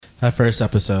That first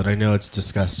episode, I know it's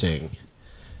disgusting,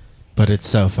 but it's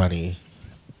so funny.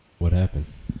 What happened?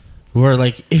 Where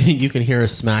like you can hear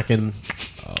us smacking.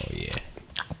 Oh yeah.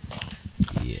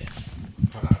 Yeah.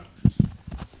 Hold on.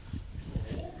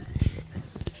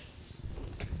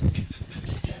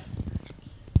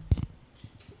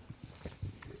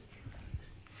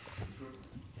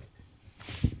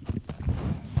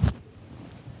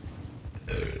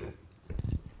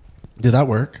 Did that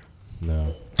work?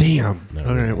 No. Damn. Not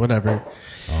All really. right, whatever.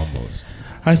 Almost.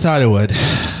 I thought it would,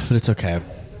 but it's okay.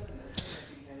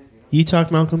 You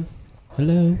talk, Malcolm?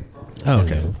 Hello. Oh,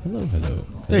 okay. Hello. Hello.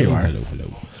 There you are.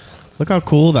 Hello. Look how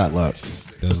cool that looks.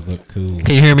 Does look cool.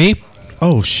 Can you hear me?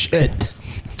 Oh, shit.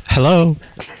 Hello.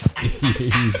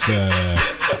 He's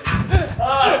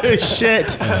Oh, shit.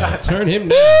 turn him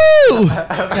down. Woo!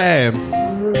 Okay.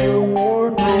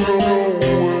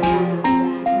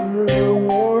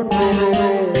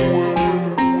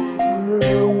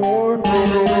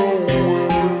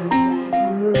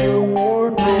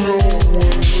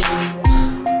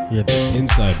 Yeah,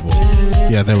 Inside voices.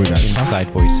 yeah, there we go. Inside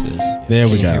voices. There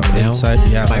we Can you go. hear me now? Inside,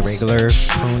 yeah. My that's regular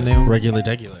tone now. regular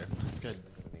degular. That's good.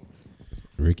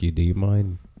 Ricky, do you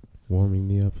mind warming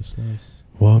me up a slice?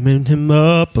 Warming him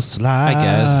up a slice. I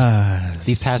guess.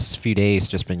 These past few days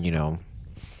just been,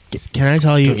 Can I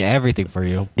tell doing you? everything for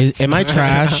you. Am I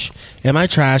trash? Am I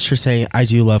trash for saying I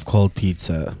do love cold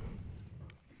pizza?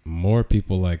 More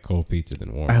people like cold pizza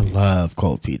than warm I pizza. love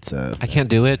cold pizza. I can't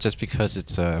do it just because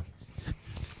it's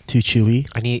Too chewy.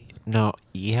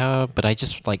 but I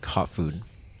just like hot food.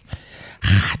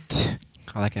 Hot.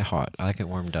 I like it hot. I like it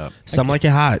warmed up. Some like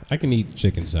it hot. I can eat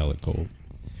chicken salad cold.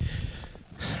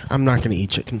 I'm not gonna eat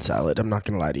chicken salad. I'm not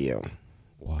gonna lie to you.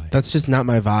 Why? That's just not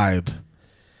my vibe.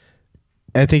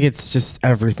 I think it's just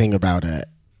everything about it.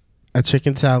 A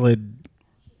chicken salad,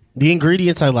 the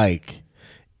ingredients I like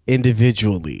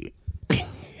individually.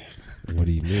 What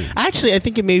do you mean? Actually, I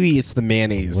think maybe it's the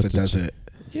mayonnaise What's that a does chi- it.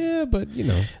 Yeah, but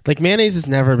Like mayonnaise has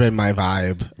never been my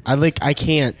vibe. I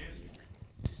can't.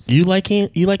 You like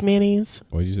mayonnaise?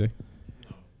 what'd you say?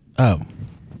 Oh,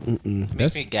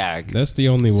 Makes me gag. That's the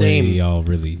only Same. way I'll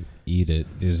really eat it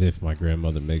is if my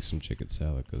grandmother makes some chicken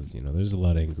salad because there's a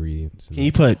lot of ingredients. in can you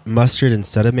it. put mustard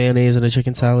instead of mayonnaise in a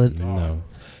chicken salad? No,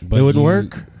 It wouldn't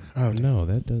work. Oh no,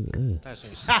 that doesn't.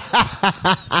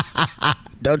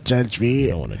 Don't judge I me.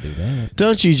 don't want to do that.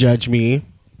 Don't you judge me.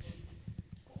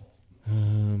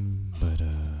 But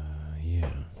yeah.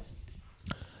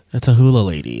 That's a hula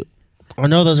lady. Oh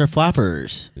no, those are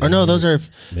flappers. Or no, those are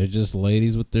They're just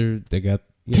ladies with they got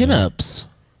you know, pinups.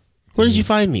 Where did you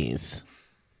find these?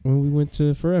 when we went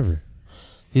to Forever.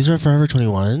 These are Forever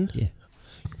 21. Yeah.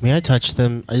 May I touch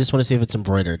them? I just want to see if it's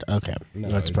embroidered. Okay,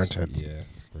 no, it's printed. Yeah,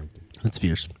 it's printed. It's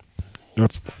fierce. Or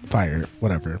fire,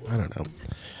 whatever. I don't know.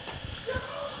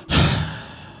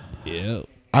 Yeah.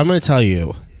 I'm gonna tell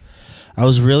you, I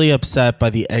was really upset by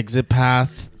the exit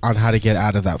path on how to get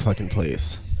out of that fucking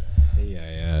place.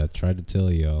 Yeah. Tried to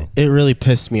tell y'all. It really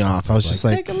pissed me off. I was just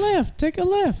like, take a left. Take a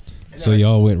left. So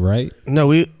y'all went right. no,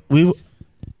 we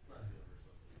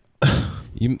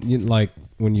You like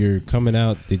when you're coming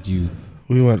out? Did you?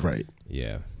 we went right.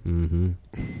 Yeah. Mm-hmm.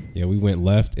 Yeah, we went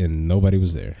left and nobody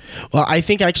was there. Well, I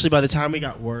think actually by the time we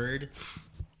got word,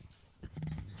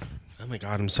 oh my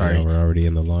god, I'm sorry. Yeah, we're already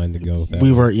in the line to go. That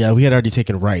We way. were, yeah, we had already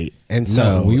taken right, and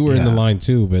so No, we were in the yeah. line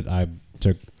too, but I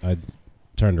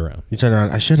turned around. You turned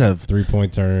around. I should have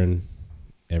 3-point turn,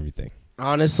 everything.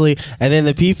 honestly, and then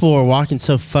the people were walking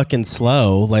so fucking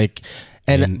slow, like,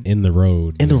 and In the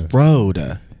road. in yeah. the road,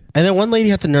 and then one lady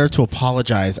had the nerve to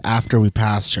apologize after we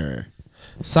passed her.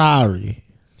 Sorry,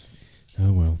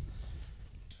 Oh well.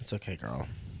 it's okay, girl.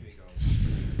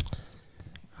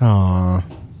 Aw,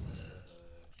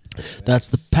 that's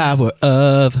the power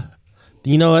of.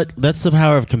 You know what? That's the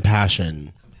power of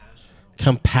compassion.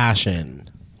 Compassion.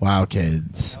 Wow,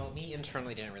 kids. Oh, me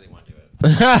internally didn't really want to do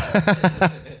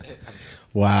it.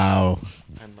 Wow.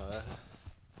 I'm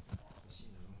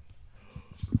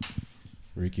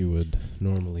Ricky would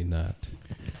normally not.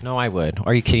 No, I would.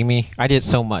 Are you kidding me? I did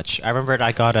so much. I remembered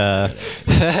I got a.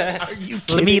 Are you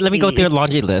kidding let me go through the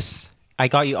laundry list. I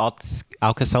got you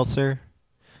Alka-Seltzer.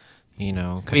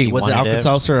 'Cause Wait, you was it wanted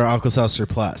Alka-Seltzer or Alka-Seltzer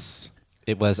Plus?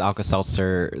 It was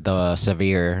Alka-Seltzer, the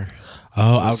severe.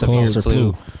 Oh, Alka-Seltzer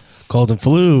Flu. flu. Cold and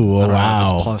flu. Oh, I don't know if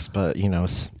wow. it's plus, but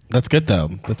That's good, though.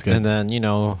 That's good. and then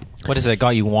what is it? I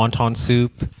got you wonton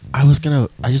soup. I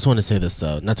just want to say this,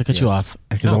 though. Not to cut you Yes. off,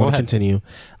 because No, I want go to ahead. continue.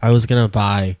 I was going to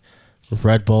buy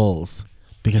Red Bulls,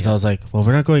 because I was like, well,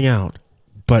 we're not going out,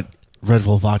 but Red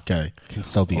Bull vodka can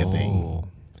still be a thing. Oh,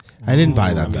 I didn't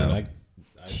buy I that, mean, though.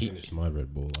 I finished my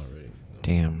Red Bull already.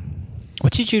 damn.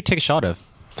 What did you take a shot of?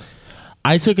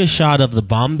 I took a shot of the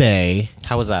Bombay.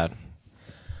 How was that?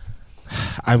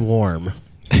 I'm warm.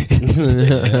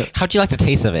 How'd you like the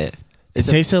taste of it? It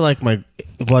tasted like my.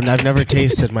 Well, I've never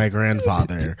tasted my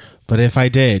grandfather, but if I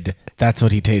did, that's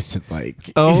what he tasted like.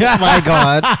 Oh my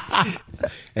god!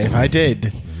 If I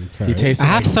did, he tasted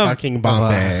like fucking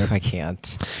Bombay. I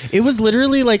can't. It was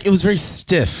literally like, it was very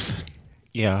stiff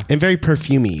Yeah. and very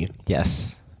perfumey.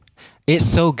 Yes. It's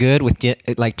so good with gin,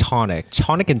 like tonic.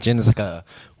 Tonic and gin is like a.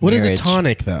 What is marriage. a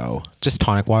tonic though? Just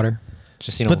tonic water.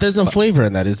 Just But there's no flavor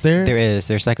in that, is there? There is.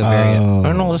 There's like a very. Oh. I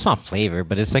don't know. It's not flavor,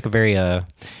 but it's like a very.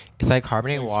 It's like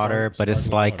carbonated water, but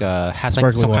it's like has like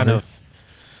Sparkling some kind water. of.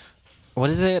 What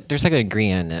is it? There's like an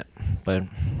ingredient in it, but.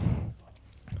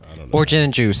 I don't know. Or gin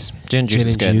and juice. Gin and juice Gin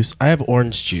is and good. juice. I have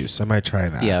orange juice. I might try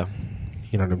that. Yeah.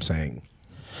 You know what I'm saying?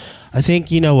 I think,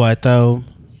 you know what though?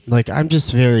 Like, I'm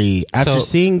just very, after So-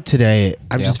 seeing today,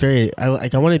 I'm Yeah. just very, I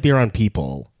want to be around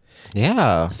people.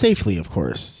 Yeah. Safely, of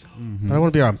course. But I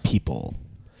want to be around people.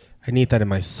 I need that in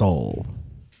my soul.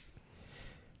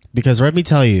 Because let me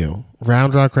tell you,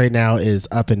 Round Rock right now is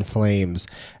up in flames,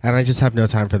 and I just have no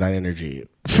time for that energy,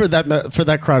 for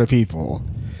that crowd of people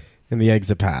in the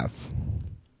exit path.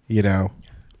 You know,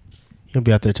 you'll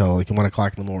be out there till like 1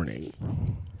 o'clock in the morning.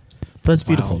 But that's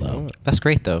beautiful, though. That's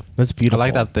great though. That's beautiful. I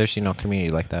like that there's community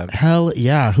like that. Hell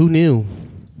yeah! Who knew?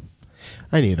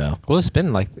 I knew though. Well, it's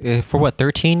been like for what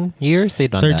 13 years they've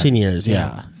done 13 that. years,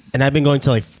 yeah. And I've been going to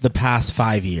like the past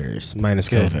 5 years minus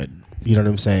Good. COVID. You know what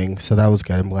I'm saying? So that was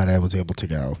good. I'm glad I was able to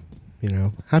go. You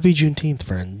know, happy Juneteenth,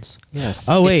 friends. Yes.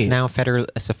 Oh, wait. It's now federal.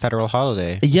 It's a federal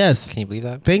holiday. Yes. Can you believe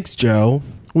that? Thanks, Joe.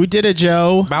 We did it,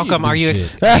 Joe. Malcolm, do are you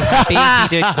shit. happy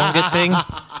he did one good thing?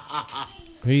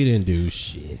 He didn't do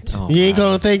shit. Oh, You ain't wow.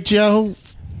 gonna thank Joe?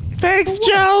 Thanks,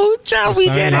 Joe. Joe, we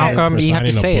did it. Malcolm, you have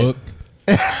to say it.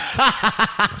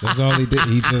 That's all he did.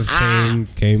 He just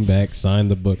came back, signed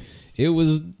the book. It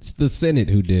was the Senate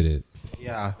who did it.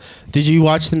 Yeah. Did you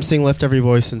watch them sing Lift Every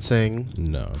Voice and Sing?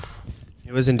 No.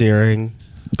 It was endearing.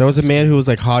 There was a man who was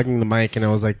like hogging the mic, and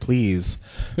I was like, please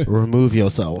remove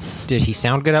yourself. Did he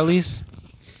sound good at least?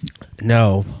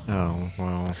 No. Oh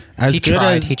well. As he good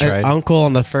tried. as He tried. an uncle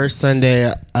on the first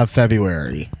Sunday of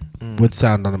February would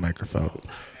sound on a microphone,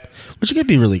 which could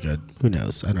be really good. Who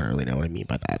knows? I don't really know what I mean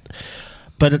by that.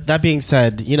 But that being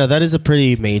said, you know, that is a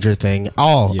pretty major thing.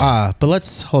 But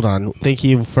let's hold on. Thank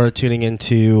you for tuning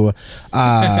into.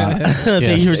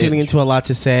 Thank you for tuning into A Lot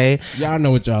to Say. Y'all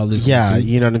know what y'all listen Yeah, to.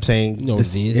 you know what I'm saying. You know what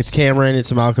it is. It's Cameron.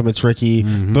 It's Malcolm. It's Ricky.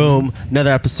 Boom.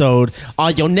 Another episode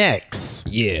on your necks.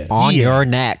 Yeah. On Yeah. your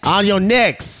necks. On your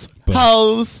necks. But-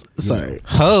 Hoes. Sorry.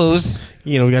 hose.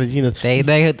 You know, we gotta. You know, They.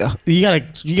 you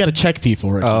gotta check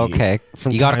people, Ricky. Oh, okay.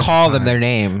 From You gotta time to call them time. their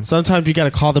name. Sometimes you gotta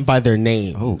call them by their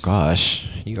names. Oh gosh,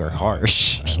 you are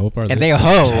harsh. I hope our And they a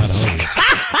listeners hoe. are not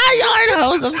hoes. Y'all are the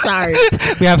hoes. I'm sorry.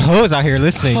 We have hoes out here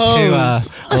listening to Hoes.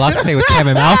 A Lot to Say with Cam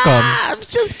and Malcolm. I'm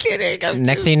just kidding.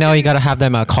 Next thing you know, you gotta have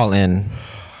them call in.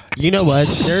 You know what?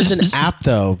 There's an app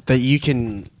though that you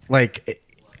can like.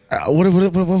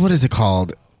 What is it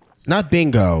called? Not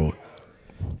bingo.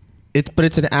 But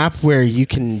it's an app where you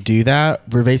can do that.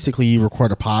 Where basically you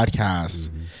record a podcast,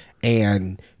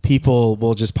 and people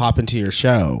will just pop into your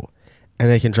show, and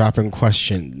they can drop in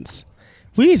questions.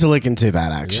 We need to look into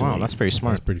that actually. Wow, that's pretty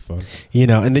smart. That's pretty fun. You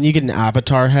know, and then you get an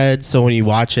avatar head. So when you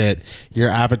watch it, your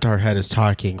avatar head is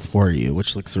talking for you,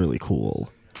 which looks really cool.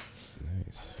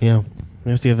 Nice. Yeah,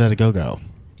 we have to give that a go.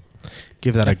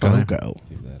 Give that Definitely. a go.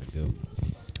 Give that a go.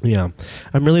 Yeah,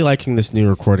 I'm really liking this new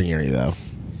recording area though.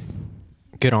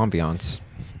 Good ambiance.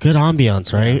 Good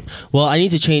ambiance, right? Well, I need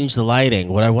to change the lighting.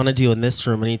 What I want to do in this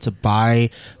room, I need to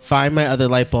find my other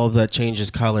light bulb that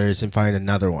changes colors and find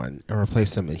another one and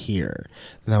replace them in here.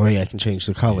 And that way I can change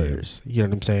the colors. You know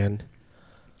what I'm saying?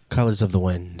 Colors of the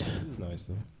wind. Nice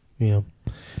though. Yeah.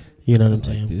 You know what I'm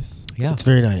saying? Like this. Yeah. It's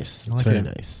very nice. I It's like very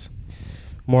it. nice.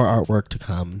 More artwork to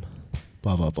come.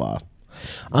 Blah blah blah.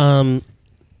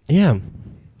 Yeah.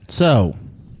 So,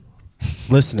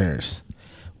 listeners,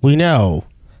 we know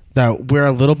that we're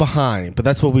a little behind, but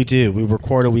that's what we do. We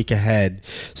record a week ahead,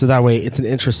 so that way it's an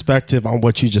introspective on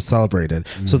what you just celebrated.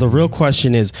 So the real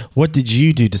question is, what did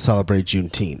you do to celebrate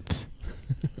Juneteenth?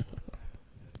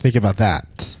 Think about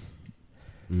that.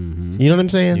 You know what I'm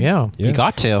saying? Yeah, Yeah. you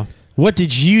got to. What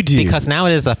did you do? Because now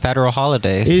it is a federal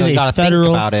holiday, It so is you a gotta think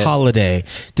federal about it. holiday.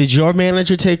 Did your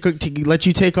manager let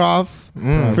you take off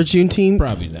for Juneteenth?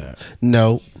 Probably not.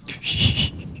 No.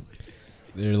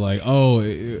 They're like, oh,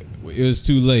 it was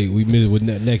too late. We missed it with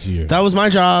next year. That was my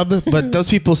job, but those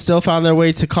people still found their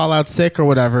way to call out sick or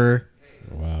whatever.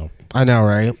 Wow. I know,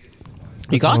 right?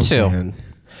 You got That's what I'm to. saying.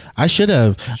 I should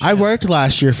have. I worked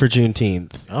last year for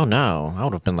Juneteenth. Oh no, I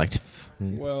would have been like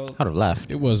Well, I would have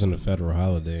left. it wasn't a federal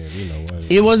holiday, and you know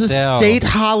what? It was a Still. state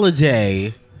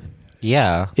holiday.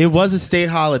 Yeah. It was a state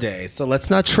holiday. So let's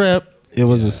not trip. It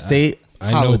was a state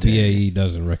I know holiday. BAE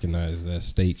doesn't recognize that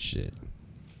state shit.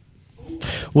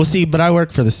 We'll see, but I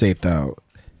work for the state though.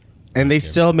 And they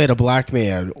still made a black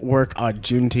man work on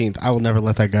Juneteenth. I will never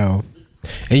let that go.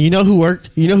 And you know who worked?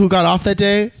 You know who got off that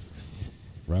day?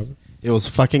 Robert? It was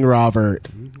fucking Robert.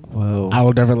 Whoa. I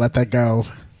will never let that go.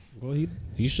 Well,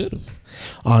 he should have.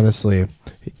 Honestly,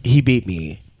 he beat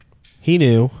me. He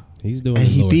knew, He's doing. and the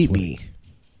he Lord's beat work. me.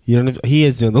 You know, he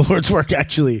is doing the Lord's work.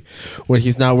 Actually, when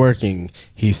he's not working,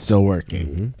 he's still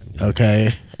working. Okay,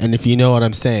 and if you know what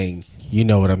I'm saying, you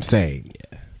know what I'm saying.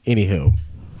 Anywho,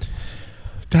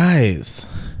 guys,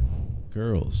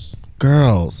 Girls.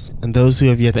 girls, and those who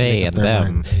have yet to They make up and their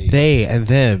them. mind. They and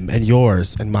them and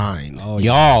yours and mine. Oh,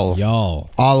 Y'all. Y'all.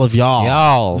 All of y'all.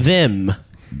 Y'all. Them.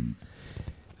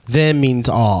 Them means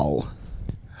all.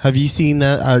 Have you seen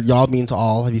that? Y'all means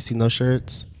all. Have you seen those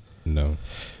shirts? No.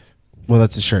 Well,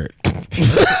 that's a shirt.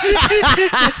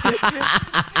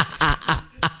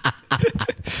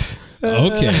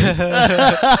 Okay.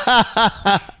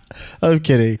 I'm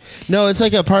kidding. No, it's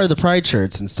like a part of the pride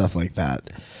shirts and stuff like that.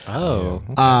 Oh.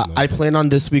 I plan on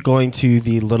this week going to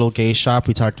the little gay shop.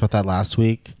 We talked about that last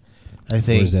week. I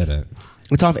think Where's that at?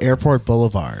 it's off Airport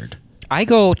Boulevard. I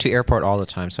go to airport all the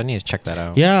time, so I need to check that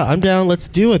out. Yeah, I'm down. Let's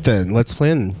do it then. Let's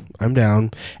plan. I'm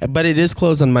down. But it is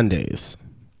closed on Mondays.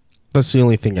 That's the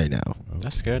only thing I know.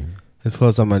 That's good. It's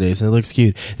closed on Mondays and it looks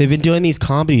cute. They've been doing these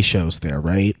comedy shows there,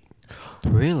 right?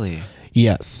 Really?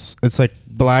 Yes. It's like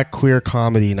black queer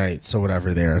comedy nights or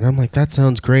whatever there. And I'm like, that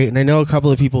sounds great. And I know a couple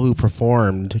of people who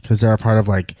performed because they're a part of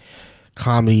like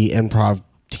comedy improv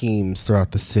teams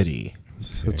throughout the city.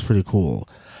 So it's pretty cool.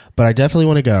 But I definitely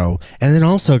want to go. And then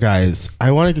also, guys,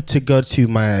 I wanted to go to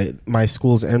my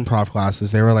school's improv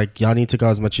classes. They were like, y'all need to go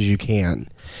as much as you can.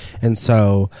 And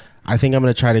so I think I'm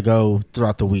going to try to go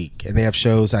throughout the week. And they have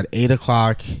shows at 8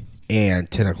 o'clock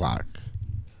and 10 o'clock.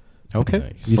 Okay.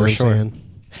 Nice. You know For what I'm sure. saying?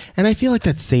 And I feel like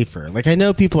that's safer. Like, I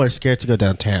know people are scared to go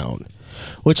downtown,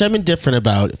 which I'm indifferent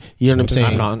about. You know what I'm saying?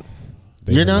 I'm not.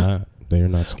 You're not? They're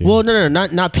not scared. Well, no,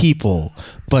 not people,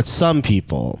 but some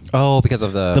people. Oh, because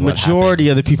of the The what majority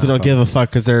of the people don't Oh. give a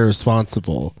fuck because they're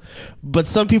responsible. But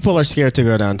some people are scared to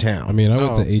go downtown. I mean, I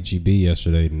went to Oh. HEB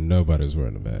yesterday and nobody was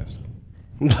wearing a mask.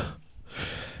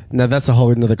 Now that's a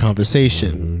whole another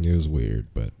conversation. It was weird,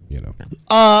 but you know.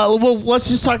 Well, let's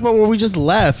just talk about where we just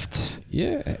left.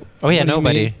 Yeah. Oh yeah, What do you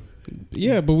nobody. mean?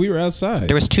 Yeah, but we were outside.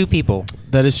 There was 2 people.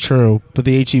 That is true. But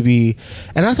the HEB,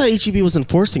 and I thought HEB was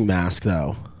enforcing masks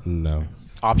though. No.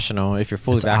 Optional if you're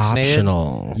fully It's vaccinated.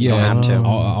 optional. You don't have to.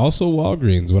 Also,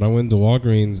 Walgreens. When I went to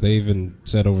Walgreens, they even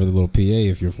said over the little PA,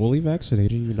 if you're fully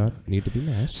vaccinated, you not need to be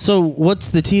masked. So what's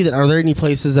the tea? That are there any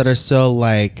places that are still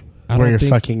like where you're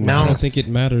fucking I masked? don't think it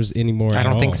matters anymore. I at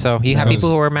don't think all. so. You have Because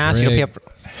people who wear masks. You Greg- don't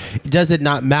have. Does it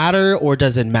not matter or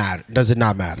does it matter? Does it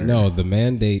not matter? No, the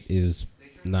mandate is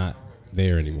not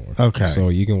there anymore. Okay. So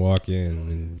you can walk in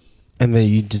and And then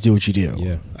you just do what you do.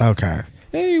 Yeah. Okay.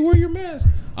 hey, wear your mask.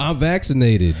 I'm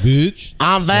vaccinated, bitch.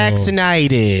 I'm So-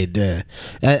 vaccinated.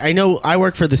 I know I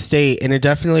work for the state, and it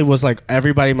definitely was like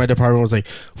everybody in my department was like,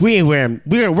 "We ain't wearing.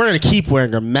 We're gonna keep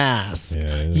wearing our masks."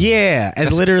 Yeah.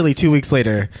 And literally 2 weeks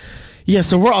later, yeah.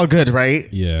 So we're all good, right?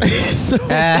 Yeah. So,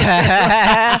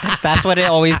 That's what it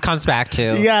always comes back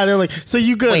to. yeah, they're like, "So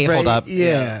you good, Wait, right?" hold up.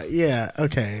 Yeah.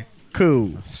 Okay.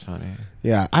 Cool. It's funny.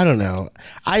 Yeah, I don't know.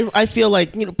 I feel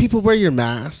like, people wear your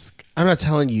mask. I'm not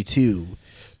telling you to,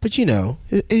 but I'm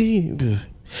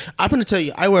going to tell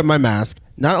you, I wear my mask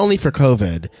not only for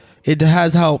COVID. It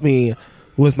has helped me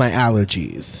with my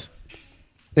allergies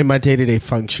in my day-to-day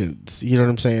functions. You know what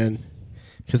I'm saying?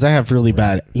 Because I have really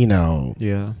bad,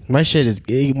 Yeah. my shit is,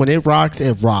 when it rocks,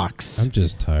 it rocks. I'm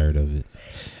just tired of it.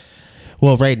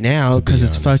 Well, right now, To be because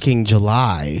it's honest. fucking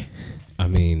July. I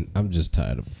mean, I'm just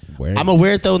tired of wearing I'm going to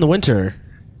wear it, though, in the winter.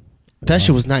 That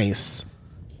shit was nice.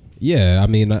 Yeah, I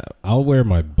mean, I'll wear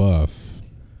my buff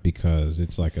because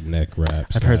it's like a neck wrap.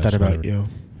 I've heard that slash about whatever. you.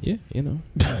 Yeah,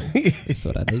 that's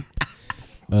what I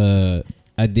do.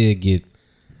 I did get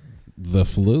the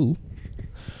flu.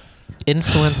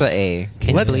 Influenza A. Can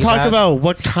you Let's believe talk that? about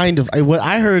what kind of. What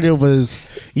I heard it was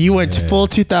you went Yeah. full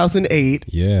 2008.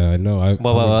 Yeah, I know. I went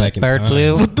back in bird time.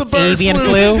 flu, The bird avian flu.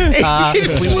 flu.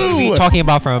 Avian flu. We talking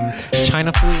about from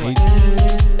China flu.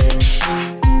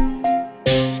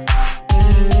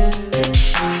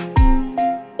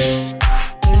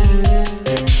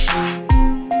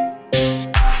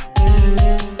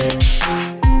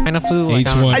 China flu. Like,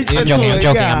 H1N1. I'm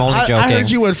joking. I'm only joking. I heard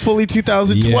you went fully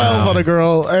 2012 Yeah. on a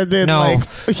girl, and then No.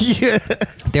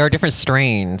 There are different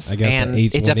strains, I got and the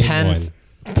it depends.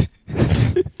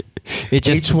 It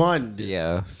just H1.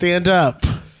 yeah. Stand up.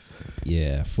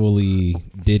 Yeah, fully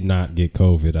did not get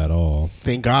COVID at all.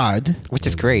 Thank God. Which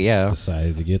is great, yeah.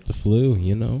 Decided to get the flu,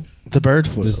 The bird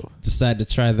flu. Just decided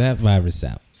to try that virus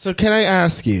out. So can I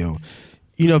ask you,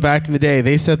 back in the day,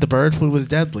 they said the bird flu was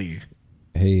deadly.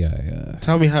 Hey,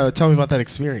 Tell me about that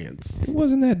experience. it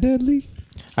wasn't that deadly.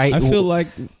 I feel like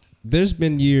there's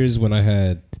been years when I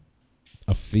had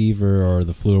a fever or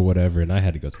the flu or whatever, and I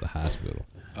had to go to the hospital.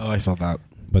 Oh, I felt that.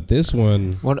 But this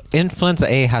one, Well, influenza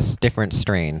A has different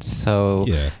strains, so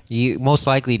Yeah. you most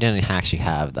likely didn't actually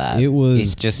have that. It was-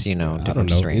 It's just I don't different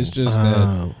know. strains. It's just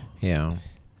that yeah.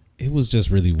 it was just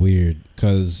really weird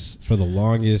because for the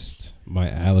longest, my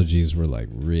allergies were like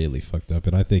really fucked up,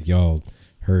 and I think y'all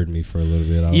heard me for a little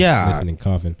bit. I was sniffing and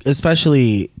coughing.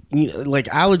 Especially like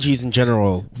allergies in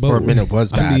general for a minute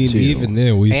was bad too. Even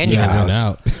then, we And still yeah. went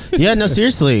out. Yeah, no,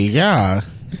 seriously, yeah.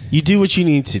 You do what you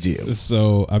need to do.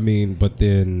 So, but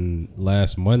then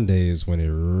last Monday is when it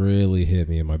really hit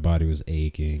me and my body was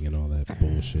aching and all that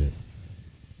bullshit.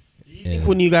 And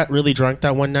When you got really drunk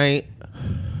that one night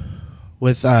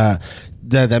with that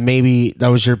maybe that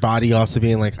was your body also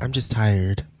being like, I'm just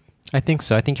tired. I think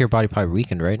so. I think your body probably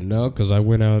weakened, right? no, because I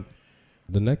went out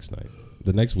the next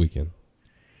weekend.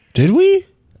 Did we?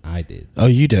 I did. Oh,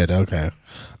 you did. Okay.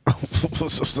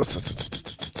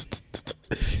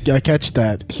 Yeah, I catch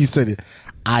that. He said it.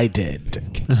 I did.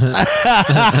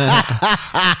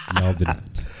 Y'all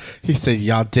didn't. He said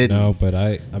y'all didn't. No, but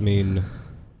I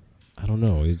don't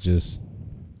know.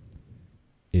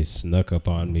 It snuck up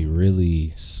on me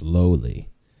really slowly.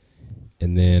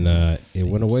 And then it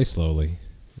went away slowly.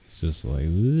 It's just like,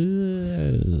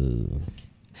 ooh.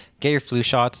 Get your flu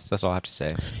shots. That's all I have to say.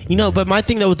 But my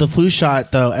thing though with the flu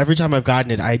shot though, every time I've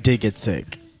gotten it, I did get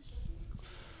sick.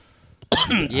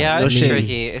 Yeah, No it's shade.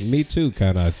 tricky. It's, Me too,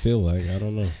 kind of. I feel like, I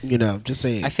don't know. Just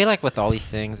saying. I feel like with all these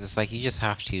things, it's like you just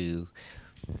have to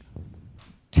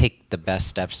take the best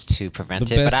steps to prevent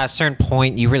The it. But best- at a certain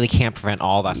point, you really can't prevent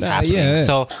all that's happening. yeah.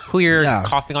 So who you're Yeah.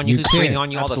 coughing on, you You who's breathing can't.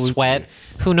 on you, all Absolutely. the sweat,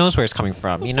 who knows where it's coming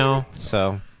from,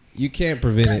 So You can't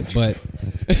prevent it, but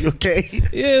Okay.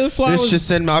 yeah, the fly This was just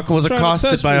said Malcolm was trying to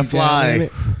accosted touch by a me, fly.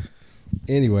 goddammit.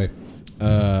 Anyway,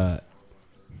 the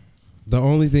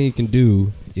only thing you can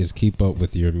do is keep up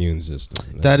with your immune system.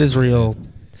 That is real.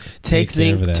 Take Take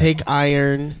care of zinc, that. take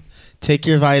iron, take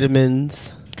your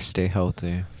vitamins, stay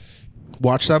healthy.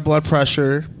 watch that blood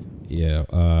pressure. Yeah,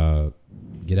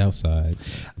 get outside.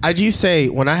 I do say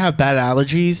when I have bad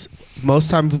allergies, most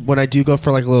times when I do go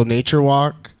for like a little nature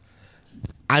walk,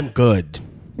 I'm good.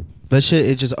 That shit,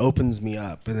 it just opens me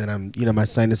up, and then I'm, my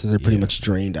sinuses are pretty much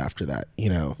drained after that,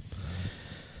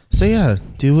 So yeah,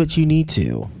 do what you need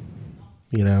to,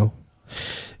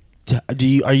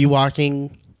 Are you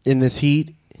walking in this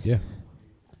heat? Yeah,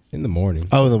 in the morning.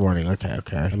 Oh, in the morning. Okay.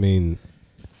 I mean,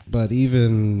 but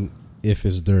even if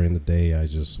it's during the day, I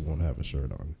just won't have a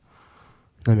shirt on.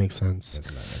 That makes sense. That's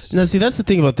not No, necessary. see, that's the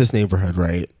thing about this neighborhood,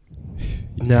 right?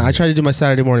 Now, I try to do my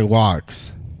Saturday morning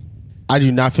walks. I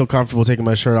do not feel comfortable taking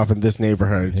my shirt off in this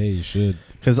neighborhood Hey, you should.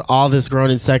 because all this grown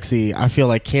and sexy, I feel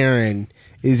like Karen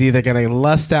is either gonna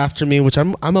lust after me, which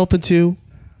I'm open to.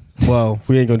 Well,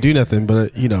 we ain't gonna do nothing,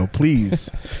 but please,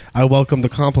 I welcome the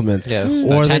compliments. Yes, or the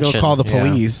they gonna attention, call the yeah.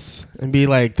 police and be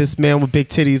like, "This man with big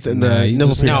titties and Nah, the you nipple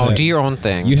just- piercing." No, do your own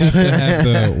thing. You have to have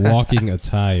the walking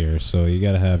attire, so you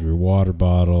got to have your water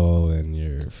bottle and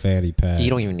your fanny pack.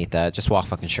 You don't even need that. Just walk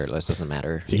fucking shirtless. Doesn't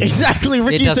matter. Exactly,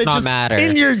 Ricky does said, not just matter.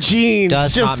 in your jeans.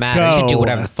 Does just not matter. Go. You can do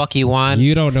whatever the fuck you want.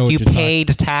 You don't know what You you're talking- paid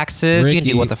taxes. You can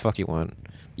Ricky. do what the fuck you want.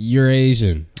 You're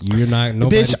Asian. You're not.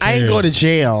 Nobody Bitch, I ain't cares. going to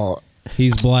jail.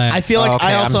 He's black. I feel like Okay,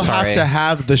 I I'm also have sorry. to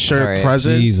have the shirt Sorry.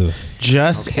 present Jesus.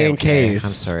 just in case. I'm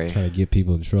sorry. Trying to get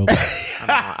people in trouble.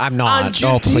 I'm On not. Oh,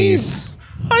 Junteenth. please.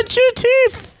 On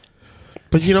Junteenth.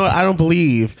 But you know what? I don't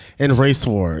believe in race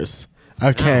wars.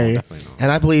 Okay. No, definitely not.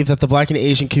 And I believe that the black and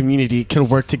Asian community can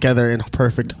work together in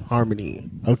perfect harmony.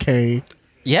 Okay.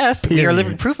 Yes, we are Period.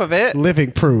 living proof of it.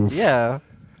 Living proof. Yeah.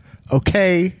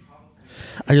 Okay.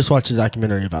 I just watched a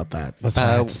documentary about that. That's why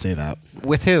I had to say that.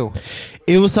 With who?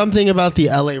 It was something about the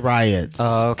LA riots.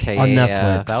 Oh, okay. On yeah, Netflix.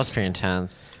 yeah. That was pretty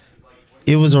intense.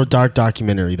 It was a dark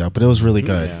documentary though, but it was really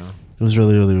good. Yeah. It was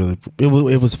really, really,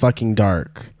 really. It was fucking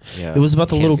dark. Yeah. It was about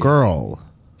the Can't little be. girl.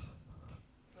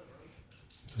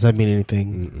 Does that mean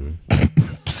anything?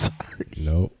 Sorry.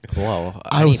 Nope. Whoa.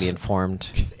 I I need was- to be informed.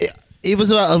 It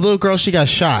was about a little girl. She got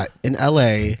shot in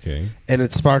LA, Okay. and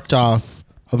it sparked off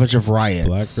a bunch of riots.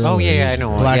 Black girl. Oh, yeah, yeah, I Asian know.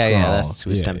 girl? Black yeah, yeah. girl. That's who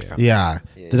it Yeah, stemmed yeah. from. Yeah.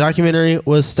 The documentary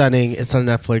was stunning. It's on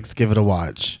Netflix. Give it a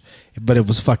watch. But it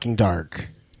was fucking dark.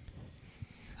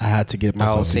 I had to get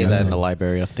myself I'll save together. that in the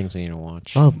library of things I need to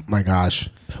watch. Oh my gosh.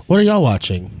 What are y'all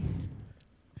watching?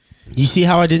 You see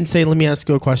how I didn't say, let me ask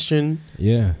you a question?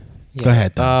 Yeah. Go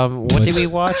ahead, though. What did we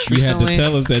watch You had recently? to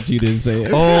tell us that you didn't say it.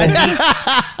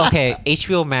 Oh, okay.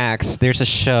 HBO Max. There's a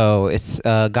show. It's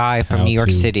a guy from How New York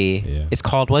to, City. yeah. It's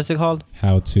called. What's it called?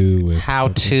 How to. How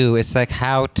to. It's like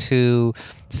how to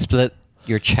split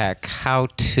your check. How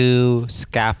to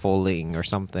scaffolding or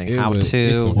something.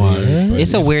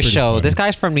 It's a weird show. Funny. This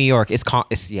guy's from New York.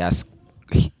 It's yes,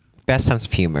 best sense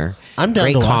of humor. I'm down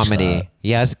great to watch comedy. that.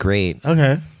 Yeah, it's great.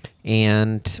 Okay.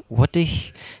 And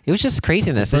it was just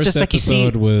craziness. It's First just like you see.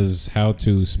 episode was how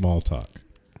to small talk.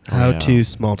 How to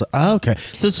small talk. Oh, okay.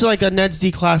 So it's like a Ned's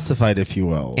Declassified, if you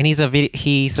will. And he's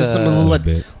just some little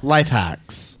bit. life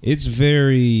hacks. It's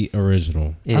very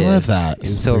original. I love that.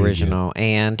 It's It's so pretty original,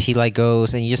 and he like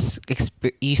goes and you just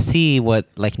you see what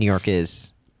like New York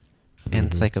is, and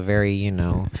it's like a very I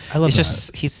love it's that.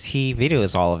 just he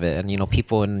videos all of it, and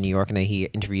people in New York, and then he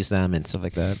interviews them and stuff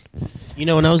like that.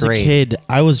 When I was great. a kid,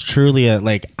 I was truly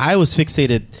I was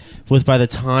fixated with, by the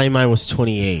time I was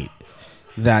 28,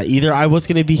 that either I was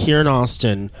going to be here in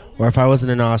Austin, or if I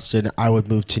wasn't in Austin, I would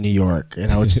move to New York,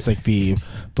 and I would just be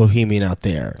bohemian out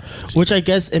there. Which I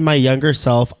guess in my younger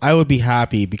self, I would be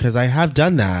happy because I have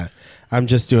done that. I'm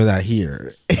just doing that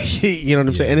here. You know what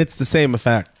I'm saying? And it's the same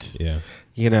effect. Yeah.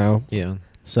 Yeah.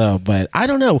 So, but I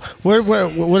don't know.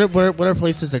 What are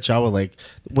places that y'all would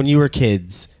when you were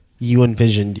kids, you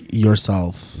envisioned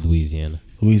yourself? Louisiana.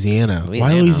 Louisiana.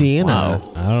 Why Louisiana?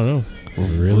 Wow. I don't know.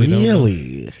 Really? Don't know.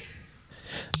 Really?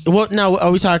 Well, now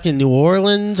are we talking New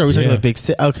Orleans? Or are we talking Yeah. about big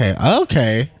city?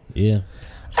 Okay. Yeah.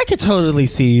 I could totally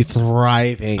see you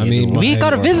thriving. I mean, in We New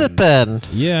gotta Orleans. visit then.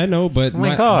 Yeah, I know, but my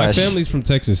my gosh. family's from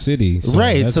Texas City, so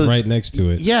Right, that's so- right next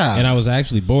to it. Yeah. And I was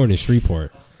actually born in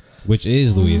Shreveport, which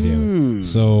is Louisiana.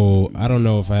 So I don't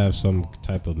know if I have some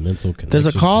type of mental connection. There's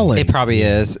a calling. It probably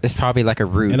is. It's probably like a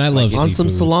route. And I love on seafood. some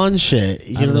salon shit.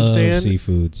 You I know what I'm love saying?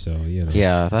 seafood, so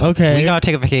Yeah. That's, Okay. We gotta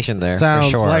take a vacation there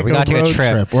Sounds for sure. like We a gotta road take a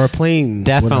trip. or a plane.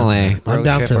 Definitely. whatever. I'm Road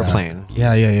down trip for or that. plane.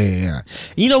 Yeah.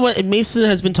 You know what? Mason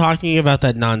has been talking about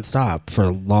that nonstop for a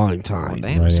long time.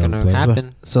 Damn, Right it's on gonna plane.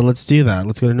 happen. So let's do that.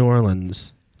 Let's go to New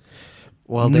Orleans.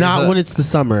 Well, Not when it's the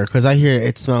summer, because I hear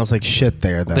it smells like shit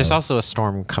there. Though. There's also a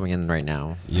storm coming in right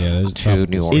now. Yeah, there's To tropical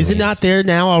New storms. Orleans. Is it not there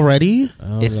now already? I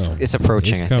don't It's know. it's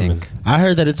approaching. It's I coming. think. I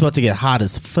heard that it's about to get hot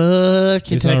as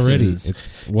fuck in It's already.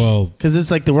 Texas. Well, Because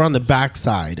it's like we're on the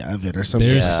backside of it or something.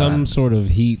 there's Yeah. some sort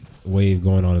of heat wave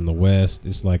going on in the west.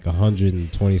 It's like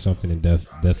 120 something in Death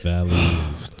Valley.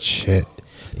 Shit.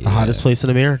 The Yeah. hottest place in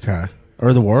America.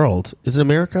 Or the world. Is it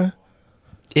America?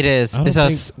 It is. I don't It's a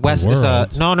think the west. It's a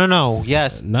world. no.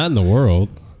 Yes. Not in the world.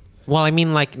 Well, I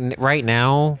mean, like right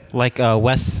now, like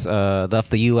west of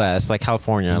the U.S., like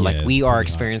California, Yeah, like it's we are pretty hot.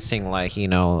 experiencing like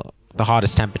the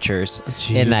hottest temperatures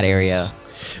in that area.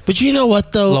 But you know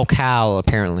what, though? Locale,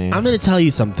 apparently. I'm going to tell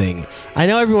you something. I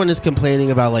know everyone is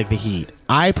complaining about the heat.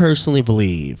 I personally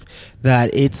believe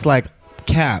that it's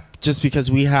cap just because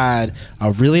we had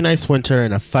a really nice winter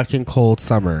and a fucking cold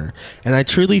summer. And I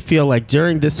truly feel like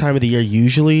during this time of the year,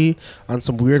 usually on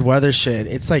some weird weather shit,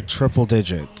 it's triple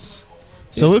digits.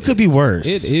 So it could be worse.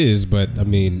 It is, but I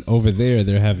mean, over there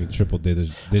they're having triple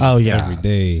digits every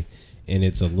day, and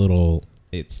it's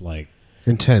like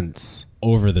intense.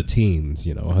 over the teens,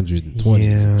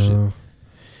 120s and shit.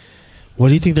 What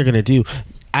do you think they're going to do?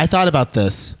 I thought about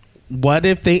this. What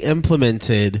if they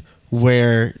implemented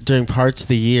where during parts of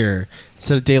the year,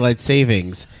 instead of daylight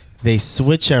savings, they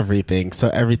switch everything so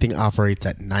everything operates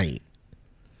at night?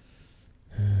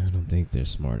 I don't think they're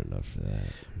smart enough for that.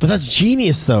 But that's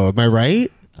genius, though. Am I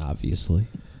right? Obviously.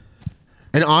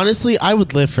 And honestly, I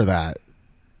would live for that.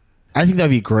 I think that'd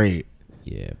be great.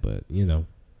 Yeah, but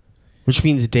Which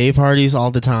means day parties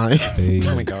all the time.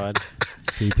 oh my god,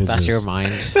 people that's just, your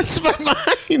mind. That's my mind.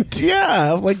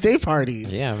 Yeah, day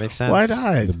parties. Yeah, makes sense. Why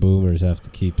not? The boomers have to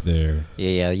keep their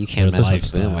Yeah, you can't mess with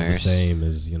lifestyle the boomers. same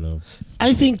as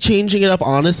I think changing it up,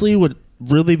 honestly, would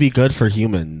really be good for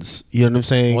humans. You know what I'm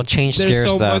saying? Well, change There's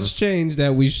scares so them. much change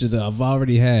that we should have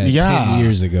already had 10 Yeah.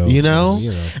 years ago. You so,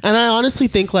 know? And I honestly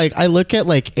think I look at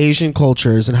Asian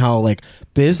cultures and how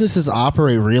businesses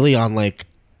operate really on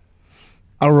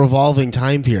a revolving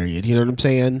time period. You know what I'm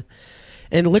saying?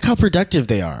 And look how productive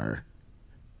they are.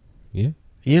 Yeah.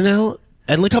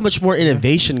 And look how much more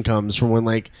innovation comes from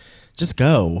when just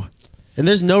go. And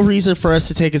there's no reason for us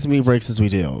to take as many breaks as we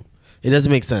do. It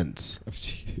doesn't make sense.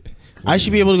 I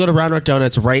should be able to go to Round Rock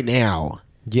Donuts right now.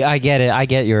 Yeah, I get it. I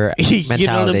get your You know what I'm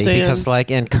mentality saying? because,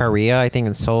 in Korea, I think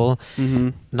in Seoul,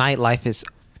 nightlife is,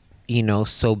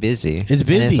 so busy. It's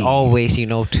busy. And it's always,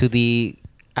 to the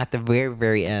at the very,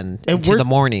 very end, into the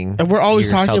morning. And we're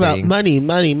always talking about money,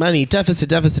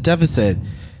 deficit.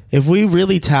 If we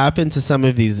really tap into some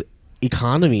of these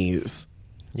economies,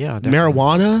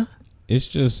 marijuana, it's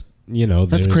just,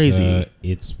 that's crazy.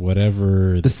 It's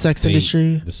whatever the sex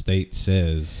industry, the state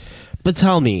says. But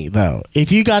tell me, though,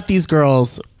 if you got these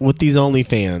girls with these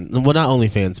OnlyFans, well, not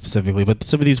OnlyFans specifically, but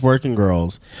some of these working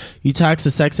girls, you tax the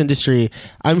sex industry,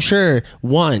 I'm sure,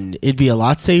 one, it'd be a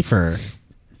lot safer.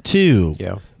 Two,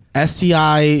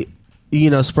 STI,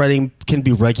 spreading can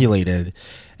be regulated.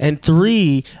 And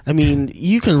three, I mean,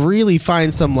 you can really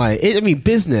find some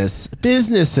businesses.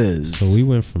 So we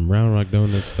went from Round Rock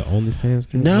Donuts to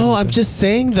OnlyFans? No, I'm just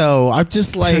saying though. I'm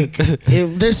just like,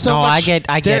 there's so much.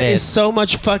 I get there is so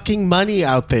much fucking money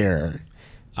out there.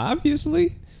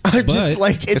 Obviously. I'm just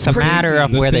like, it's a crazy. Matter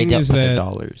of where they get their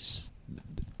dollars.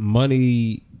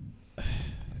 Money,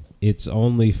 it's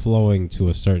only flowing to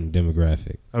a certain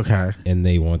demographic. Okay. And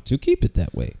they want to keep it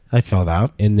that way. I feel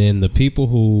that. And then the people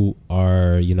who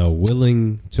are,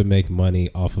 willing to make money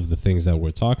off of the things that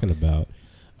we're talking about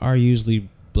are usually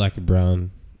black and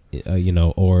brown,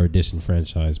 or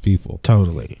disenfranchised people.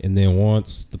 Totally. And then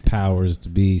once the powers to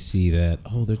be see that,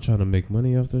 they're trying to make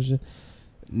money off this shit.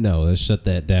 No, let's shut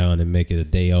that down and make it a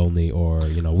day only, or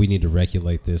we need to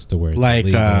regulate this to where it's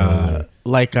illegal.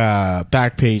 Like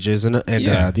Back Pages and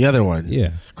the other one,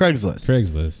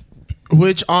 Craigslist.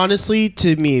 Which honestly,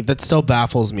 to me, that still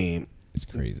baffles me. It's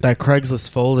crazy that Craigslist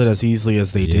folded as easily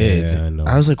as they did. I know.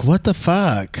 I was like, what the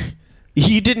fuck?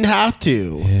 You didn't have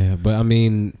to. Yeah, but I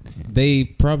mean, they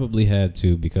probably had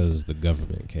to because the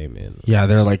government came in. Yeah,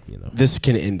 they're like, this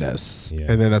can end us,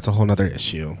 and then that's a whole nother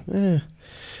issue.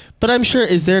 But I'm sure,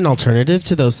 is there an alternative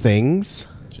to those things?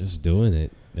 Just doing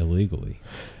it illegally.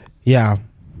 Yeah.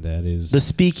 That is... the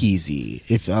speakeasy,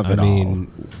 all.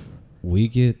 We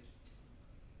get...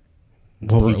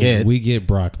 We get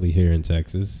broccoli here in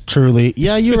Texas. Truly.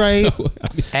 Yeah, you're right.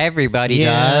 Everybody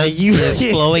does.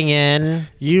 It's flowing in.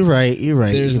 You're right.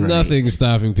 There's nothing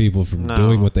stopping people from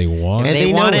doing what they want. And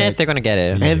they want it, they're going to get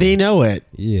it. And they know it.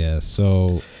 Yeah,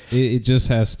 so it just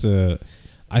has to...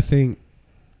 I think...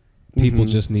 people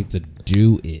just need to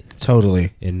do it.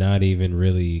 Totally. And not even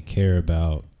really care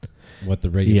about what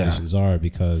the regulations are,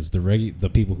 because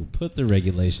the people who put the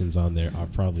regulations on there are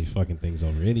probably fucking things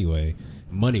over anyway,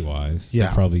 money-wise. Yeah.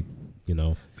 They're probably,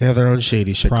 they have their own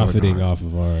shady shit profiting going on. off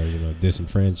of our,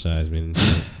 disenfranchisement.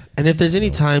 And if there's any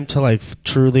time to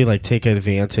truly take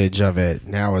advantage of it,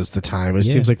 now is the time. It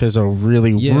seems like there's a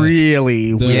really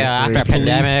after a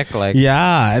pandemic,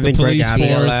 and then police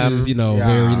force is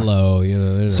very low.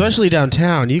 Especially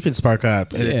downtown, you can spark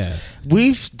up. And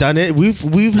we've done it.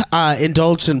 We've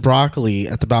indulged in broccoli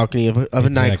at the balcony of a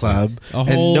nightclub,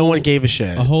 and no one gave a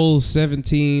shit. A whole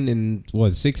 17 and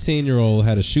 16-year-old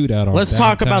had a shootout on. Let's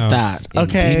talk about that.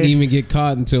 Okay, didn't even get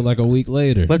caught until a week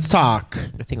later. Let's talk.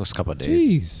 I think it was a couple of days.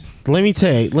 Jeez. Let me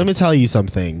tell you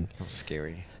something. That was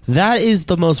scary. That is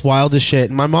the most wildest shit.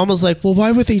 And my mom was like, well,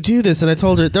 why would they do this? And I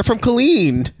told her, they're from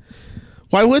Killeen.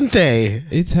 Why wouldn't they?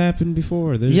 It's happened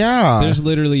before. There's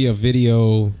literally a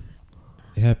video.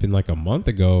 It happened a month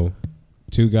ago.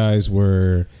 Two guys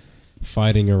were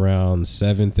fighting around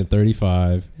 7th and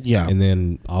 35. Yeah. And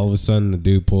then all of a sudden the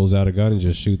dude pulls out a gun and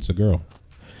just shoots a girl.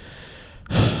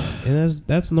 And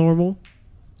that's normal.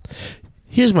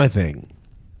 Here's my thing.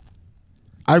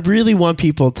 I really want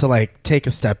people to take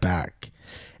a step back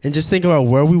and just think about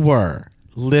where we were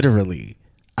literally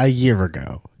a year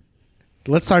ago.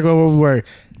 Let's talk about where we were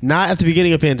not at the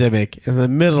beginning of pandemic, in the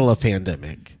middle of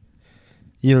pandemic.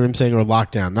 You know what I'm saying? Or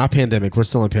lockdown. Not pandemic. We're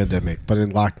still in pandemic, but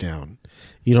in lockdown.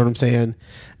 You know what I'm saying?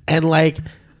 And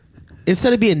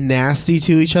instead of being nasty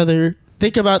to each other,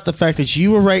 think about the fact that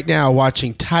you were right now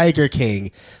watching Tiger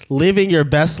King, living your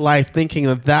best life,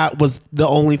 thinking that was the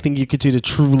only thing you could do to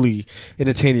truly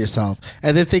entertain yourself.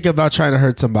 And then think about trying to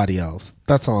hurt somebody else.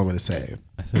 That's all I'm going to say.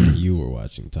 I think you were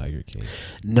watching Tiger King.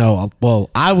 No,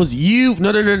 well, I was you. No.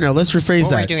 Let's rephrase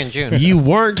that. What were you doing in June? You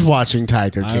weren't watching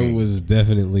Tiger King. I was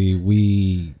definitely,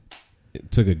 we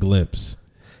took a glimpse.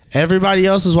 Everybody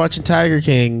else was watching Tiger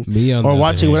King, or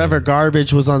watching whatever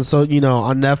garbage was on, on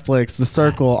Netflix, The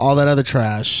Circle, all that other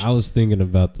trash. I was thinking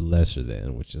about The Lesser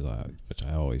Than, which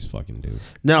I always fucking do.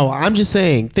 No, I'm just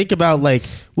saying. Think about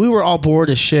we were all bored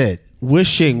as shit,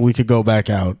 wishing we could go back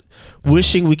out,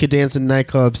 wishing we could dance in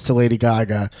nightclubs to Lady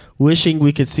Gaga, wishing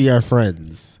we could see our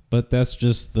friends. But that's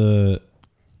just the.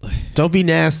 Don't be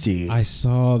nasty. I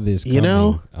saw this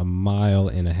coming a mile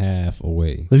and a half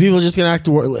away. The people are just gonna act.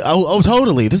 Oh,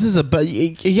 totally. This is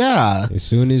yeah. As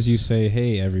soon as you say,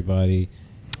 "Hey, everybody,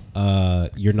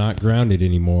 you're not grounded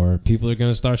anymore. People are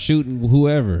gonna start shooting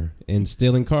whoever and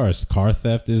stealing cars. Car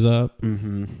theft is up.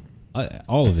 Mm-hmm.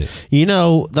 All of it. You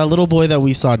know, that little boy that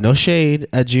we saw, no shade,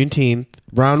 at Juneteenth,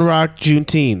 Round Rock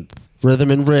Juneteenth,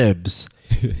 Rhythm and Ribs.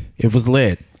 It was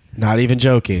lit. Not even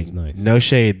joking. Nice. No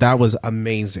shade. That was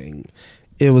amazing.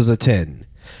 It was a 10.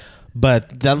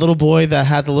 But that little boy that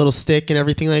had the little stick and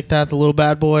everything like that, the little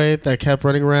bad boy that kept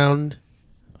running around.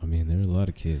 I mean, there were a lot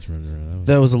of kids running around.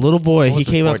 There was a little boy. He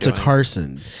came up to doing?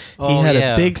 Carson. Oh, he had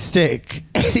yeah. a big stick.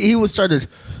 And he started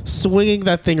swinging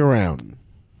that thing around.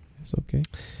 It's okay.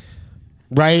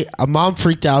 Right? A mom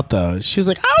freaked out though. She was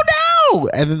like, "Oh no!"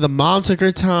 And then the mom took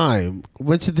her time,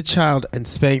 went to the child and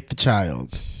spanked the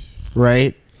child.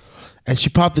 Right? And she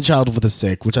popped the child with a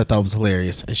stick, which I thought was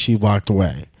hilarious. And she walked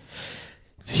away.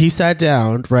 He sat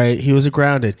down, right? He was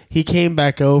grounded. He came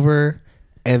back over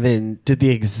and then did the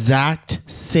exact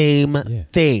same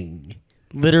thing.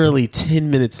 Literally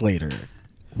 10 minutes later.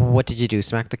 What did you do?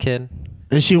 Smack the kid?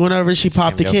 And she went over and she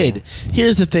popped the kid.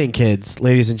 Here's the thing, kids,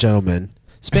 ladies and gentlemen.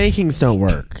 Spankings don't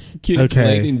work. Kids,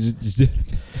 okay.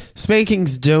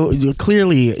 Spankings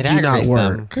clearly do not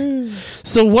work.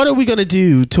 So what are we going to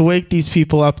do to wake these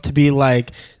people up to be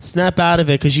like, snap out of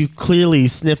it because you clearly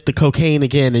sniffed the cocaine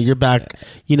again and you're back,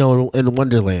 in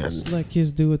Wonderland. Just let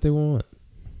kids do what they want.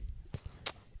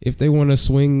 If they want to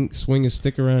swing a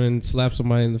stick around and slap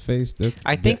somebody in the face,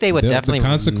 I think they would definitely. The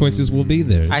consequences will be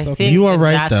there. I think you are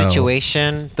right, in that though.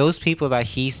 situation, those people that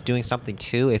he's doing something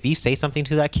to, if you say something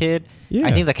to that kid,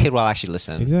 I think the kid will actually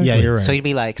listen. Exactly. Yeah, you're right. So he'd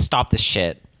be like, "Stop this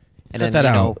shit," and Cut then that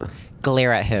out.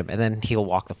 glare at him, and then he'll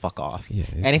walk the fuck off. Yeah,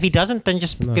 and if he doesn't, then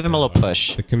just give him a little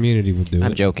push. The community will do it.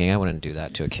 I'm joking. I wouldn't do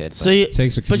that to a kid. So it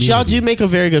takes a but y'all do make a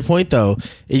very good point, though.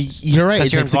 You're right.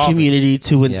 It You're takes a involved. community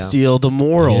to instill the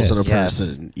morals in a Yes.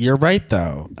 person. You're right,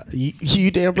 though. You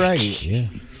damn right. Yeah.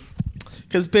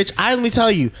 Because, bitch, let me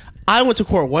tell you, I went to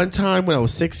court one time when I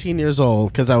was 16 years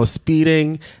old because I was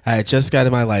speeding. I had just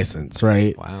gotten my license,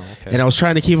 right? Wow, okay. And I was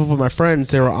trying to keep up with my friends.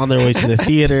 They were on their way to the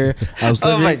theater. I was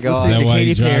Oh my listening God. Is that to why Katy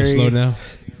you drive Perry. slow now?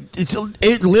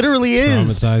 It literally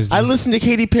is. Traumatized you? I listened to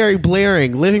Katy Perry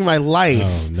blaring, living my life.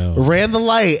 Oh, no. Ran the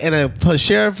light, and a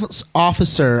sheriff's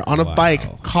officer on a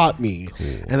bike caught me,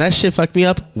 and that shit fucked me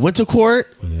up. Went to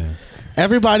court. Yeah.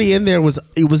 Everybody in there was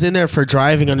in there for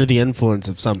driving under the influence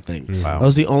of something. Wow. I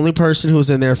was the only person who was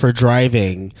in there for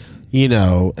driving,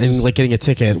 and like getting a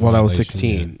ticket while I was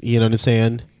 16. You know what I'm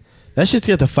saying? That shit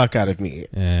scared the fuck out of me.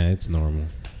 Yeah, it's normal.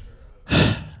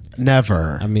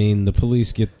 Never. I mean, the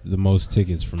police get the most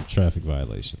tickets from traffic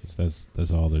violations.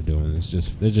 That's all they're doing.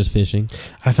 They're just fishing.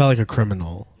 I felt like a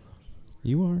criminal.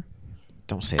 You are.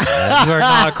 Don't say that. You are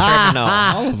not a criminal.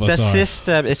 All of us The are.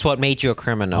 system is what made you a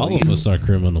criminal. All of us are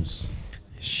criminals.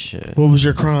 Shit. What was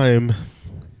your crime?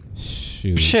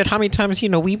 Shoot. Shit, how many times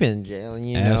we've been in jail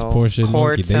and Ass portion monkey.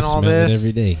 courts They and all smell it this?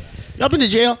 every day. Y'all been to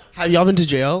jail? Have y'all been to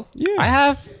jail? Yeah. I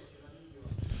have.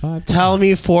 5 Tell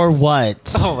me for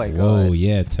what? Oh my god. Whoa,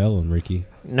 yeah. Tell him, Ricky.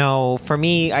 No, for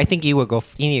me, I think you would go.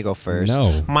 You need to go first.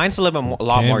 No. Mine's a little bit a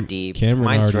lot more deep. Cameron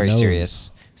Mine's already very knows. serious.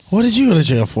 What did you go to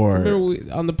jail for?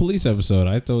 Remember on the police episode,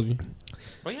 I told you.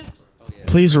 Oh yeah.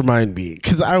 Please remind me,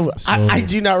 because I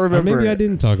do not Or remember. maybe I it.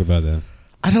 didn't talk about that.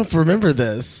 I don't remember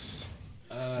this.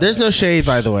 There's no shade,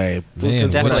 by the way. Man,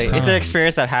 because what Definitely, time? it's an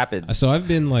experience that happened. So I've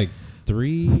been like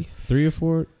three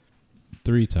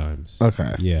times.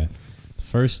 Okay. Yeah. The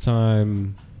first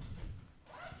time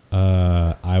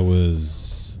it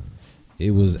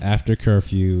was after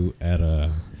curfew at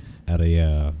a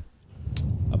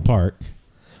park.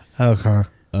 Okay.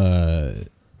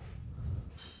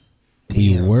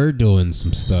 We Damn. were doing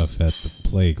some stuff at the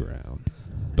playground.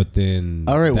 But then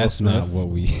All right, that's Will not Smith. what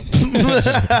we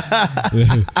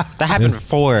That happened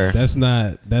before. That's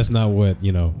not what,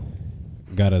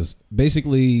 got us.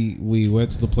 Basically, we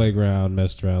went to the playground,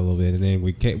 messed around a little bit, and then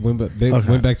we went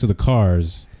back to the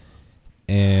cars,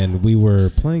 and we were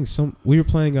playing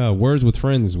Words with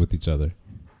Friends with each other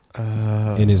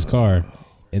in his car,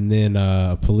 and then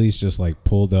police just like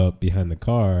pulled up behind the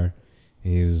car.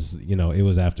 It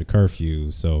was after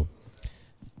curfew, so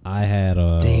I had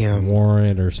a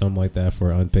warrant or something like that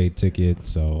for an unpaid ticket,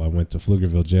 so I went to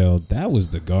Pflugerville jail. That was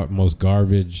the most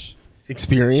garbage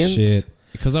Experience? shit.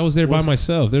 Because I was there by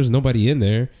myself. There's nobody in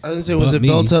there. I was gonna say, was but it me.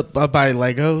 built up by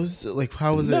Legos? Like,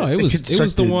 how was it? No, it was the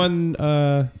constructed? one.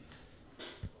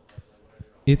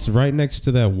 It's right next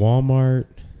to that Walmart,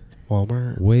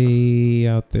 way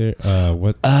out there.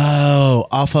 What? Oh,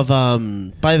 off of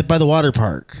by the water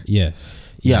park. Yes.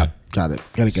 Yeah, got it.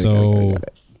 Got it.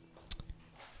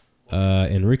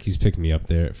 And Ricky's picked me up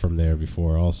there from there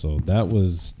before. Also, that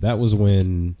was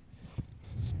when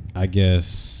I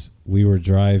guess we were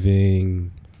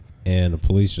driving and the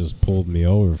police just pulled me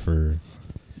over for,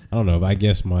 I don't know, I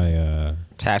guess my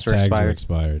tags were expired.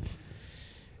 expired.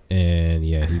 And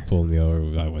yeah, he pulled me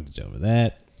over. I went to jail for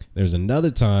that. There's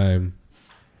another time.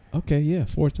 Okay, yeah,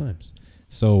 4 times.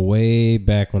 So way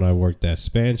back when I worked at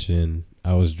Spansion,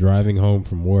 I was driving home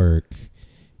from work,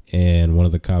 and one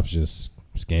of the cops just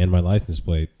scanned my license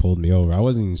plate, pulled me over. I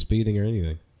wasn't even speeding or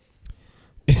anything.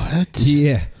 What?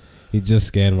 Yeah. He just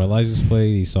scanned my license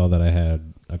plate. He saw that I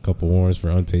had a couple warrants for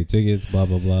unpaid tickets, blah,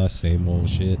 blah, blah, same old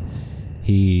shit.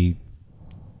 He,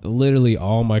 literally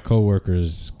all my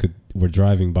coworkers were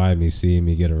driving by me, seeing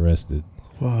me get arrested.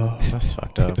 Whoa. That's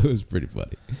fucked up. It was pretty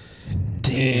funny.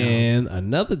 Damn. And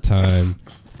another time,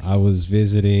 I was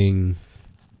visiting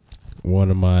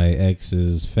one of my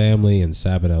ex's family in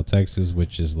Sabinal, Texas,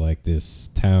 which is like this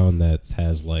town that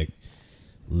has like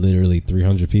literally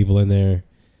 300 people in there.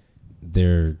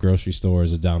 Their grocery store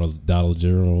is a Dollar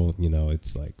General. You know,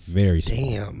 it's like very small.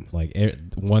 Damn. Like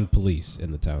one police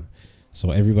in the town.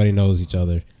 So everybody knows each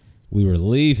other. We were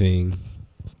leaving.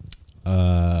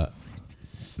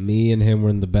 Me and him were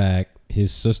in the back.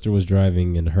 His sister was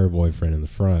driving and her boyfriend in the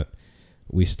front.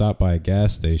 We stopped by a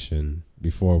gas station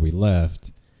before we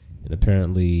left. And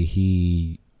apparently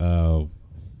he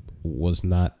was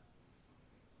not...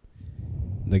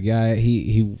 The guy,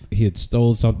 he had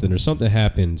stole something or something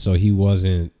happened, so he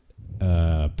wasn't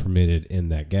permitted in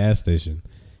that gas station.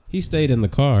 He stayed in the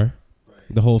car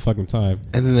the whole fucking time.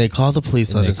 And then they called the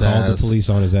police on his ass. They called the police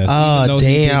on his ass. Oh, even though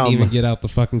damn. he didn't even get out the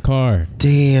fucking car.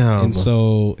 Damn. And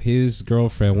so his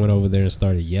girlfriend went over there and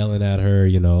started yelling at her,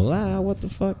 you know, what the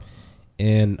fuck?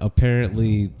 And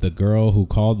apparently the girl who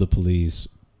called the police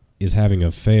is having an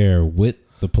affair with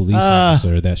the police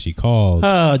officer that she called.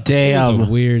 Oh, damn. It was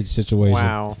a weird situation.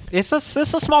 Wow. It's a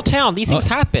small town. These things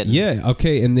happen. Yeah,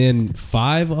 okay. And then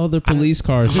 5 other police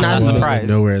cars I'm not showed up. surprised.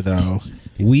 Nowhere, though.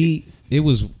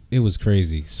 It was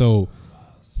crazy. So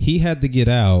he had to get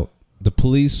out. The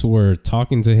police were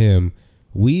talking to him.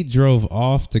 We drove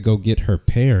off to go get her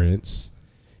parents.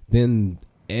 Then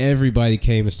everybody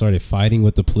came and started fighting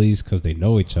with the police because they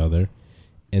know each other.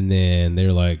 And then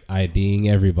they're like IDing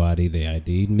everybody. They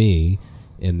ID'd me.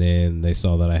 And then they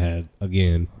saw that I had,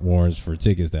 again, warrants for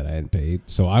tickets that I hadn't paid.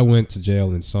 So I went to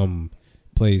jail in some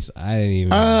place I didn't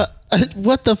even...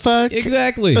 What the fuck?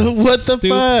 Exactly. What the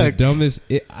fuck? The dumbest...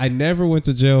 I never went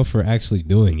to jail for actually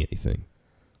doing anything.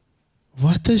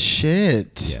 What the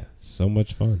shit? Yeah, so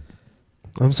much fun.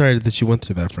 I'm sorry that you went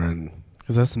through that, friend.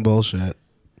 Because that's some bullshit.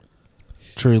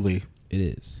 Truly. It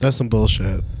is. That's some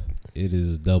bullshit. It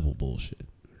is double bullshit.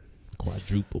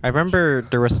 Quadruple I remember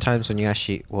there was times when you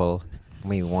actually, well,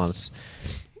 maybe once,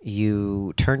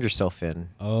 you turned yourself in.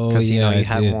 Oh, because yeah, you I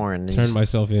had did. more. And Turned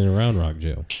myself in Round Rock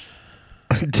jail.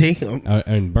 Damn.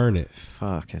 And burn it.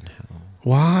 Fucking hell.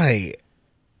 Why?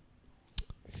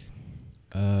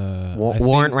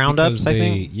 Warrant roundups, I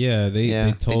think? Yeah,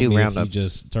 they told do me if roundups. you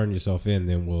just turn yourself in,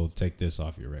 then we'll take this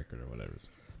off your record or whatever.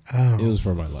 Oh. It was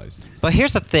for my license. But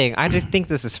here's the thing. I just think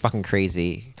this is fucking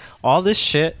crazy. All this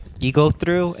shit you go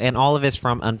through, and all of it's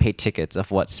from unpaid tickets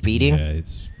of what, speeding? Yeah,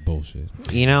 it's bullshit.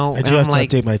 You know? I do have to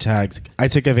update my tags. I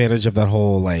took advantage of that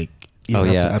whole, like, you Oh,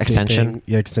 have yeah, to update extension? thing.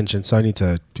 Yeah, extension. So I need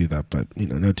to do that, but, you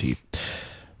know, no teeth.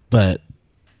 But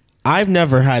I've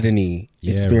never had any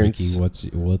Yeah, experience.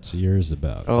 Ricky, what's yours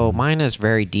about? Oh, mine is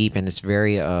very deep, and it's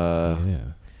very, Yeah.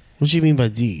 What do you mean by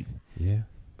deep? Yeah.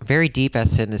 very deep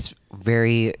as in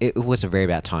it was a very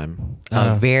bad time.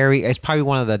 It's probably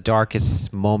one of the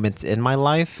darkest moments in my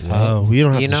life. Oh, we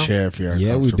don't have You to know? share if you're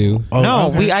Yeah, we uncomfortable. do. Oh,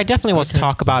 No, okay. I definitely want to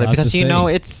talk about it Lot because to you say. know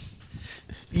it's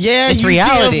Yeah,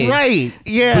 reality. Right.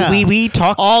 Yeah. we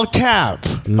talk. all cap.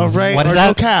 All right. What is or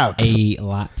no that? cap. A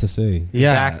lot to say.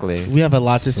 Yeah. Exactly. We have a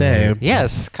lot to say.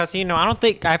 Yes, because I don't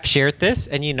think I've shared this,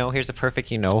 and here's a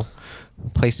perfect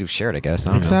place to share it. I guess.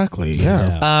 I don't know. Exactly.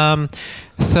 Yeah.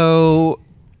 So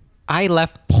I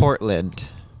left Portland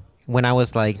when I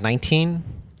was like 19,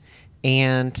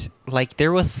 and like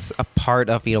there was a part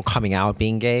of coming out,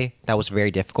 being gay, that was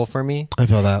very difficult for me. I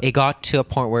feel that. It got to a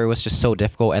point where it was just so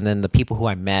difficult, and then the people who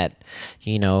I met,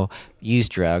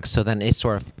 used drugs. So then it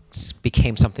sort of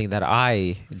became something that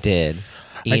I did.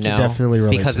 I can definitely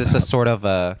relate because to it's that. a sort of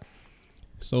a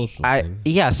Social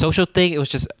thing. social thing. It was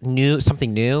just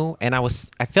something new, and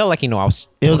I felt like I was.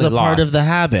 It was a totally part lost. of the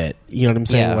habit. You know what I'm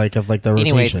saying? Yeah. Like of like the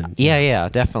Anyways, rotation. yeah,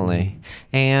 definitely.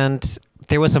 And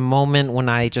there was a moment when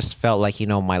I just felt like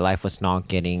my life was not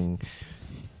getting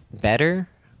better,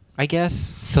 I guess.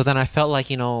 So then I felt like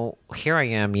here I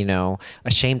am,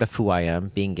 ashamed of who I am,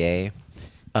 being gay,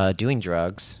 doing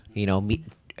drugs,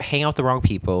 hanging out with the wrong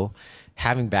people,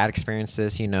 having bad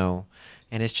experiences, and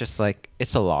it's just like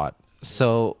it's a lot.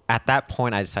 So at that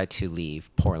point, I decided to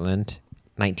leave Portland,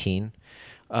 19.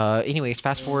 Anyways,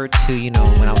 fast forward to, when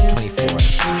I was 24. I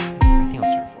think I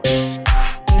was 24.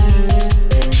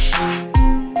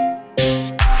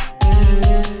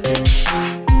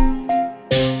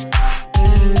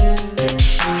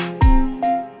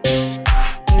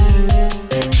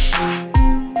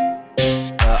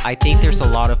 I think there's a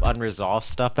lot of unresolved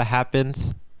stuff that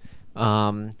happens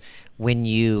when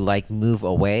you like move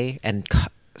away and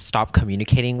stop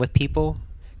communicating with people.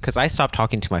 Because I stopped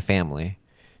talking to my family.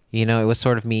 It was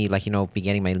sort of me like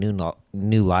beginning my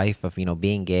new life of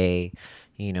being gay,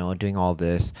 doing all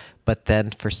this. But then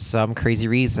for some crazy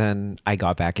reason, I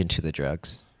got back into the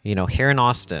drugs. Here in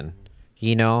Austin,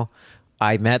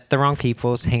 I met the wrong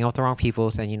peoples, hang out with the wrong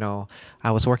peoples, and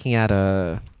I was working at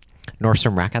a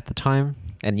Nordstrom Rack at the time.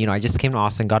 And, I just came to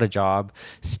Austin, got a job,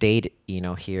 stayed,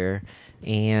 here.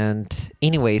 And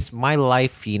anyways, my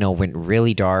life, went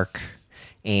really dark.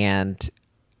 And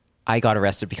I got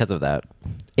arrested because of that.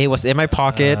 It was in my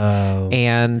pocket.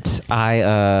 And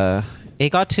it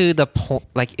got to the point,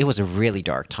 like, it was a really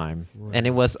dark time. Right. And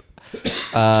it was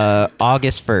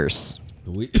August 1st.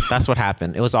 That's what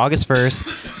happened. It was August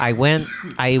 1st.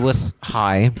 I was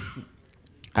high.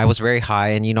 I was very high.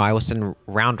 And, I was in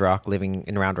Round Rock, living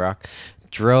in Round Rock.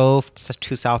 Drove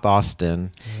to South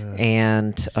Austin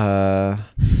and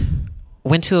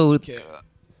went to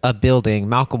a building.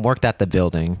 Malcolm worked at the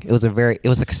building. It was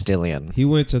a Castilian. He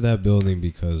went to that building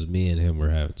because me and him were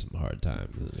having some hard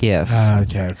times. Yes.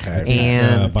 Okay.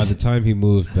 And by the time he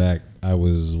moved back, I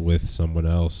was with someone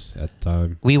else at the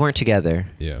time. We weren't together.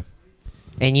 Yeah.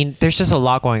 And there's just a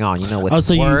lot going on, with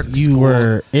so work, you school.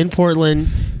 were in Portland,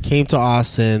 came to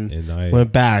Austin, and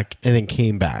went back, and then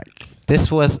came back.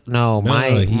 This was he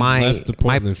left to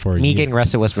Portland for a year. getting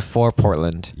arrested was before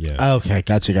Portland. Yeah. Okay,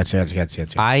 gotcha.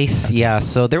 Yeah.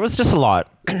 So there was just a lot.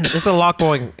 It's a lot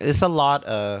going. It's a lot.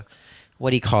 What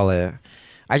do you call it?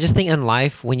 I just think in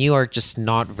life when you are just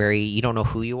not you don't know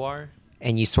who you are,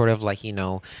 and you sort of like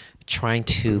trying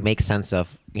to make sense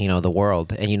of the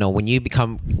world, and when you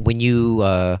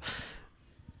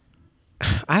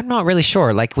I'm not really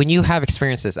sure. Like when you have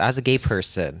experiences as a gay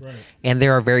person, right, and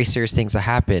there are very serious things that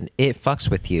happen, it fucks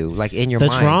with you, like in your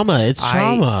mind. Trauma. It's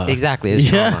trauma. Exactly. It's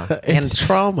trauma. It's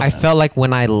trauma. I felt like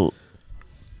when I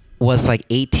was like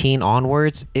 18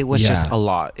 onwards, it was just a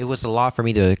lot. It was a lot for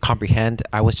me to comprehend.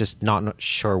 I was just not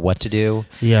sure what to do.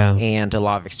 Yeah. And a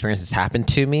lot of experiences happened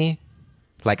to me,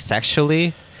 like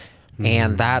sexually.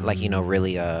 And that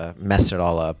really messed it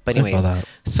all up. But anyways,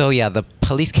 so the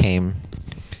police came.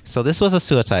 So this was a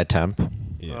suicide attempt.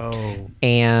 Yeah. Oh.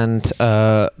 And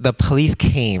the police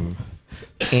came.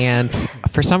 And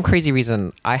for some crazy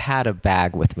reason, I had a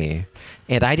bag with me.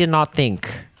 And I did not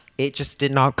think, it just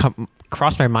did not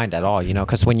cross my mind at all,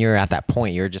 because when you're at that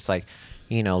point, you're just like,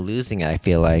 losing it, I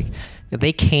feel like.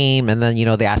 They came and then,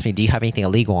 they asked me, do you have anything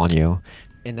illegal on you?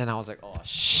 And then I was like,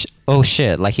 oh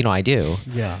shit, like, I do.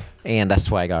 Yeah. And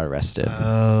that's why I got arrested.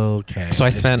 Okay. So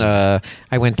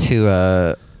I went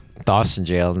to the Austin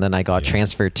jail, and then I got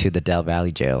transferred to the Del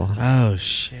Valley jail. Oh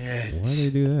shit. Why did they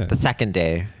do that? The second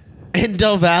day. In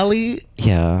Del Valley?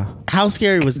 Yeah. How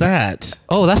scary was that?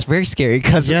 Oh, that's very scary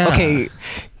because, okay,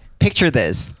 picture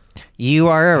this. You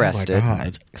are arrested. Oh my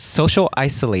God. Social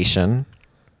isolation.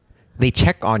 They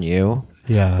check on you.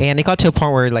 Yeah. And it got to a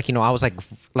point where, like, I was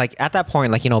like at that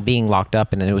point, like, being locked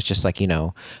up, and then it was just like,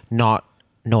 not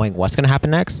knowing what's going to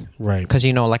happen next. Right. Because,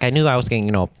 like, I knew I was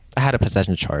getting, I had a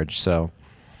possession charge. So,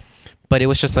 but it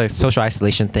was just a social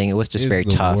isolation thing. It was just very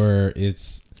tough.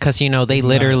 It's because they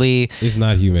literally. It's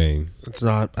not humane. It's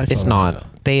not. It's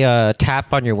not. They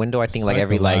tap on your window. I think like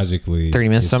every 30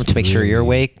 minutes to make sure you're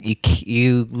awake.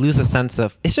 You lose a sense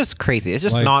of. It's just crazy. It's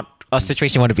just like, not a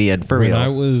situation you want to be in for real.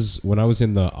 When I was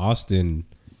in the Austin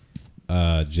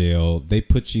jail, they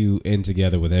put you in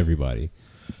together with everybody.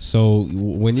 So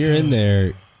when you're in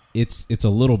there, it's a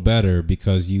little better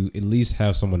because you at least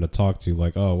have someone to talk to.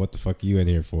 Like, oh, what the fuck are you in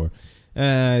here for?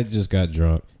 I just got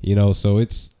drunk. So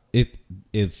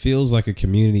it feels like a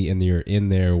community, and you're in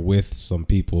there with some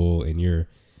people, and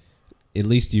at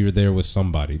least you're there with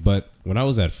somebody. But when I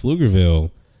was at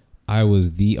Pflugerville, I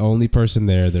was the only person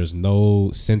there. There's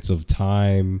no sense of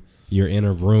time. You're in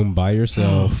a room by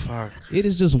yourself. Oh, fuck. It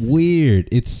is just weird.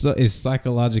 It's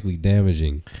psychologically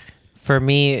damaging. For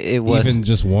me, it was even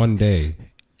just one day.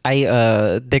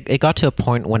 It got to a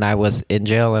point when I was in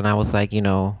jail, and I was like,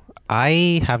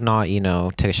 I have not,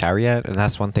 took a shower yet, and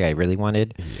that's one thing I really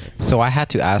wanted. Yeah. So I had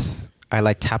to ask.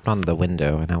 I tapped on the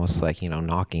window, and I was like,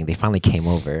 knocking. They finally came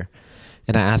over,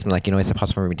 and I asked them, like, is it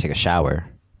possible for me to take a shower?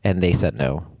 And they said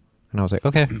no. And I was like,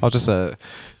 okay, I'll just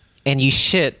and you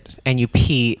shit and you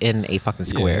pee in a fucking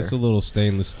square. Yeah, it's a little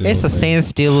stainless steel. It's a stainless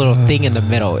steel little thing in the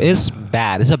middle. It's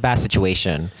bad. It's a bad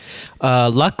situation.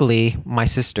 Luckily, my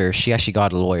sister, she actually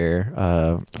got a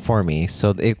lawyer for me,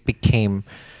 so it became.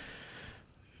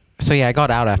 So yeah, I got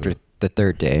out after the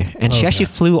third day, and she actually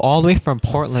flew all the way from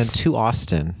Portland to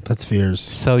Austin. That's fierce.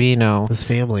 So That's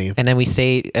family. And then we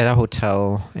stayed at a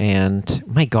hotel, and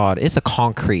my God, it's a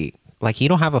concrete. Like, you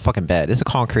don't have a fucking bed. It's a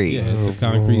concrete. Yeah, it's a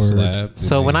concrete slab.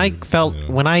 So when I felt,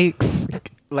 when I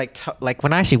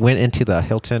actually went into the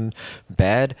Hilton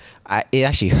bed, it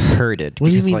actually hurted.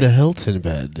 What do you mean the Hilton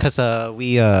bed? Because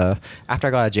we after I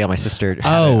got out of jail, my sister had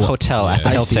a hotel at the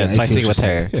Hilton, so I stayed with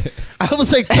her. I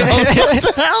was like, what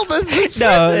the hell? This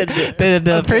No, prison.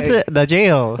 the prison, the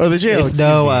jail. Oh, the jail. It's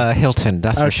no Hilton,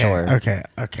 that's for sure. Okay.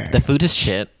 The food is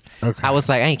shit. Okay. I was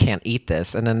like, I can't eat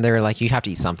this, and then they were like, you have to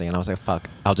eat something, and I was like, fuck,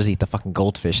 I'll just eat the fucking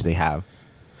goldfish they have.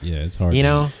 Yeah, it's hard. You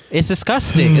know, it's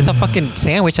disgusting. It's a fucking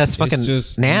sandwich that's fucking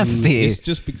nasty. It's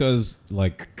just because,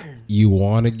 like, you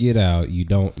want to get out. You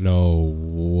don't know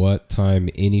what time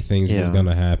anything's was going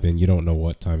to happen. You don't know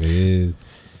what time it is.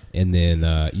 And then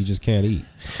you just can't eat.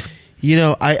 You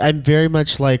know, I'm very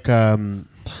much like,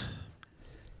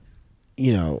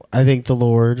 you know, I think the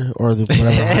Lord or whatever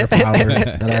higher power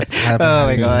that I have Oh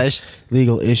my gosh.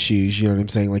 legal issues, you know what I'm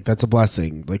saying? Like, that's a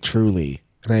blessing, like, truly.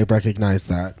 And I recognize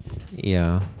that.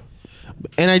 Yeah.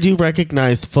 And I do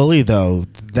recognize fully, though,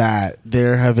 that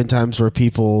there have been times where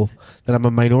people, that I'm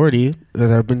a minority, that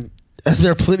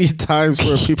there are plenty of times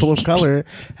where people of color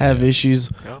have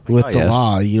issues with the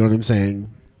law. You know what I'm saying?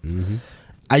 Mm-hmm.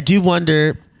 I do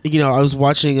wonder, you know, I was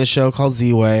watching a show called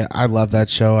Z-Way. I love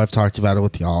that show. I've talked about it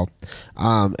with y'all.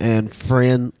 And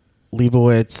Fran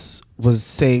Lebowitz was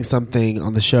saying something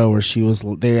on the show where she was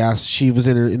in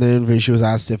the interview, she was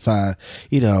asked if,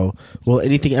 you know, will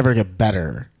anything ever get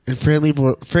better? And Fran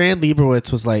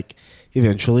Lebowitz was like,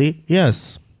 eventually,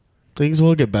 yes, things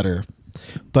will get better.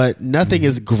 But nothing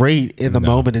is great in the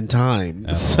moment in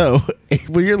time. So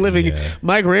when you're living,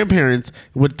 my grandparents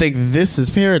would think this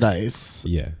is paradise.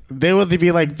 Yeah. They would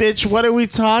be like, bitch, what are we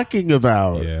talking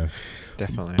about? Yeah.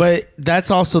 Definitely. But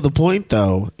that's also the point,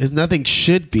 though, is nothing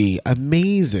should be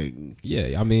amazing.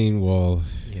 Yeah. I mean, well.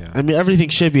 Yeah. I mean, everything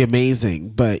should be amazing,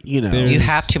 but, you know. You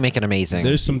have to make it amazing.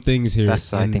 There's some things here I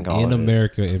think in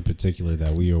America in particular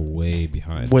that we are way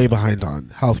behind. Way behind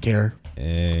on healthcare.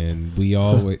 And we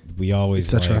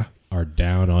always like, are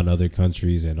down on other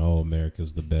countries and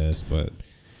America's the best, but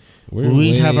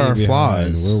we have our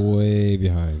flaws. We're way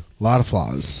behind. A lot of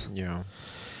flaws. Yeah.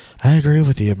 I agree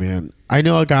with you, man. I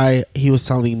know a guy, he was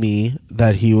telling me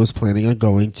that he was planning on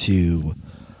going to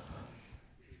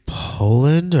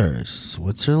Poland or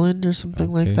Switzerland or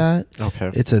something like that.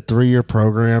 Okay. It's a 3-year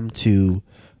program to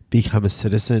become a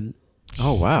citizen.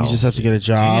 Oh, wow. You just have to get a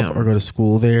job or go to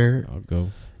school there. I'll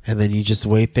go. And then you just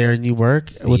wait there and you work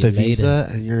with a visa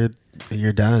and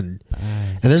you're done. Bye.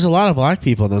 And there's a lot of black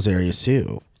people in those areas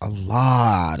too. A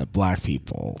lot of black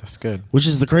people. That's good. Which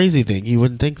is the crazy thing. You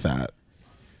wouldn't think that.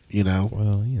 You know?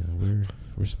 Well, you know,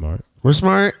 we're smart. We're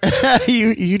smart.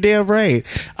 you damn right.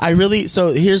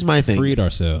 So here's my thing. Freed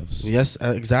ourselves. Yes,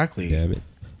 exactly. Damn it.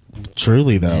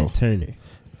 Truly though. Turner.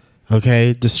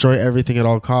 Okay, destroy everything at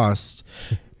all costs.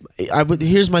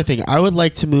 Here's my thing. I would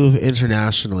like to move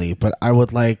internationally, but I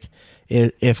would like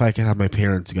it if I can have my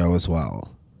parents go as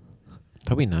well.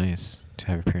 That'd be nice to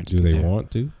have your parents. Do they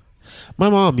want to? My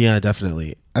mom, yeah,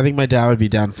 definitely. I think my dad would be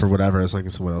down for whatever as long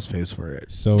as someone else pays for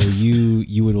it. So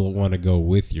you would want to go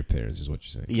with your parents, is what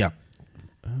you're saying? Yeah.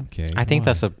 Okay. I think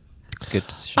that's a good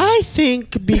decision. I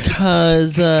think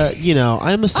because you know,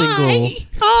 I'm a single.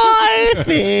 I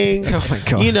think. Oh my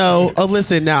God. You know,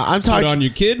 listen. Now I'm talking. Put on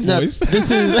your kid voice. This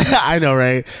is. I know,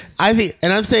 right? I think,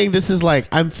 and I'm saying this is like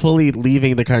I'm fully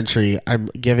leaving the country. I'm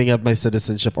giving up my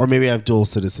citizenship, or maybe I have dual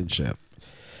citizenship.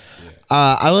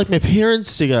 I would like my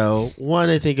parents to go. One,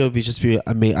 I think it would be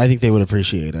amazing. I think they would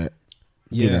appreciate it.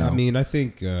 Yeah, you know? I mean, I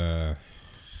think.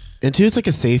 And two, it's like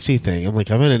a safety thing. I'm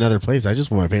like, I'm in another place. I just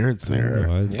want my parents there.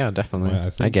 Yeah, definitely. I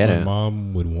think I get my it.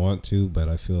 mom would want to, but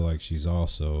I feel like she's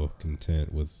also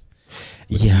content with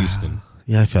Houston.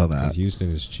 Yeah, I feel that. Because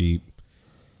Houston is cheap.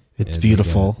 It's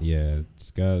beautiful. It's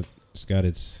got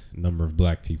its number of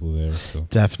black people there. So.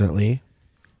 Definitely.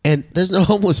 And there's no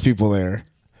homeless people there.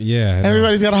 Yeah.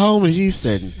 Everybody's got a home in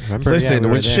Houston.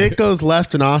 Listen, when shit goes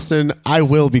left in Austin, I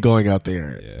will be going out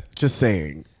there. Yeah. Just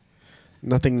saying.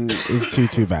 Nothing is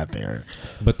too bad there.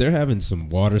 But they're having some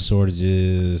water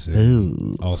shortages.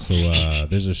 And also,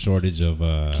 there's a shortage of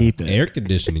air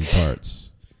conditioning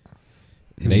parts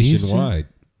nationwide.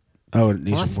 Oh,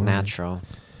 nationwide. Well, that's natural.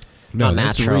 No, Not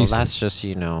that's natural. recent. That's just,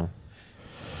 you know.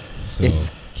 So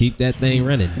It's keep that thing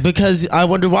running. Because I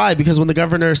wonder why. Because when the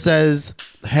governor says,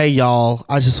 "Hey y'all,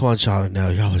 I just want y'all to know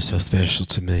y'all are so special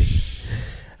to me.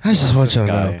 I just want y'all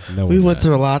to know No, we we're went not.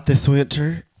 through a lot this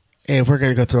winter, and we're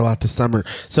gonna go through a lot this summer.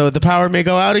 So the power may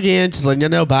go out again. Just letting you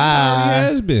know. It Bye."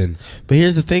 has been. But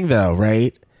here's the thing, though,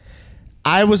 right?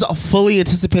 I was fully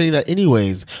anticipating that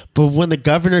anyways, but when the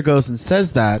governor goes and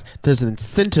says that, there's an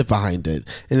incentive behind it.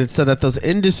 And it's so that those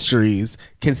industries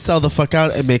can sell the fuck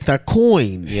out and make that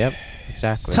coin. Yep.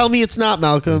 Exactly. Tell me it's not,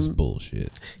 That's Malcolm.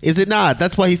 bullshit. Is it not?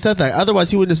 That's why he said that.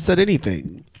 Otherwise, he wouldn't have said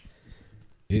anything.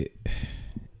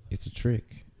 It's a trick.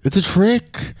 It's a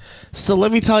trick. So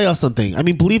let me tell y'all something. I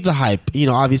mean, believe the hype. You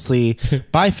know, obviously,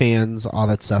 buy fans, all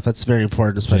that stuff. That's very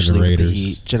important, especially with the Generators.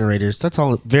 heat. Generators. That's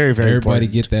all very, very Everybody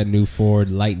important. get that new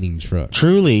Ford Lightning truck.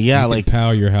 Truly, yeah. You Like, can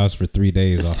power your house for 3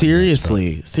 days. off of that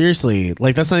seriously,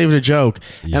 like that's not even a joke.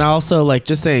 Yeah. And I also like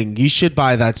just saying you should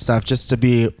buy that stuff just to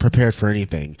be prepared for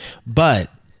anything. But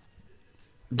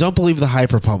don't believe the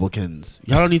hype Republicans.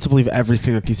 Y'all don't need to believe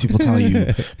everything that these people tell you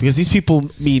because these people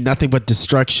mean nothing but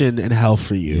destruction and hell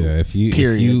for you. Yeah, if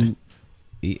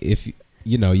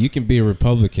you know, you can be a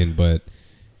Republican, but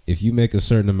if you make a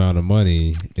certain amount of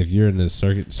money, if you're in a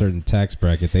certain tax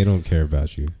bracket, they don't care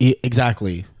about you.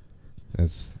 Exactly.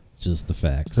 That's just the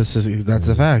facts. That's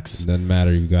the facts. It doesn't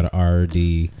matter if you got an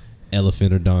RD,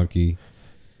 elephant or donkey.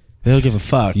 They don't give a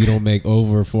fuck. If you don't make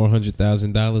over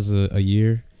 $400,000 a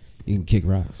year, you can kick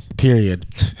rocks. Period.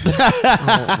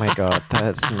 Oh my god,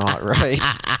 that's not right.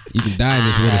 You can die in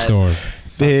this winter storm.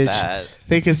 Bitch. that.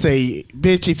 They can say,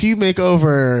 bitch, if you make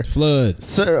over Flood.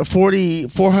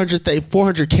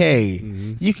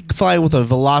 400K, you can fly with a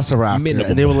Velociraptor Minimum.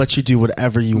 and they will let you do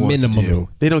whatever you want to Minimum. do.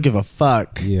 They don't give a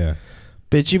fuck. Yeah.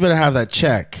 Bitch, you better have that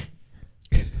check.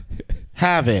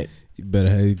 Have it. You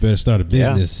better start a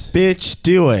business. Bitch,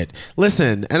 do it.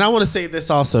 Listen, and I want to say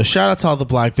this also. Shout out to all the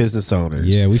black business owners.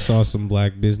 Yeah, we saw some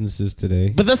black businesses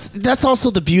today. But that's also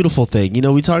the beautiful thing. You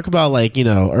know, we talk about like, you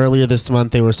know, earlier this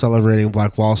month they were celebrating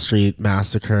Black Wall Street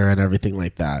massacre and everything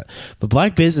like that. But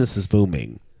black business is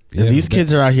booming. And Yeah, these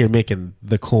kids are out here making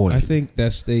the coin. I think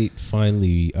that state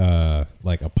finally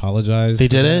like apologized. They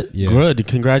for did that. it? Yeah. Good.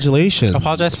 Congratulations.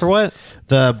 Apologize for what?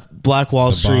 The Black Wall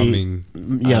The Street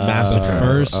bombing. massacre. The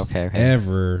first okay.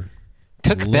 ever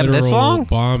Took them this literal long?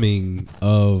 bombing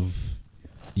of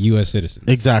U.S. citizens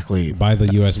Exactly. by the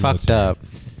U.S. Fucked military. up.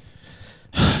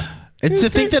 And to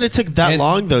think that it took that And-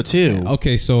 long though too.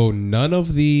 Okay, so none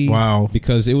of the Wow.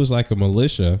 because it was like a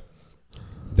militia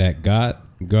that got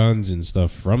guns and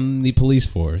stuff from the police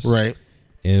force, Right.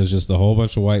 And it was just a whole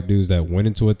bunch of white dudes that went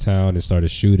into a town and started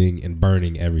shooting and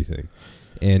burning everything,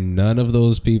 and none of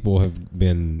those people have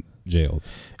been jailed.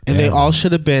 And they Ever. all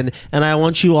should have been. And I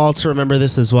want you all to remember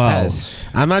this as well. Yes.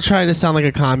 I'm not trying to sound like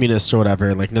a communist or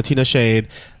whatever. Like, no Tina Shade.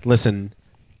 Listen,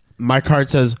 my card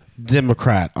says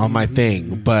Democrat on my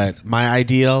thing, but my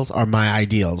ideals are my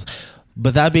ideals.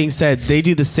 But that being said, they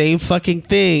do the same fucking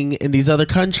thing in these other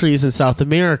countries in South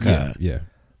America. Yeah.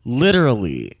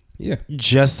 Literally. Yeah.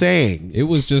 Just saying. It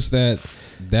was just that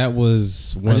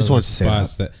was one just of wanted the to say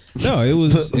spots that. No, it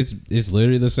was it's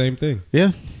literally the same thing.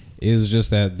 Yeah. It was just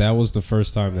that was the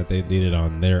first time that they did it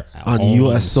on their On own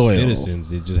US soil.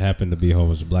 citizens. It just happened to be a whole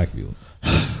bunch of black people.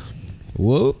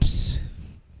 Whoops.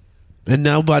 And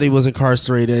nobody was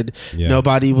incarcerated. Yeah.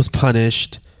 Nobody was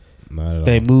punished. Not at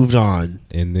They all. moved on.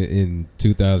 And in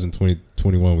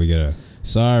 2021 we get a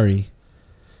sorry.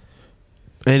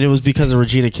 And it was because of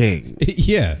Regina King.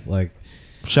 Yeah, like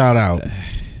Shout out.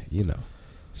 you know.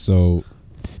 So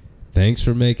thanks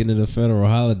for making it a federal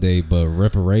holiday, but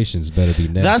reparations better be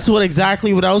next. That's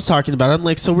exactly what I was talking about. I'm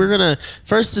like, so we're gonna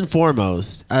first and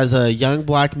foremost, as a young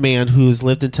black man who's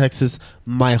lived in Texas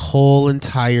my whole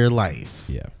entire life.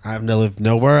 Yeah. I've lived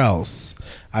nowhere else.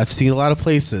 I've seen a lot of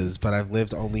places, but I've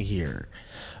lived only here.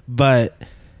 But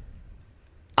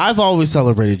I've always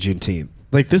celebrated Juneteenth.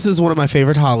 Like, this is one of my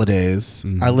favorite holidays.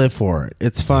 Mm-hmm. I live for it.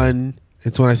 It's fun.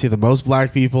 It's when I see the most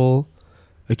black people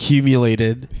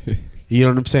accumulated. You know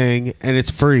what I'm saying? And it's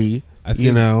free. I think,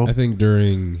 you know? I think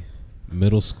during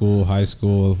middle school, high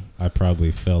school, I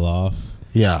probably fell off.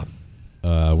 Yeah.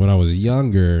 When I was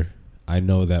younger, I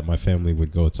know that my family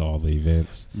would go to all the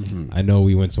events. I know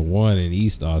we went to one in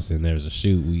East Austin. There was a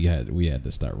shoot. We had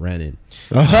to start running.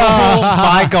 Oh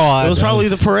my god. It was probably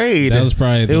the parade. That was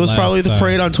probably the It was last probably the time.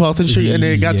 parade on 12th and Street, and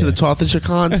then it got to Yeah. the 12th and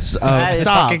Chicon That is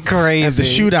stop. fucking crazy. And the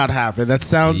shootout happened. That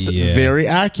sounds Yeah. very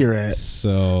accurate.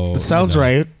 So That sounds you know,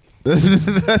 right.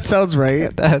 That sounds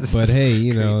right. That's But hey,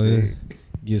 you know, crazy.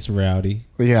 it gets rowdy.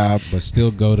 Yeah. But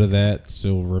still go to that.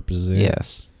 Still represent.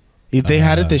 Yes. They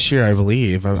had it this year, I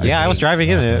believe. Yeah, I was driving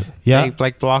in it. Yeah. They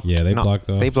like blocked. Yeah, they blocked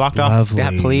off. They blocked off. They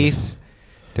had Lovely. police.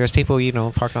 There's people,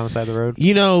 parked on the side of the road.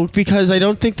 Because I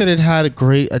don't think that it had a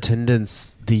great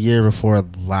attendance the year before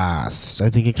last. I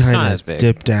think it kind of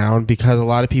dipped down because a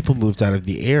lot of people moved out of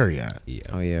the area. Yeah.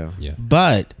 Oh, yeah. Yeah.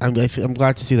 But I'm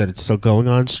glad to see that it's still going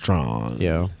on strong.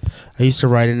 Yeah. I used to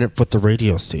ride in it with the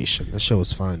radio station. That show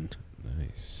was fun.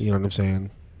 Nice. You know what I'm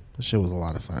saying? That show was a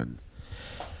lot of fun.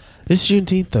 It's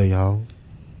Juneteenth, though, y'all.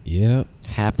 Yep.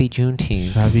 Happy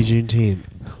Juneteenth. Happy Juneteenth.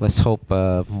 Let's hope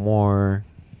more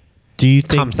Do you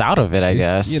think comes out of it, I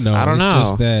guess. I don't know.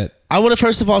 Just that I want to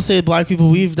first of all say, Black people,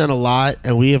 we've done a lot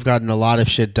and we have gotten a lot of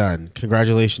shit done.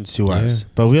 Congratulations to us.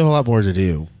 But we have a lot more to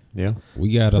do. Yeah.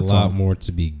 we got a lot more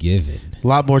to be given. A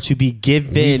lot more to be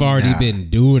given. We've already been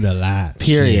doing a lot.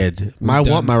 Period. Shit. I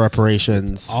want my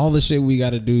reparations. All the shit we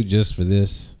got to do just for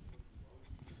this.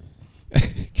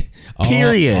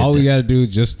 Period. All we got to do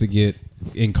just to get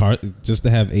just to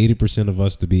have 80% of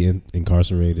us to be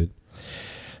incarcerated.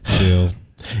 Still.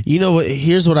 You know what?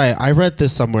 Here's what I read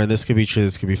this somewhere, and this could be true,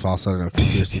 this could be false. I don't know.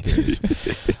 Conspiracy theories.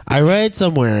 I read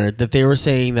somewhere that they were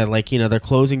saying that, they're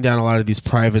closing down a lot of these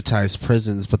privatized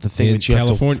prisons, but the thing In that you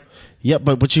California?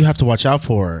 but what you have to watch out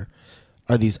for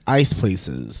are these ICE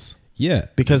places. Yeah.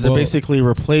 Because they're basically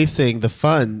replacing the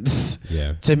funds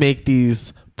to make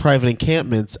these private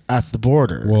encampments at the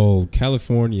border. Well,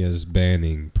 California is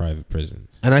banning private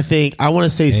prisons. And I want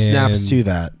to say snaps to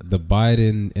that. The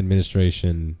Biden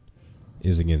administration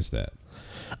is against that.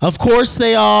 Of course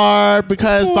they are,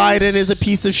 because Biden is a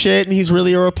piece of shit and he's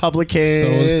really a Republican. So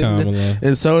is Kamala.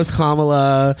 And so is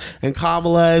Kamala. And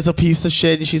Kamala is a piece of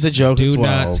shit and she's a joke as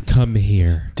well. Do not come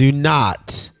here. Do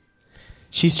not.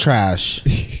 She's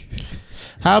trash.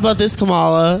 How about this,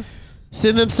 Kamala?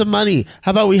 Send them some money.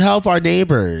 How about we help our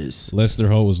neighbors? Lester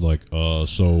Holt was like,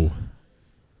 you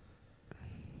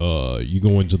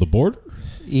going to the border?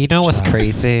 You know what's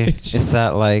crazy? It's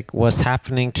that what's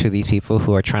happening to these people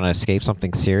who are trying to escape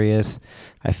something serious.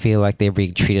 I feel like they're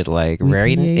being treated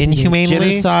very inhumanely.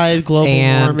 Genocide, global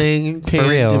warming, for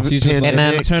real.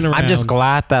 pandemic. And then I'm just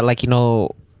glad that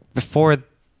before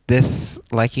this,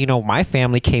 my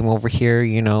family came over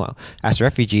here, as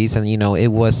refugees, and it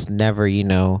was never,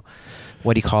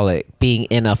 what do you call it, being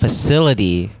in a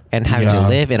facility and having to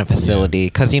live in a facility.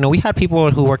 Because we had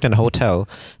people who worked in a hotel.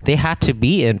 They had to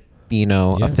be in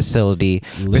a facility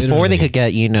before they could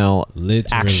get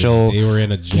actual. They were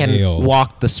in a jail. Can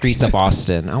walk the streets of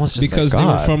Austin. I was just because they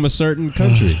were from a certain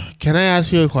country. Can I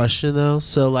ask you a question though?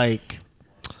 So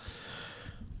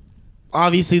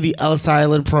obviously the Ellis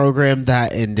Island program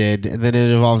that ended, and then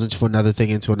it evolved into another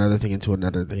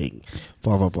thing,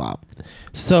 blah blah blah.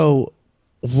 So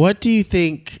what do you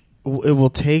think it will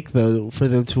take though for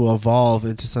them to evolve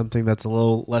into something that's a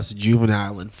little less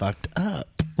juvenile and fucked up?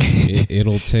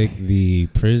 It'll take the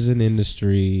prison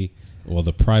industry,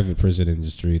 the private prison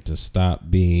industry, to stop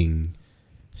being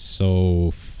so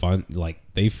fun.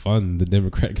 They fund the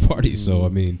Democratic Party. So,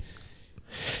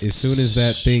 as soon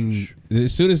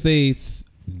as they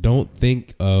don't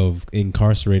think of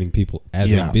incarcerating people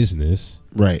as a business,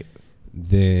 right?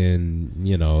 Then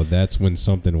that's when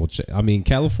something will change.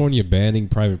 California banning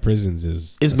private prisons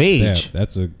is major.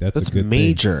 That's a good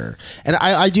major thing. And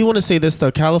I do want to say this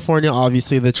though. California,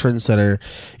 obviously the trendsetter.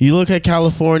 You look at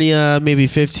California maybe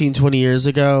 15, 20 years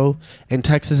ago, and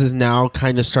Texas is now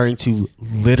kind of starting to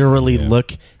literally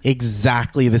look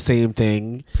exactly the same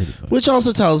thing, which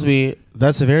also tells me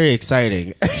that's very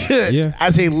exciting.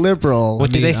 As a liberal,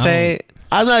 what do they say?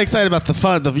 I'm not excited about the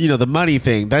fun, the money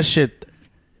thing. That shit.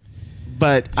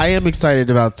 But I am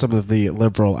excited about some of the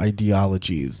liberal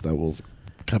ideologies that will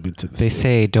come into the They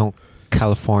say, don't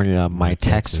California my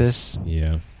Texas.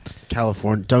 Yeah.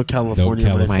 Don't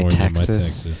California my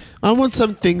Texas. I want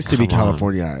some things to be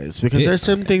Californiaized because there's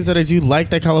some things that I do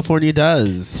like that California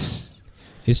does.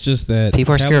 It's just that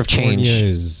people are scared of change. California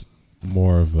is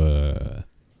more of a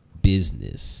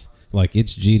business.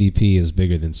 Its GDP is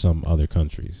bigger than some other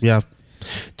countries. Yeah.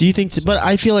 Do you think? But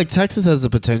I feel like Texas has the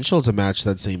potential to match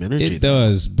that same energy. It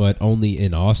does, but only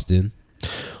in Austin.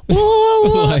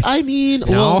 Well,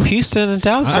 Houston and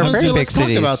Dallas are very big let's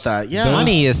cities. Talk about that. Yeah, the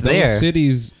money is there.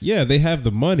 Cities, they have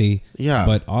the money. Yeah,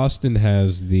 but Austin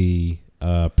has the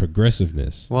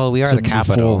progressiveness. Well, we are the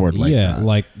capital.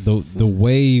 The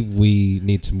way we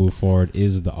need to move forward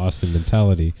is the Austin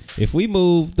mentality. If we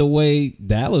move the way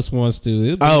Dallas wants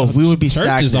to, we would be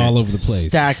churches stagnant. all over the place.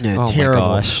 Stagnant,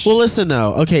 terrible. Well, listen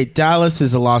though. Okay, Dallas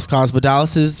is a lost cause, but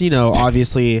Dallas is,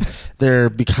 obviously they're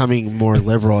becoming more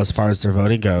liberal as far as their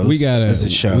voting goes. We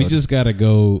just gotta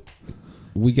go.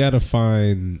 We gotta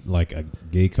find a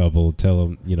gay couple, tell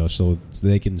them, so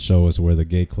they can show us where the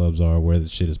gay clubs are, where the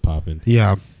shit is popping.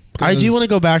 Yeah, I do want to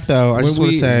go back though. I just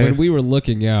want to say when we were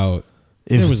looking out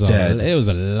It was dead. It was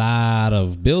a lot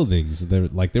of buildings.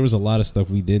 There was a lot of stuff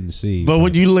we didn't see. But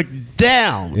when you look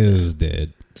down, it was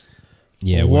dead.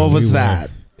 Yeah. What was that?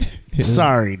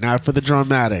 Sorry, not for the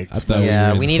dramatics.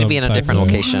 Yeah, we need to be in a different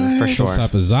location for sure. Some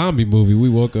type of zombie movie. We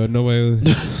woke up, no way.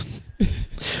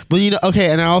 But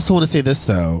okay, and I also want to say this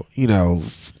though.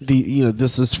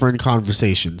 This is friend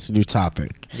conversations, new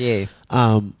topic. Yeah.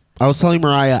 I was telling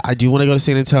Mariah I do want to go to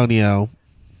San Antonio.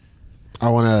 I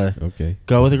want to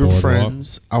go with a group of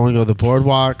friends. I want to go to the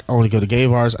boardwalk. I want to go to gay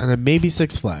bars, and then maybe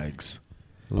Six Flags.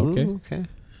 Okay.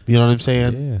 You know what I'm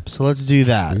saying? Yeah. So let's do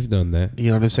that. We've done that. You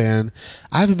know what I'm saying?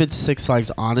 I haven't been to Six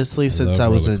Flags honestly since I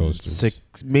was in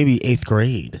maybe 8th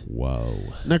grade. Whoa.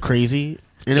 Isn't that crazy?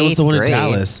 And it was the one in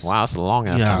Dallas. Wow, it's a long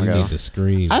ass time You ago. need to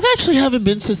scream. I've actually haven't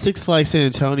been to Six Flags San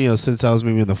Antonio since I was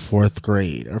maybe in the 4th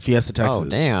grade, or Fiesta, Texas. Oh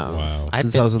damn! Wow.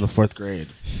 Since I was in the 4th grade.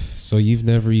 So you've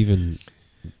never even...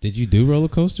 Did you do roller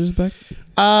coasters back?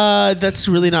 That's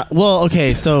really not... Well,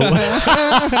 okay, so...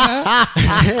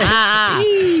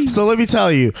 So let me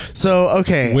tell you. So,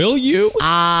 okay. Will you?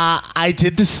 I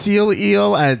did the seal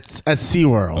eel at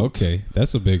SeaWorld. Okay,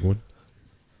 that's a big one.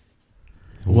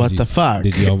 What the fuck?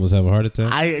 Did you almost have a heart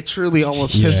attack? I truly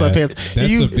almost pissed my pants.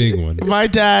 That's a big one. My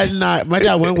dad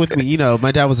went with me.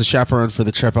 My dad was a chaperone for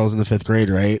the trip. I was in the 5th grade,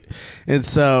 right? And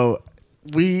so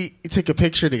we took a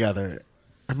picture together.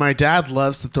 My dad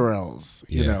loves the thrills,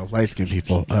 light skinned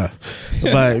people. But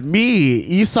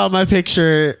you saw my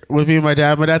picture with me and my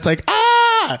dad. My dad's like,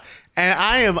 and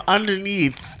I am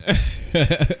underneath,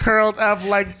 curled up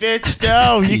like, bitch,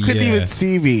 no, you couldn't even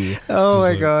see me. Oh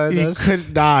my god, you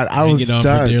could not. I was done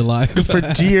for dear life. for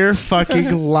dear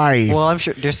fucking life. Well, I'm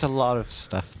sure there's a lot of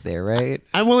stuff there, right?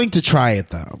 I'm willing to try it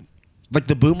though. Like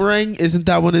the boomerang, isn't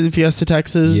that one in Fiesta,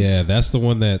 Texas? Yeah, that's the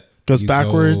one that goes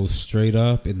backwards, go straight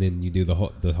up, and then you do the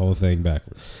whole thing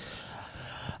backwards.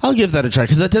 I'll give that a try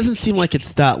because that doesn't seem like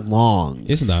it's that long.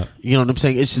 It's not. You know what I'm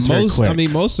saying? It's just very quick. I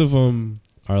mean, most of them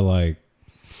are like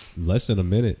less than a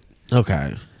minute.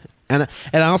 Okay, and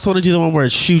I also want to do the one where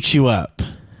it shoots you up.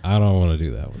 I don't want to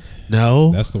do that one.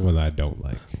 No, that's the one I don't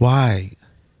like. Why?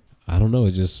 I don't know.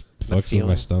 It just fucks with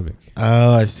my stomach.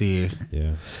 Oh, I see.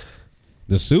 Yeah,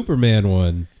 the Superman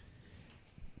one.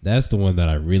 That's the one that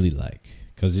I really like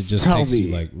because it just takes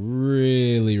you like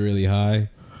really, really high,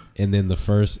 and then the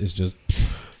first is just.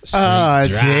 Oh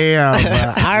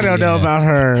damn! I don't know about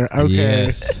her. Okay,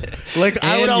 yes. Like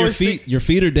I would always your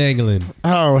feet are dangling.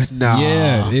 Oh no!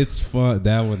 Yeah, it's fun.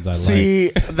 That one's I like. See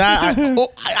that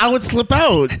I would slip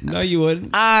out. No, you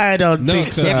wouldn't. I don't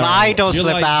think so. If I don't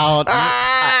slip out,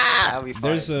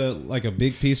 there's a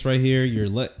big piece right here. You're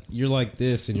like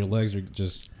this, and your legs are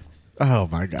just. Oh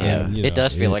my god! Yeah, it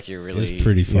does feel like you're really. It's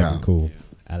pretty fucking cool.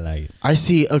 I like it. I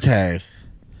see. Okay.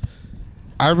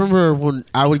 I remember when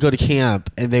I would go to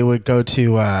camp and they would go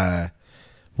to when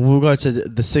we would go to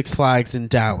the Six Flags in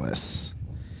Dallas.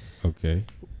 Okay.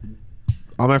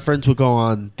 All my friends would go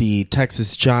on the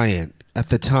Texas Giant. At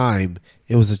the time,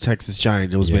 it was a Texas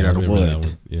Giant. It was made out of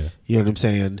wood. Yeah. You know what I'm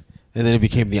saying? And then it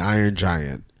became the Iron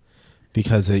Giant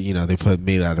because they put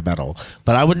made out of metal.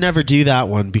 But I would never do that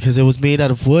one because it was made out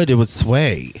of wood. It would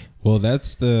sway. Well,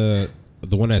 that's the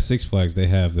one at Six Flags. They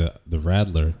have the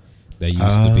Rattler. That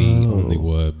used to be only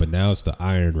wood, but now it's the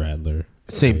Iron Rattler.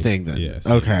 Same thing then. Yeah.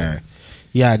 Okay. Thing.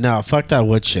 Yeah, no, fuck that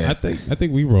wood shit. I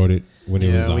think we rode it when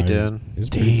it was iron. We did. It's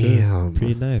pretty good.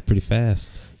 Pretty nice, pretty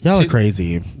fast. Y'all are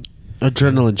crazy.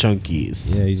 Adrenaline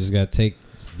junkies. Yeah, you just gotta take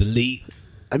the lead.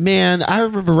 Man, I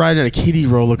remember riding a kiddie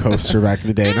roller coaster back in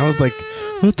the day, and I was like,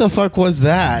 what the fuck was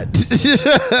that?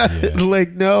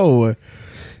 Like, no.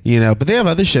 But they have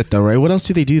other shit though, right? What else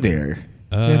do they do there?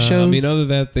 They have shows? I mean, other than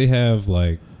that, they have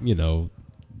like, the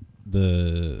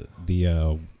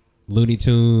Looney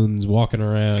Tunes walking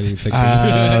around. You can take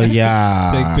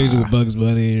pictures. Take pictures with Bugs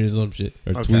Bunny or some shit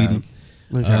or Tweety.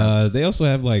 Okay. They also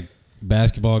have like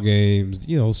basketball games,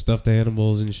 stuffed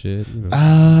animals and shit.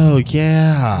 Oh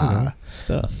yeah,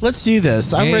 stuff. Let's do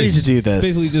this. I'm ready to do this.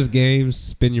 Basically, just games.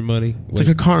 Spend your money. It's like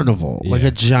a carnival, like a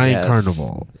giant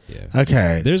carnival. Yeah.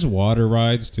 Okay. There's water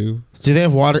rides too. Do they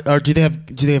have water, or do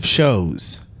they have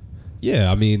shows?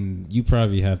 Yeah, I mean, you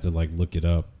probably have to like look it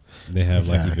up. They have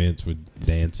like events with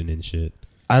dancing and shit.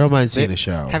 I don't mind seeing a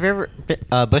show. Have you ever been,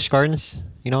 Busch Gardens?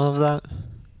 You know of that?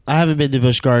 I haven't been to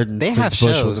Busch Gardens they since have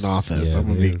Bush was in office.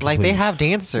 Yeah, they have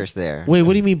dancers there. Wait,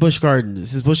 what do you mean Busch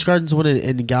Gardens? Is Busch Gardens one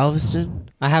in Galveston?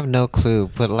 I have no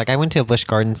clue, but like I went to a Busch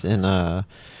Gardens in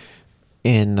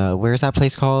where's that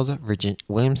place called?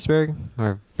 Williamsburg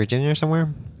or Virginia or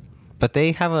somewhere. But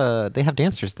they have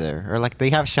dancers there, or like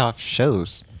they have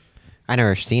shows. I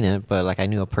never seen it, but like I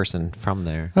knew a person from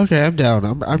there. Okay, I'm down.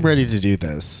 I'm ready to do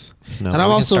this. No, and we I'm can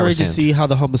also start ready with to Sam. see how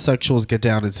the homosexuals get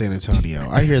down in San Antonio.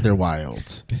 I hear they're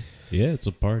wild. Yeah, it's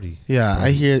a party. Yeah,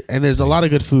 I hear, and there's a lot of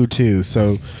good food too.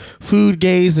 So, food,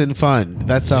 gays, and fun.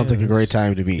 That sounds like a great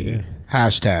time to me. Yeah.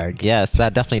 Hashtag Yes,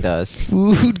 that definitely does.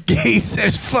 food, gays,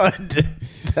 and fun.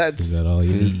 Is That's that all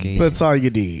you need? Okay. that's all you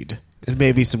need, and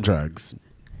maybe some drugs.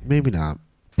 Maybe not.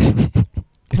 I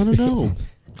don't know.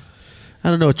 I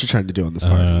don't know what you're trying to do on this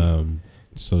party.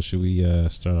 So should we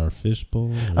start our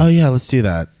fishbowl? Oh yeah, let's do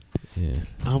that. Yeah.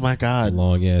 Oh my God.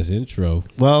 Long ass intro.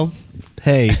 Well,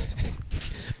 hey,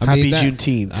 happy that-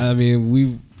 Juneteenth. I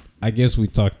mean, I guess we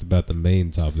talked about the main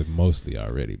topic mostly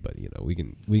already, but you know, we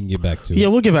can get back to Yeah,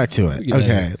 it. we'll get back to it. We'll get back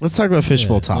Okay, to it. let's talk about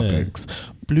fishbowl Yeah, topics.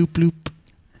 Bloop bloop.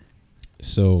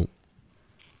 So,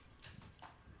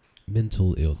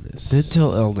 mental illness.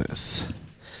 Mental illness.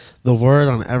 The word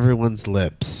on everyone's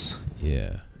lips.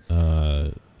 Yeah.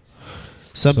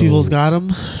 Some So- people's got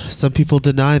them. Some people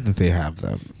deny that they have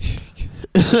them.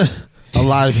 A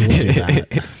lot of people do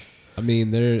that. I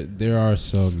mean, there are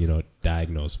some, you know,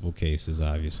 diagnosable cases,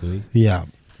 obviously, Yeah.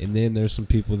 and then there's some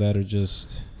people that are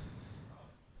just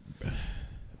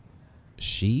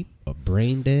sheep or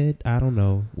brain dead. I don't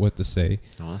know what to say,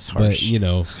 Oh, that's but harsh. you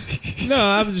know, no,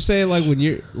 I'm just saying, like when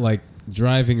you're like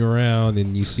driving around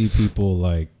and you see people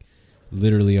like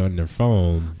literally on their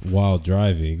phone while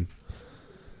driving.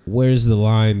 Where's the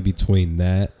line between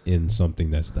that and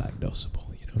something that's diagnosable?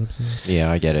 You know what I'm saying?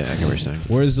 Yeah, I get it. I get what you're saying.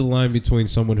 Where's the line between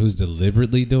someone who's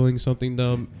deliberately doing something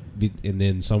dumb and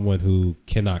then someone who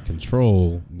cannot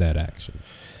control that action?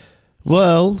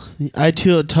 Well, I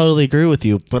totally agree with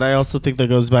you, but I also think that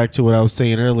goes back to what I was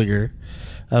saying earlier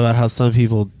about how some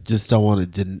people just don't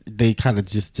want to. They kind of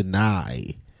just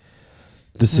deny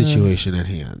the situation at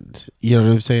hand. You know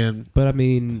what I'm saying? But I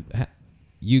mean,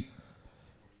 you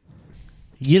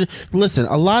You know, listen,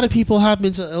 a lot of people have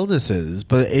mental illnesses,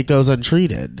 but it goes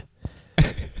untreated.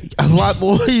 A lot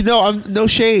more, I'm no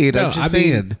shade. I'm just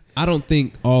saying. I don't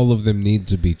think all of them need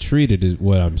to be treated is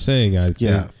what I'm saying. I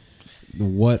think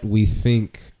what we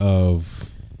think of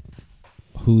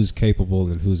who's capable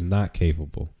and who's not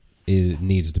capable, it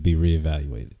needs to be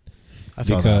reevaluated. I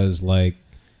feel Because like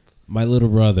my little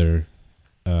brother,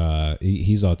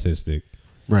 he's autistic,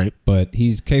 right. but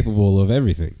he's capable of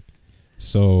everything.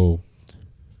 So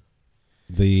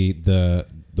the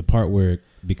part where it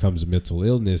becomes a mental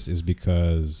illness is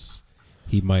because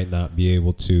he might not be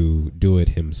able to do it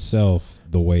himself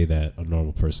the way that a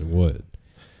normal person would.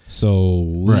 So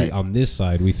on this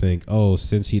side, we think, oh,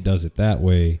 since he does it that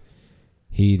way,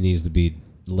 he needs to be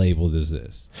labeled as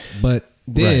this. But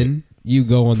then you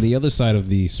go on the other side of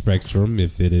the spectrum,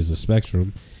 if it is a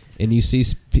spectrum, and you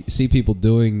see people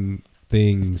doing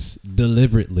things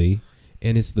deliberately,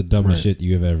 and it's the dumbest shit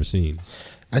you have ever seen.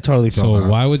 I totally feel So that.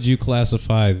 why would you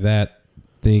classify that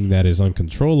thing that is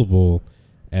uncontrollable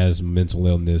as mental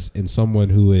illness and someone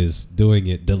who is doing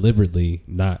it deliberately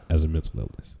not as a mental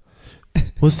illness?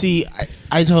 Well, see,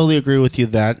 I totally agree with you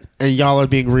that, and y'all are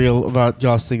being real about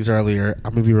y'all's things earlier.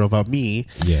 I'm gonna be real about me.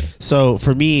 Yeah. So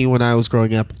for me, when I was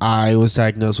growing up, I was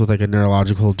diagnosed with like a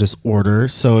neurological disorder.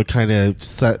 So it kind of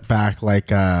set back like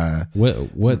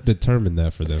What determined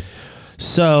that for them?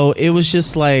 So it was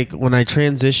just like when I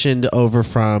transitioned over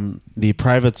from the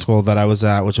private school that I was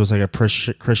at, which was like a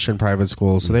Christian private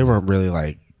school. So they weren't really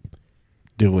like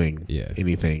doing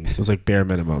anything. It was like bare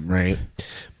minimum, right?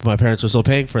 But my parents were still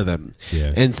paying for them.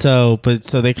 Yeah. And so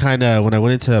they kind of, when I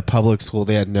went into public school,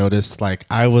 they had noticed like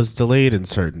I was delayed in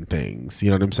certain things. You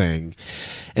know what I'm saying?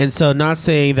 And so not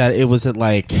saying that it wasn't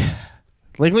like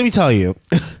let me tell you,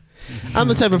 I'm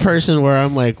the type of person where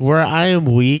I'm like, where I am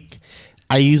weak,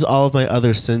 I use all of my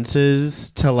other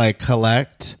senses to like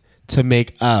collect to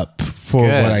make up for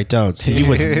what I don't. So you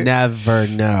would never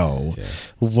know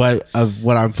what I'm,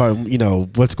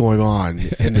 what's going on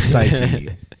in the psyche.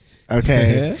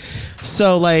 Okay.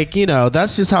 So like,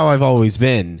 that's just how I've always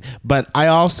been. But I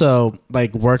also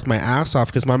like worked my ass off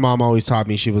because my mom always taught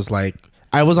me, she was like,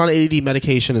 I was on ADD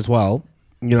medication as well.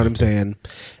 You know what I'm saying?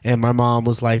 And my mom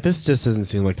was like, this just doesn't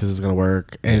seem like this is going to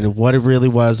work. And what it really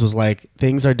was like,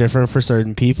 things are different for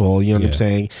certain people. You know what I'm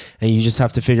saying? And you just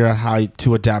have to figure out how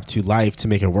to adapt to life to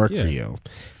make it work for you.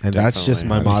 And that's just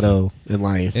my motto in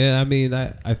life. Yeah, I mean,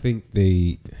 I think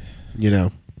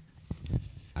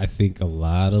I think a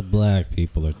lot of black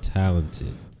people are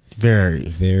talented. Very.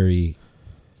 Very,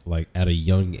 like, at a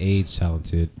young age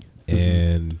talented.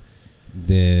 And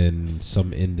then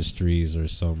some industries or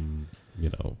some,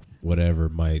 whatever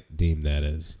might deem that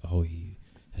as, oh, he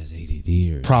has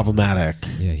ADD or problematic.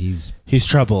 Yeah, he's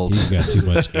troubled. He's got too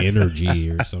much energy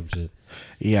or some shit.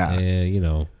 Yeah.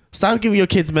 And, Stop giving your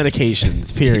kids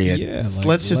medications. Period. Yeah, like,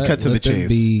 let's just cut to the let them chase.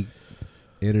 Be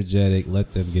energetic.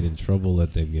 Let them get in trouble.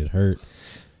 Let them get hurt.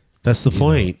 That's the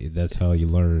point. That's how you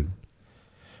learn.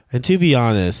 And to be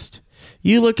honest,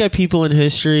 you look at people in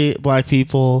history, black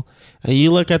people, and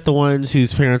you look at the ones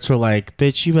whose parents were like,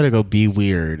 "Bitch, you better go be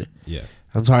weird." Yeah.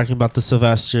 I'm talking about the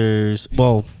Sylvesters.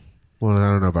 Well, I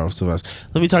don't know about Sylvester.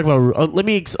 Let me talk about. Let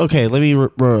me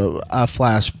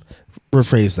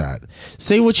rephrase that.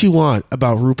 Say what you want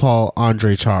about RuPaul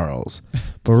Andre Charles,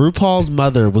 but RuPaul's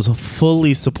mother was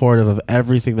fully supportive of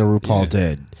everything that RuPaul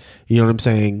did. You know what I'm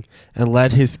saying? And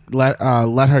let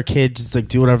her kid just like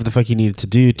do whatever the fuck he needed to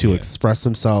do to express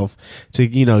himself, to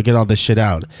get all this shit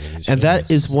out. And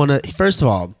that is first of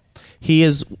all, he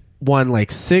has won like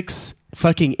 6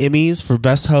 fucking Emmys for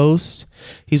Best Host.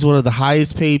 He's one of the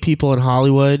highest paid people in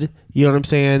Hollywood. You know what I'm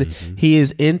saying? Mm-hmm. He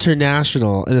is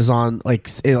international and is on like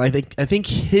I think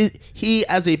he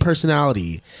as a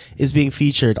personality is being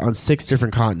featured on 6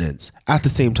 different continents at the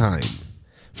same time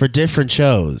for different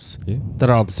shows that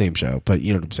are all the same show. But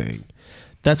you know what I'm saying?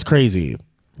 That's crazy.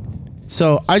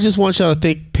 So I just want y'all to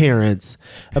think, parents,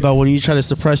 about when you try to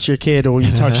suppress your kid or when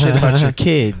you talk shit about your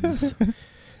kids.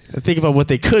 And think about what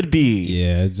they could be.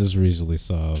 Yeah, I just recently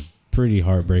saw a pretty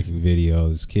heartbreaking video.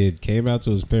 This kid came out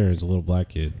to his parents, a little black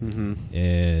kid,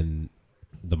 and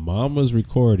the mom was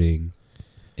recording,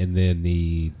 and then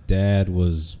the dad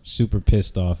was super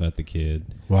pissed off at the kid.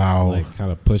 Wow. Like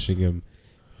kind of pushing him,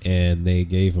 and they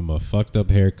gave him a fucked up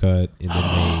haircut, and then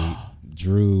they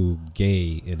drew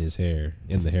gay in his hair,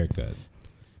 in the haircut.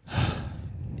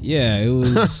 Yeah, it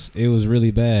was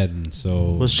really bad. And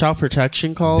so was child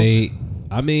protection called? They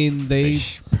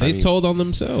told on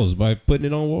themselves by putting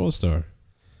it on Worldstar.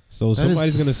 So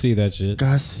somebody's gonna see that shit.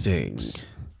 Disgusting.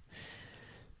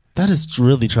 That is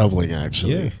really troubling,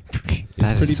 actually. Yeah.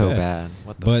 That is so bad.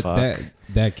 What the fuck? But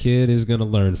that kid is gonna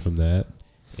learn from that,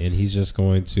 and he's just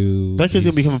going to. That kid's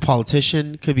gonna become a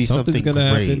politician. Could be something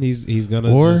gonna great. happen. He's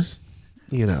gonna or, just,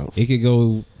 it could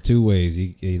go 2 ways.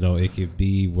 It could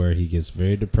be where he gets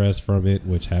very depressed from it,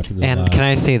 which happens a lot. And can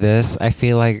I say this? I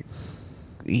feel like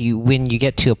when you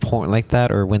get to a point like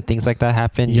that, or when things like that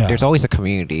happen, there's always a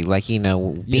community. Like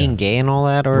being gay and all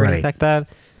that, or anything like that.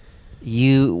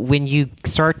 When you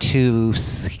start to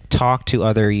talk to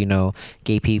other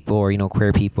gay people or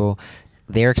queer people,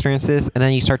 their experiences, and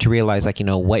then you start to realize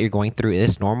what you're going through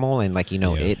is normal, and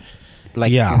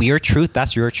your truth,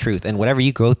 that's your truth, and whatever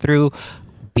you go through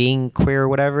being queer or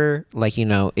whatever,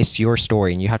 it's your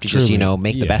story, and you have to just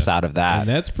make the best out of that. And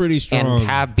that's pretty strong.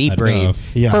 And be brave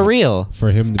for real,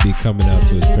 for him to be coming out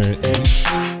to his parents.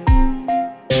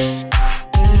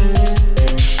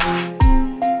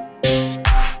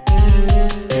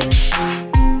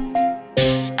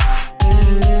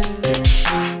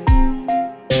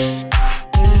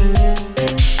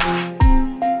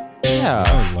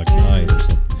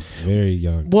 Very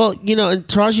young. Well, and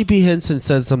Taraji P. Henson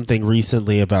said something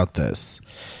recently about this.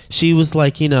 She was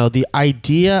like, the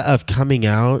idea of coming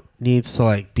out needs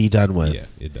to be done with. Yeah,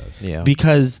 it does. Yeah.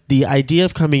 Because the idea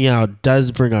of coming out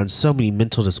does bring on so many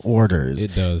mental disorders.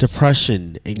 It does.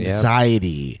 Depression,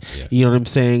 anxiety. Yep. You know what I'm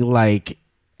saying?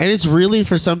 And it's really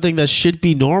for something that should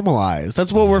be normalized.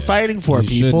 That's what we're fighting for,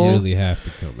 people. You shouldn't really have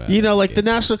to come out. The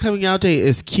National Coming Out Day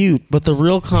is cute, but the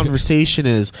real conversation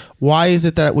is, why is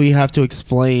it that we have to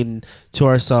explain to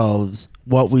ourselves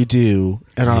what we do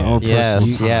in our own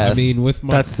personal time? Yes. I mean,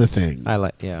 that's the thing.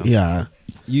 Yeah.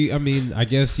 I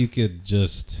guess you could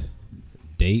just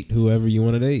date whoever you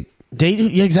want to date.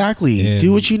 Exactly. And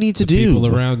do what you need to do.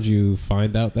 People around you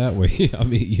find out that way. I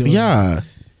mean, you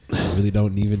really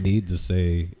don't even need to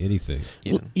say anything.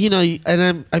 Yeah.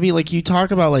 And you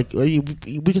talk about we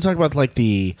can talk about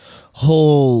the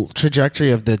whole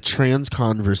trajectory of the trans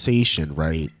conversation,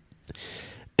 right?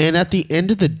 And at the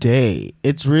end of the day,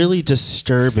 it's really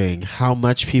disturbing how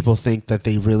much people think that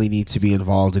they really need to be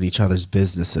involved in each other's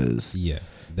businesses. Yeah,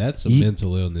 that's a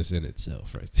mental illness in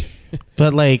itself, right there.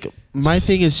 But my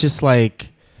thing is just I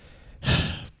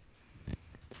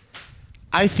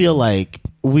feel like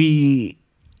we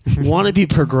want to be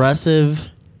progressive,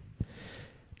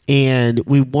 and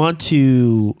we want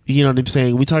to, you know what I'm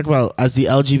saying? We talk about, as the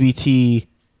LGBT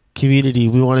community,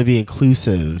 we want to be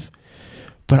inclusive.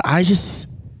 But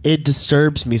it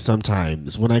disturbs me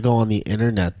sometimes when I go on the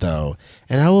internet, though,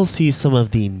 and I will see some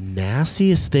of the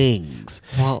nastiest things.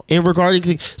 Well,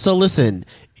 So listen,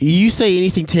 you say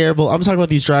anything terrible, I'm talking about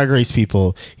these Drag Race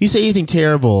people. You say anything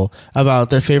terrible about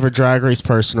their favorite Drag Race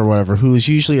person or whatever, who is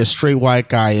usually a straight white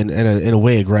guy in a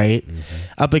wig, right? Mm-hmm.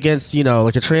 Up against,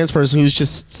 a trans person who's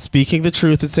just speaking the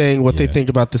truth and saying what they think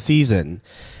about the season.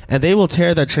 and they will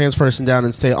tear that trans person down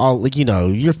and say, "Oh, like,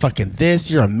 you're fucking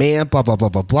this, you're a man, blah blah blah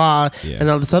blah blah," and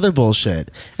all this other bullshit.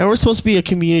 And we're supposed to be a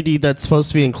community that's supposed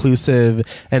to be inclusive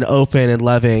and open and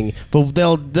loving, but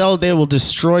they will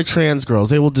destroy trans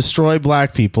girls, they will destroy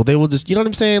black people, they will just, you know what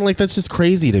I'm saying? Like, that's just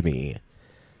crazy to me.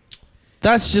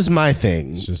 That's just my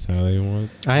thing. It's just how they want.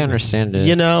 I understand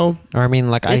it. Or I mean,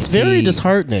 like, it's very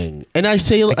disheartening. And I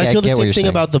feel the same thing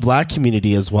about the black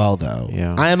community as well, though.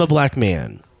 Yeah. I am a black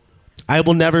man. I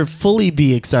will never fully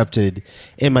be accepted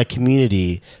in my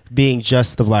community being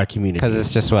just the black community. Because it's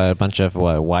just a bunch of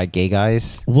white gay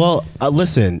guys? Well,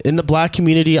 listen, in the black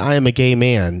community, I am a gay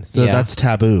man, so that's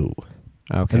taboo.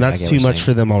 Okay, and that's too much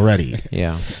for them already.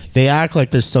 Yeah. They act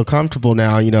like they're so comfortable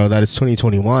now, that it's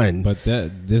 2021. But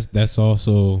that's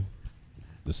also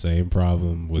the same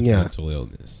problem with mental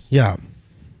illness. Yeah.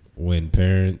 When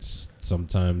parents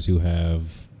sometimes who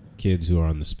have kids who are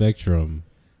on the spectrum,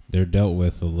 they're dealt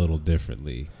with a little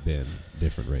differently than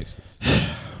different races.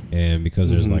 And because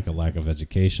there's like a lack of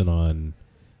education on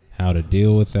how to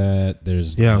deal with that,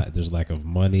 there's lack of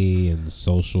money and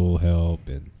social help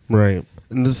and right.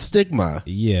 And the stigma,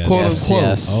 quote unquote.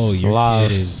 Yes. Oh, your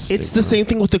kid is. It's the same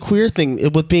thing with the queer thing,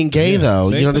 with being gay, though.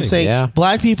 You know what I'm saying? Yeah.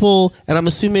 Black people, and I'm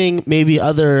assuming maybe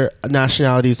other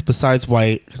nationalities besides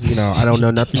white, because I don't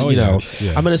know nothing.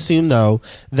 I'm gonna assume though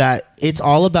that it's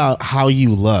all about how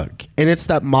you look, and it's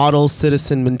that model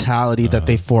citizen mentality that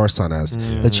they force on us.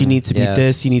 That you need to be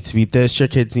this, you need to be this. Your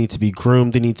kids need to be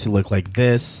groomed. They need to look like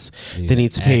this. They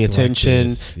need to pay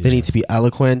attention. They need to be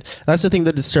eloquent. That's the thing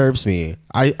that disturbs me.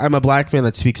 I'm a black man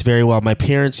that speaks very well. My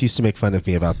parents used to make fun of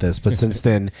me about this, but since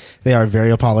then they are very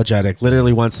apologetic.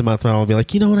 Literally once a month, my mom will be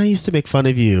like, "When I used to make fun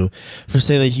of you for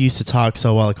saying that you used to talk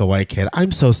so well like a white kid.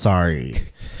 I'm so sorry."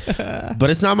 But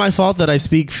it's not my fault that I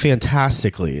speak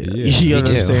fantastically. You know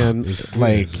what I'm saying?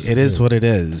 It is what it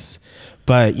is.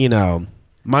 But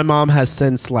my mom has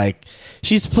since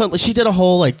she did a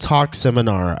whole talk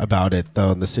seminar about it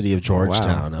though in the city of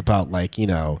Georgetown about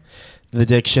the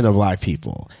addiction of black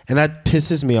people. And that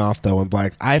pisses me off though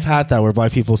when I've had that where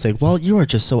black people say, "Well, you are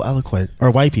just so eloquent," or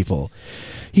white people,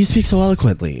 "You speak so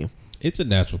eloquently." It's a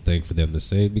natural thing for them to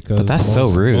say because that's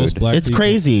so rude. It's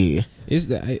crazy. It's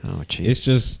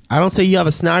just I don't say you have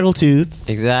a snaggle tooth.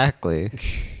 Exactly.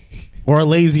 Or a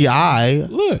lazy eye.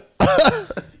 Look.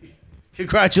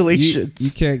 Congratulations.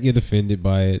 You can't get offended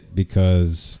by it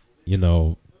because,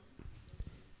 it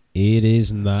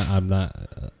is not, I'm not,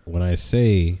 when I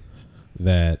say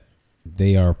that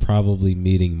they are probably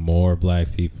meeting more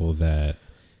black people that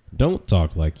don't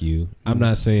talk like you, I'm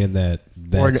not saying that's...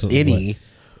 Or any.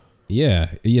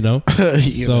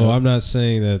 So I'm not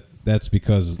saying that that's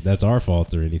because that's our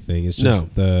fault or anything. It's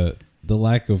just the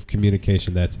lack of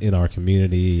communication that's in our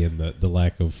community and the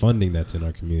lack of funding that's in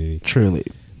our community. Truly.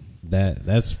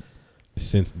 That's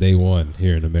since day one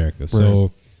here in America. Right.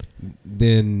 So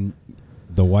then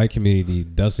the white community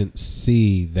doesn't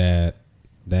see that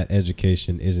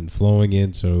education isn't flowing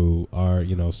into our,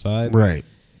 side. Right.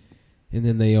 And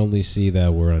then they only see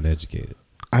that we're uneducated.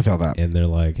 I felt that. And they're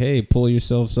like, "Hey, pull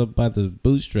yourselves up by the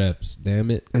bootstraps, damn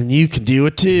it." And you can do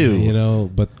it too.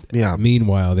 But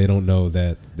meanwhile, they don't know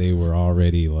that they were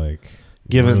already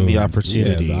given the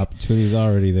opportunity. Yeah, the opportunity's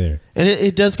already there. And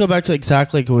it does go back to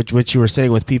exactly what you were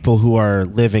saying with people who are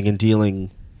living and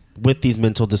dealing with these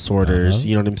mental disorders,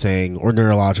 you know what I'm saying, or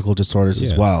neurological disorders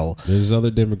as well. There's other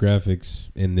demographics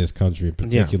in this country in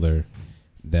particular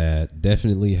that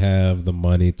definitely have the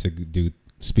money to do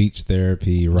speech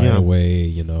therapy right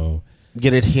away,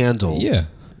 get it handled. Get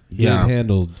it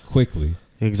handled quickly.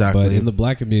 Exactly. But in the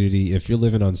black community, if you're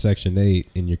living on Section 8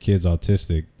 and your kid's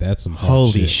autistic, that's some hard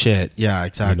holy shit. Yeah,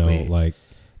 exactly.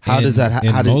 How does that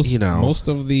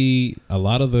a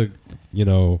lot of the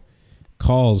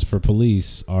calls for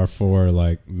police are for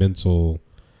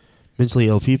mentally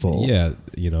ill people. Yeah,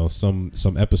 some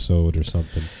episode or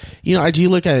something. I do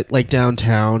look at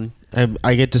downtown.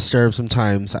 I get disturbed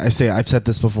sometimes. I've said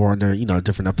this before under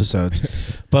different episodes,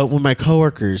 but when my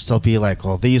coworkers, they'll be like,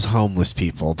 "Well, these homeless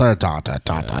people, they're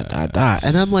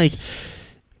and I'm like,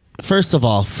 first of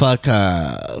all, fuck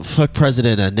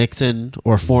President Nixon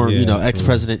or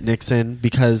ex-President Nixon,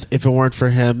 because if it weren't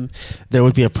for him, there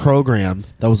would be a program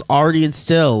that was already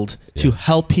instilled to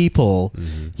help people.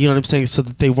 You know what I'm saying, so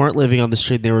that they weren't living on the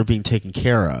street, they were being taken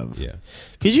care of. Yeah.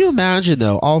 Could you imagine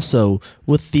though, also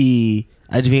with the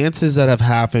advances that have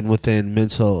happened within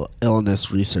mental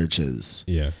illness researches,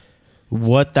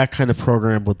 what that kind of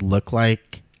program would look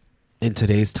like in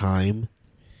today's time?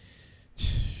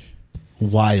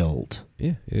 Wild.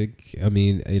 Yeah,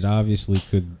 it obviously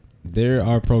could there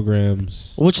are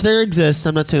programs. Which there exists.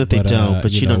 I'm not saying that they don't,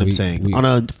 but you know what I'm saying. On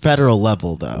a federal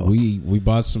level, though. We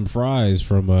bought some fries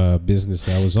from a business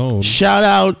that was owned. Shout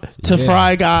out to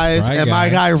Fry Guys and my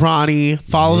guy Ronnie.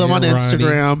 Follow them on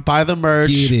Instagram. Ronnie. Buy the merch.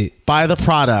 Get it. Buy the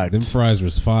product. Them fries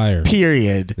was fire.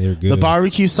 Period. They were good. The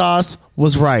barbecue sauce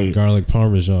was right. Garlic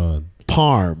Parmesan.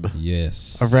 Parm.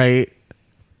 Yes. All right.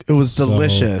 It was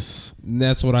delicious. So,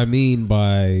 that's what I mean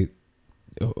by,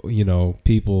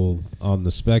 people on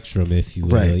the spectrum, if you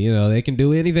will. Right. They can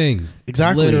do anything.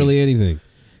 Exactly. Literally anything.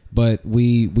 But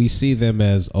we see them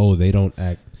as, they don't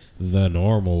act the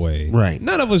normal way. Right.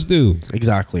 None of us do.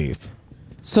 Exactly.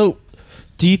 So,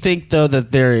 do you think, though,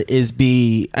 that there is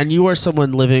and you are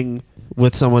someone living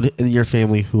with someone in your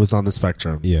family who is on the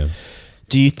spectrum. Yeah.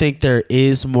 Do you think there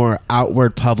is more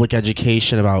outward public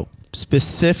education about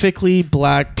specifically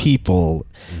black people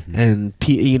and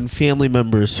family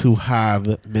members who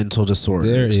have mental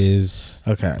disorders? There is.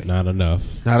 Okay. Not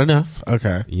enough. Not enough?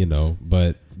 Okay.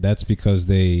 But that's because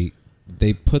they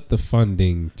put the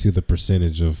funding to the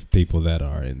percentage of people that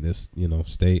are in this,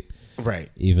 state. Right.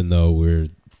 Even though we're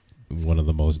one of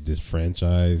the most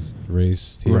disfranchised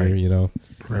race here,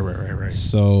 Right.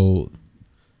 So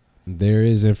there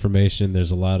is information.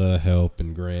 There's a lot of help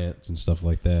and grants and stuff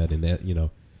like that. And that,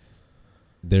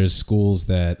 there's schools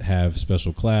that have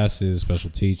special classes, special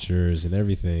teachers and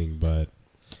everything, but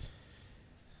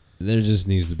there just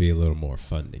needs to be a little more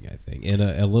funding, I think. And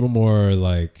a little more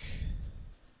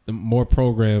more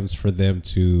programs for them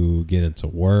to get into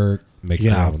work, make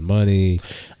their own money.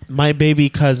 My baby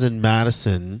cousin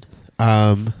Madison,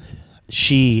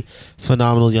 she,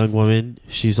 phenomenal young woman.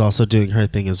 She's also doing her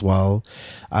thing as well.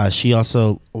 She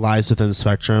also lies within the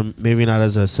spectrum, maybe not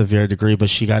as a severe degree, but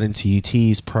she got into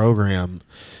UT's program.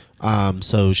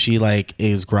 So she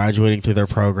is graduating through their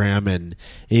program, and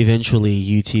eventually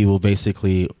UT will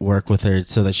basically work with her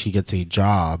so that she gets a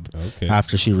job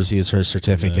after she receives her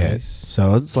certificate. Nice.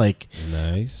 So it's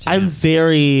nice. I'm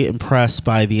very impressed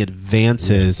by the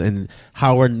advances and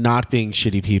how we're not being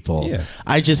shitty people. Yeah.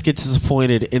 I just get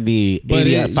disappointed in the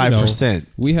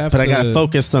 85%. I gotta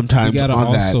focus sometimes on that. We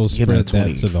gotta also spread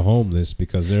that to the homeless,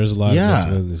 because there's a lot of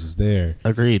mental illnesses there.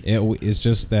 Agreed. It's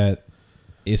just that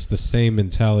it's the same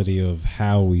mentality of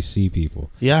how we see people.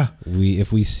 Yeah.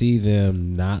 If we see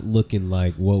them not looking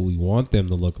like what we want them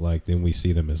to look like, then we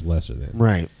see them as lesser than.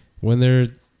 Right. When they're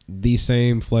the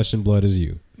same flesh and blood as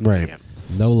you. Right. Yeah.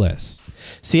 No less.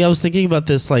 See, I was thinking about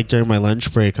this during my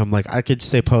lunch break. I'm I could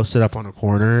stay posted up on a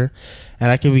corner,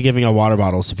 and I could be giving out water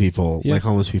bottles to people,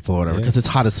 homeless people or whatever, because it's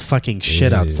hot as fucking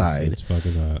shit outside. It's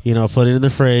fucking hot. Put it in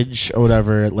the fridge or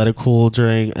whatever, let it cool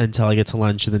until I get to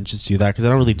lunch, and then just do that, because I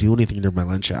don't really do anything during my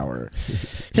lunch hour.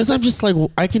 Because I'm just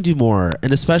I can do more,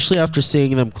 and especially after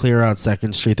seeing them clear out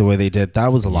 2nd Street the way they did,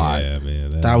 that was a lot. Yeah,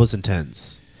 man. That was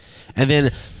intense. And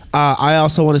then I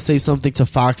also want to say something to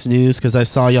Fox News, because I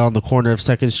saw y'all on the corner of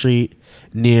 2nd Street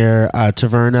near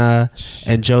Taverna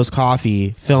and Joe's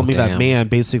Coffee filming that man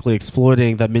basically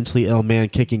exploiting that mentally ill man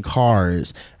kicking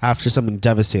cars after something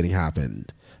devastating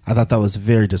happened. I thought that was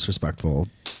very disrespectful.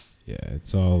 Yeah,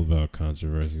 it's all about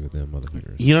controversy with them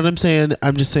motherfuckers. You know what I'm saying?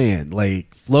 I'm just saying,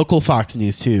 local Fox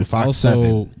News too, Fox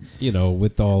also, 7.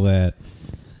 With all that,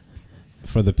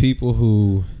 for the people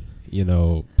who,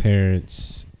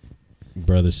 parents,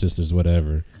 brothers, sisters,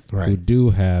 whatever, who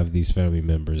do have these family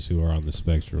members who are on the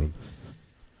spectrum,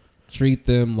 treat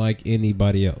them like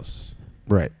anybody else.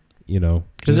 Right.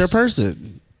 Because they're a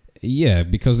person. Yeah,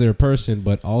 because they're a person,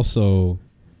 but also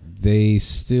they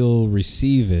still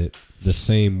receive it the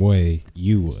same way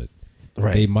you would.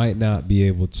 Right. They might not be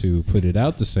able to put it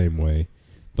out the same way,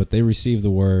 but they receive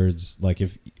the words.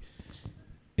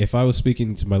 If I was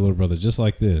speaking to my little brother just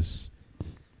like this,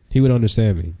 he would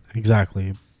understand me.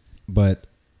 Exactly. But,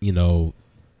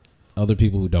 other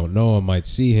people who don't know him might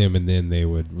see him, and then they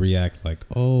would react like,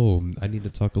 oh, I need to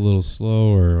talk a little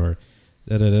slower, or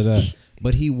da-da-da-da.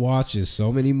 But he watches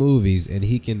so many movies, and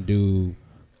he can do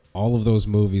all of those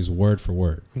movies word for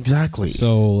word. Exactly.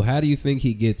 So how do you think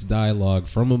he gets dialogue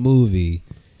from a movie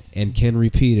and can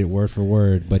repeat it word for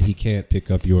word, but he can't pick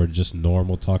up your just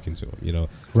normal talking to him,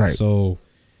 Right. So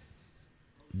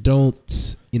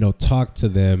don't, talk to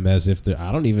them as if they're...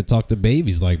 I don't even talk to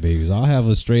babies like babies. I'll have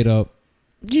a straight up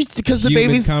because the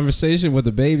baby's conversation with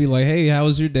the baby, like, hey, how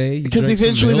was your day? Because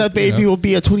eventually that baby will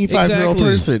be a 25-year-old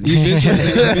person.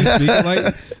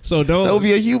 Eventually, so don't. That'll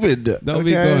be a human. Don't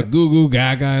be going goo goo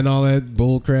gaga and all that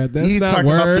bull crap. That's not talking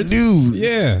words. about the news.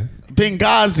 Yeah,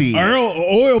 Benghazi. Our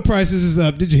oil prices is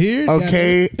up. Did you hear?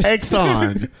 Okay,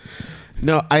 Exxon.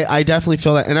 No, I definitely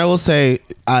feel that, and I will say,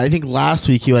 I think last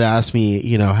week you had asked me,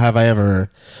 have I ever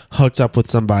hooked up with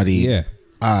somebody? Yeah.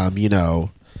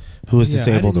 who is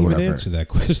disabled or I didn't whatever. even answer that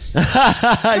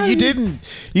question. You didn't.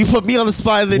 You put me on the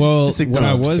spot. And then Well, just ignore. what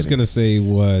I I'm just was kidding. gonna say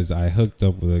was I hooked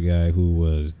up with a guy who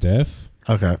was deaf.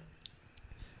 Okay.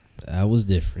 That was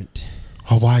different.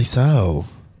 Oh, why so?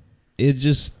 It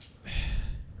just.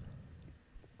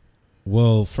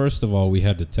 Well, first of all, we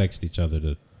had to text each other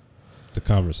to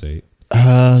conversate.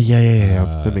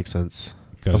 Yeah. That makes sense.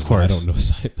 Of course. I don't know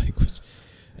sign language.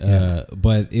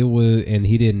 But it was, and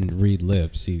he didn't read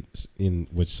lips. In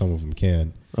which some of them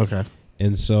can. Okay.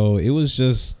 And so it was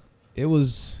just, it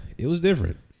was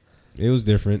different. It was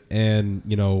different, and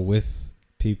with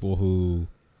people who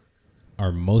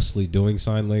are mostly doing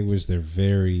sign language, they're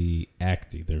very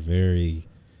acty. They're very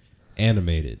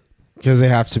animated. Because they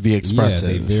have to be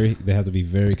expressive. Yeah, they have to be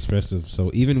very expressive. So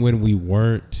even when we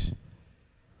weren't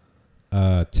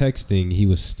texting, he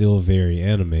was still very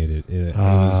animated. It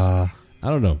was, I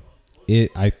don't know.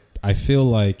 I feel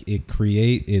like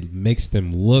it makes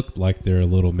them look like they're a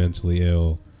little mentally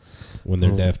ill when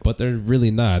they're deaf, but they're really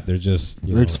not. They're just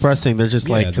they're expressing. They're just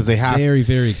because they have very,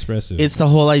 very expressive. It's the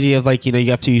whole idea of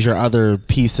you have to use your other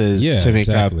pieces to make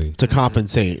up to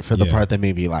compensate for the part that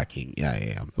may be lacking.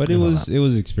 Yeah. But it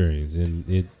was experience, and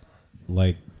it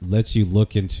lets you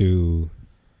look into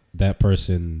that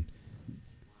person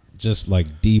just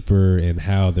deeper and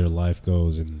how their life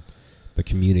goes and the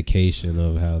communication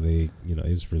of how they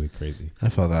it's really crazy. I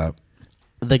feel that.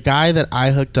 The guy that I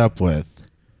hooked up with,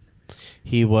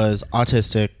 he was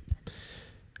autistic.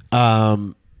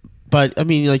 But I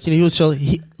mean, he was still.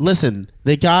 Listen,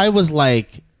 the guy was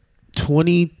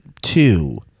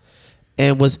 22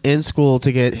 and was in school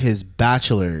to get his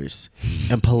bachelor's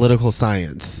in political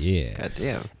science. Yeah. God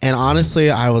damn. And honestly,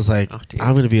 I was like,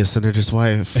 I'm going to be a senator's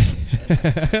wife.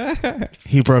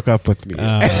 He broke up with me. And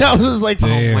I was just like,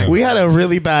 damn. we had a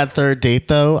really bad third date,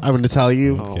 though. I'm going to tell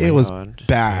you. It was God.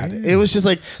 bad. It was just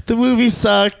the movie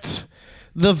sucked.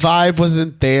 The vibe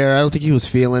wasn't there. I don't think he was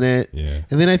feeling it. Yeah.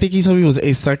 And then I think he told me he was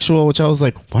asexual, which I was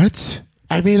like, what?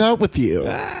 I made out with you.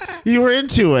 You were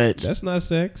into it. That's not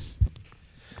sex.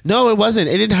 No, it wasn't.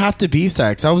 It didn't have to be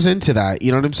sex. I was into that.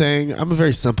 You know what I'm saying? I'm a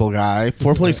very simple guy.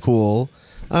 Foreplay's cool.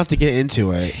 I don't have to get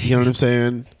into it. You know what I'm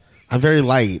saying? I'm very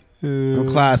light. I'm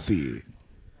classy.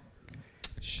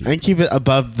 And keep it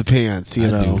above the pants, you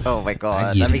know. do. Oh my god,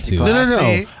 I get that it makes too. you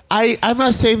No. classy. I'm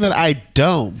not saying that I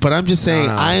don't, but I'm just saying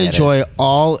No, I I get enjoy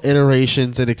all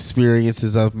iterations and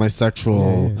experiences of my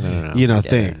sexual, No, I get it.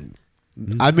 thing.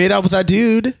 I made out with that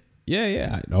dude.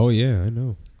 Yeah. Oh yeah, I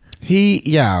know. I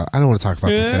don't want to talk about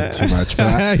that too much,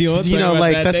 but You wanna talk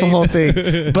about that that's the date? whole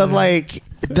thing. But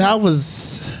that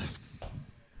was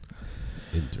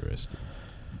Interesting.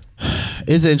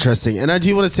 is interesting. And I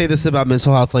do want to say this about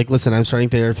mental health. Listen, I'm starting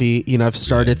therapy. I've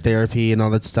started therapy and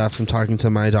all that stuff. I'm talking to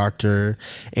my doctor,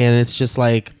 and it's just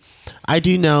I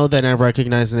do know that I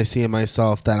recognize and I see in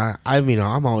myself that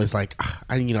I'm always I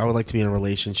would like to be in a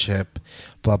relationship,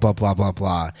 blah, blah, blah, blah,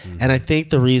 blah. Mm-hmm. And I think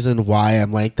the reason why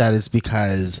I'm like that is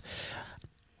because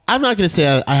I'm not going to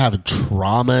say I have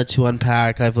trauma to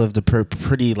unpack. I've lived a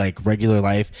pretty regular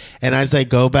life. And as I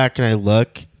go back and I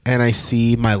look and I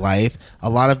see my life, a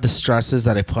lot of the stresses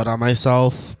that I put on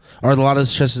myself, or a lot of the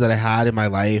stresses that I had in my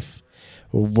life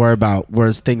were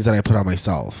things that I put on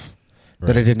myself. Right.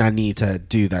 That I did not need to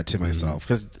do that to myself.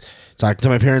 Because talking to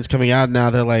my parents coming out now,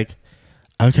 they're like,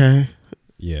 okay.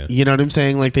 Yeah. You know what I'm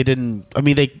saying? They didn't,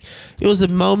 it was a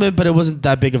moment, but it wasn't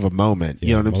that big of a moment. Yeah,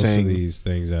 you know what I'm saying? Most of these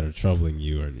things that are troubling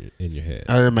you are in your head.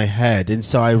 Are in my head. And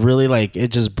so I really it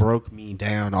just broke me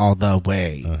down all the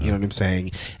way. You know what I'm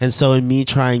saying? And so in me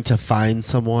trying to find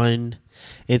someone,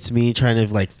 it's me trying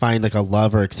to find a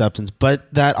love or acceptance.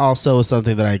 But that also is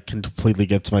something that I can completely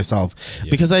give to myself.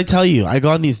 Yeah. Because I tell you, I go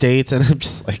on these dates and I'm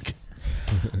just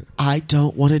I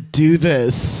don't want to do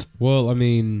this. Well,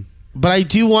 but I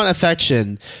do want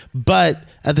affection. But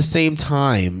at the same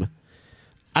time,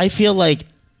 I feel like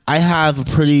I have a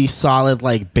pretty solid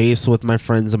base with my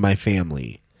friends and my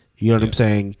family. You know what I'm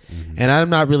saying? Mm-hmm. And I'm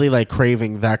not really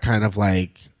craving that kind of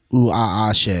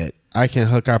ooh shit. I can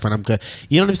hook up and I'm good.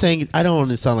 You know what I'm saying? I don't want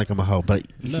to sound like I'm a hoe, but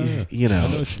no, you know. I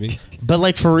know what you mean.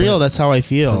 But for real, that's how I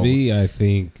feel. For me, I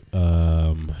think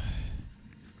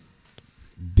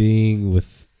being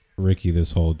with Ricky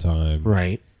this whole time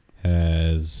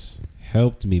has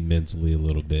helped me mentally a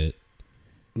little bit.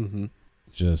 Mm-hmm.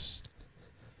 Just,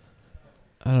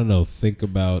 I don't know, think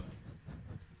about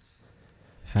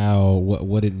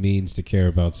what it means to care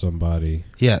about somebody.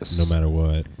 Yes. No matter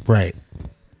what. Right.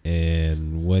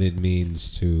 And what it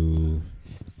means to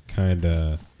kind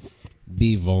of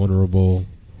be vulnerable.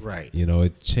 Right.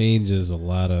 It changes a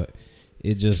lot of,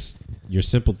 it just your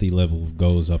sympathy level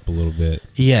goes up a little bit.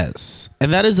 Yes.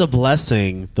 And that is a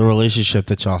blessing, the relationship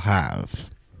that y'all have.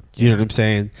 You know what I'm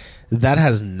saying? That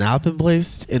has not been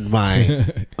placed in my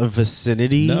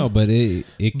vicinity. No, but it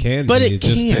can But be. it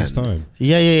just can. takes time.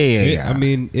 Yeah. I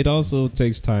mean, it also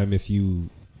takes time if you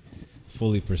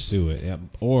fully pursue it.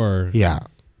 Or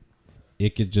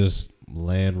it could just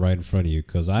land right in front of you.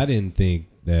 Because I didn't think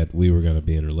that we were going to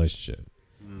be in a relationship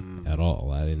at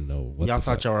all. I didn't know what y'all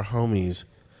thought y'all were homies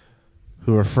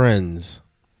who were friends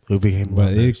who became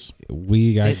lovers.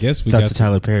 I guess we that's got the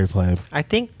Tyler Perry play. I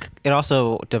think it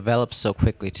also develops so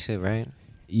quickly too, right?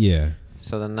 Yeah.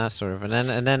 So then that's sort of,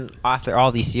 and then after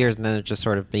all these years, and then it just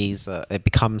sort of it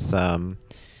becomes A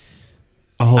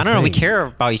whole I don't know. We thing. care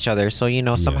about each other, so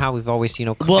somehow we've always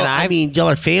Well, I mean, y'all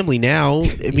are family now.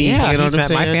 I mean, yeah, you know what I'm he's met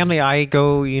my saying? family. I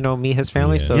go meet his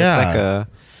family, so Yeah.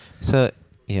 it's like so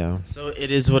So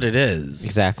it is what it is.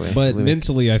 exactly. But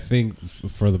mentally, I think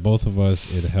for the both of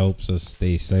us, it helps us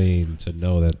stay sane to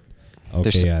know that,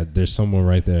 there's someone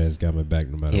right there that's got my back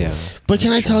no matter what. But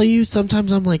can I tell you,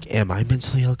 sometimes I'm like, am I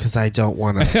mentally ill because I don't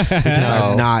want to, because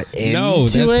I'm not into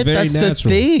that's it? very That's natural. the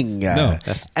thing. No.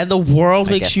 And the world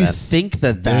I makes get you that. think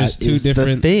that There's two is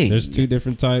different the thing. There's two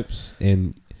different types,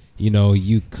 and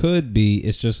you could be.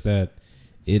 It's just that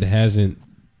it hasn't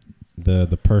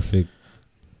the perfect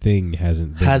thing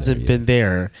hasn't been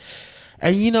there.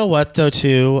 And you know what though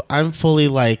too, I'm fully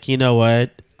like, you know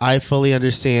what, I fully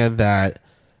understand that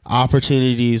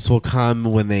opportunities will come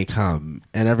when they come,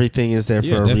 and everything is there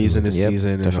for a reason, a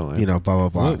season, definitely. and blah blah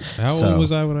blah. How old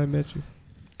was I when I met you?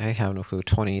 I have no clue.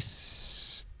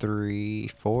 23,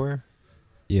 4,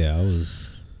 Yeah, I was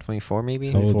 24 maybe.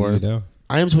 How old are you now?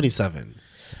 I am 27.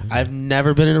 I've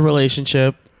never been in a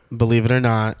relationship, believe it or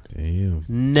not. Damn.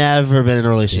 Never been in a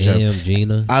relationship. Damn,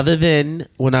 Gina. Other than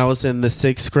when I was in the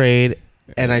 6th grade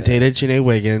and I dated Janae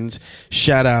Wiggins.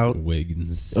 Shout out.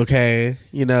 Wiggins. Okay.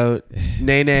 Nene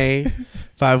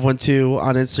 512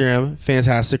 on Instagram.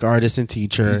 Fantastic artist and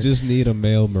teacher. You just need a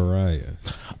male Mariah.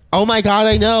 Oh my God,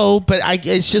 I know. But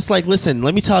it's just like, listen,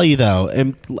 let me tell you though,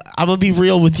 and I'm going to be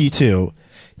real with you too.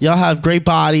 Y'all have great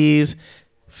bodies,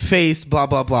 face, blah,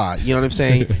 blah, blah. You know what I'm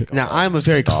saying? Now, I'm a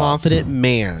very confident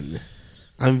man.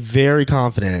 I'm very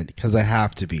confident because I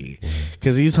have to be.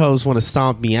 Because these hoes want to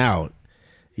stomp me out.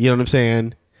 You know what I'm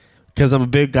saying? Because I'm a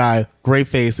big guy, great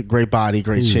face, great body,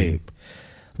 great shape.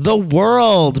 The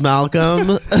world, Malcolm.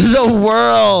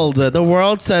 The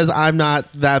world says I'm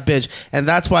not that bitch. And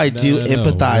that's why I do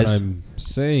empathize. What I'm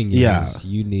saying is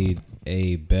you need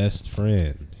a best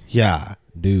friend. Yeah.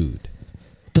 Dude.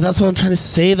 But that's what I'm trying to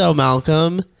say, though,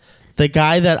 Malcolm. The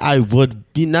guy that I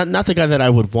would be, not the guy that I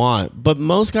would want, but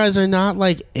most guys are not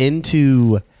like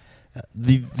into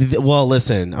well,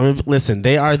 listen,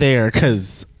 they are there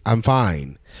because I'm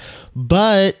fine,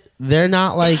 but they're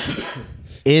not like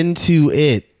into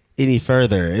it any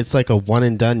further. It's like a one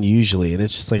and done usually, and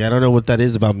it's just like I don't know what that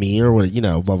is about me or what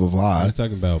blah blah blah. Are you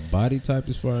talking about body type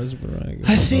as far as Mariah goes?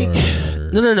 I think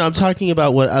no. I'm talking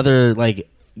about what other like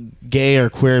gay or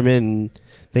queer men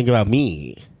think about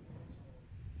me.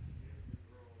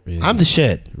 Really? I'm the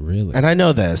shit. Really? And I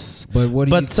know this.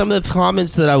 But some of the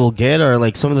comments that I will get or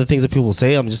like some of the things that people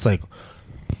say, I'm just like,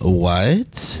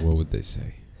 what? What would they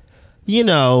say?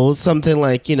 Something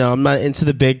like, I'm not into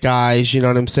the big guys, you know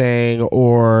what I'm saying?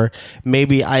 Or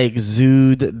maybe I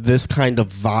exude this kind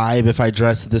of vibe if I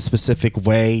dress this specific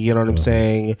way, you know what I'm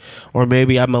saying? Or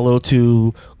maybe I'm a little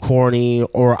too corny,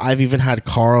 or I've even had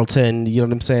Carlton, you know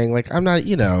what I'm saying? Like, I'm not,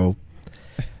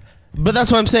 But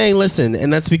that's what I'm saying, listen,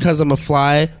 and that's because I'm a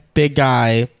fly, big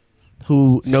guy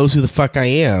who knows who the fuck I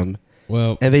am.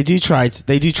 Well, and they do try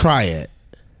it.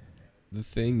 The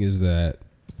thing is that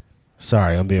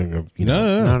sorry, I'm being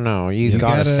No, you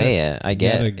gotta say it. I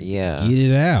get it. Yeah. Get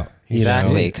it out.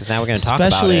 Exactly, because now we're going to talk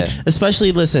about it.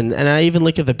 Especially, listen, and I even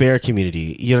look at the bear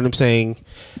community. You know what I'm saying?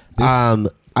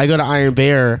 I go to Iron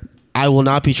Bear. I will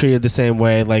not be treated the same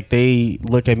way. Like they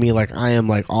look at me like I am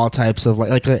like all types of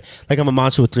like I'm a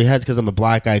monster with 3 heads because I'm a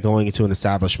black guy going into an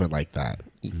establishment like that,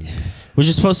 which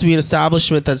is supposed to be an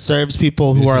establishment that serves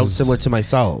people who are similar to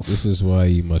myself. This is why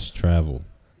you must travel.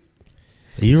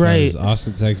 You're right.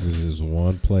 Austin, Texas is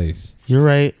one place. You're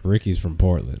right. Ricky's from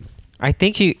Portland. I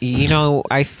think you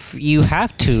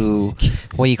have to,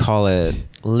 what do you call it?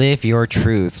 Live your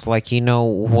truth. Like,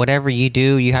 whatever you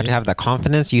do, you have to have that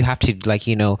confidence. You have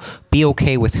to be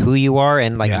okay with who you are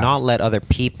and not let other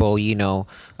people,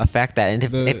 affect that. And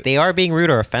if they are being rude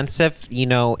or offensive,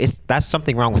 that's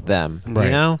something wrong with them,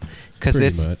 right. Because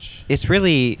it's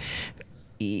really,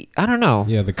 I don't know.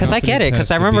 Yeah, because I get it. Because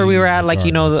I remember we were at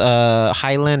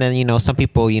Highland, and some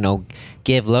people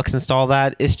give looks and all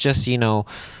that. It's just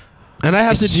And I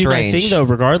have to It's do my strange. thing though,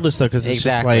 regardless though, because it's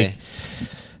Exactly.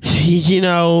 just like, you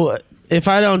know, if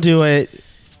I don't do it,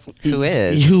 Who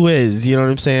is? Who is? You know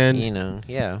what I'm saying? You know,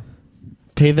 yeah.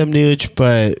 Pay them nooch,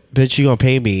 but bitch, you gonna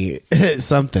pay me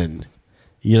something.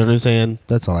 You know what I'm saying?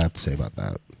 That's all I have to say about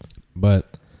that.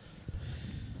 But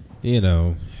you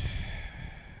know,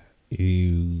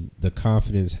 the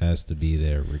confidence has to be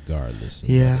there regardless of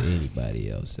Yeah. what anybody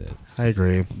else says. I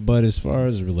agree. But as far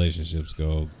as relationships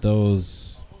go,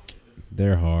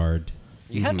 they're hard.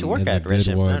 You have to work And at the good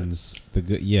it. ones,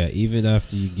 even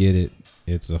after you get it,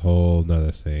 it's a whole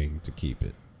nother thing to keep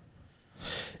it.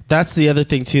 That's the other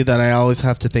thing too that I always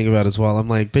have to think about as well. I'm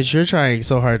like, bitch, you're trying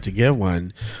so hard to get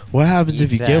one. What happens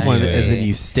if you get one and then Exactly.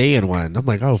 you stay in one? I'm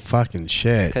like, oh fucking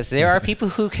shit. Because there are people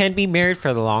who can be married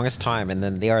for the longest time, and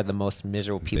then they are the most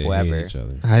miserable people They hate ever. each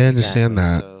other. I understand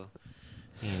Exactly. that.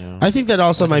 So, you know, I think that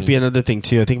also Doesn't might be mean- another thing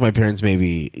too. I think my parents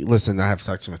maybe listen. I have to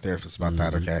talk to my therapist about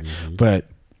that. Okay, Mm-hmm. but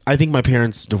I think my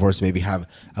parents' divorce maybe have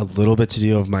a little bit to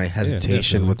do with my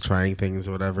hesitation definitely. with trying things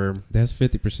or whatever. That's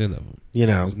 50% of them. You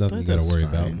know, There's nothing you but gotta that's worry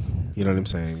about. fine. You know what I'm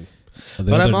saying? The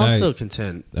But I'm other also night-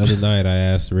 content. The other night, I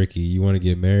asked Ricky, "You want to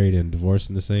get married and divorced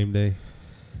in the same day?"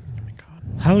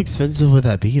 How expensive would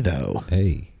that be though?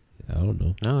 Hey, I don't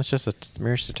know. no, it's just a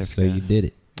marriage Say certificate. you did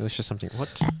it. It was just something. What?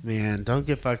 Man, don't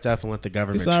get fucked up and let the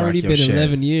government. It's track already your been shit.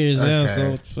 11 years now, Okay.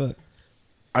 so what the fuck?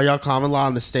 Are y'all common law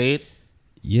in the state?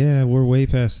 Yeah, we're way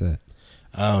past that.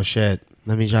 Oh shit!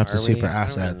 That means you have to Are sue we? for I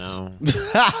don't even assets. know.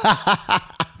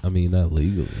 I mean, not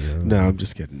legally. You know? No, I'm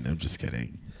just kidding. I'm just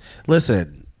kidding.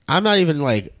 Listen, I'm not even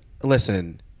like.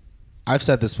 Listen, I've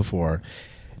said this before.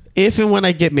 If and when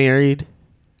I get married,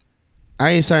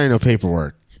 I ain't signing no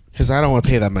paperwork because I don't want to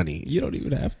pay that money. You don't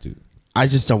even have to. I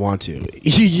just don't want to.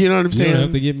 You know what I'm You saying? don't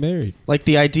have to get married. Like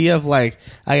the idea of like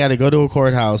I got to go to a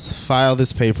courthouse, file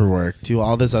this paperwork, do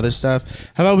all this other stuff.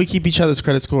 How about we keep each other's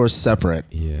credit scores separate?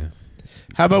 Yeah.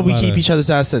 How about A we lot keep of- each other's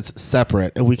assets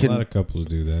separate and we A lot can, of couples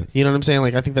do that. you know what I'm saying?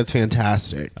 Like I think that's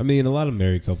fantastic. I mean, a lot of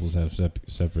married couples have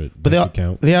separate But bank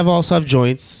accounts. they have also have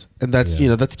joints, and that's Yeah. you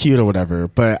know that's cute or whatever.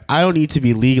 But I don't need to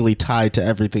be legally tied to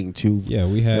everything to Yeah,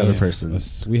 we have the other person.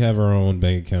 We have our own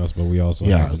bank accounts, but we also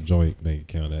Yeah. have a joint bank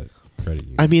account at credit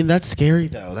union. I mean that's scary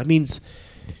though. That means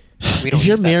We don't if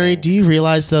you're use that married, thing. do you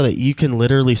realize though that you can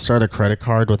literally start a credit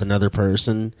card with another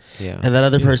person, Yeah. and that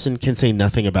other person can say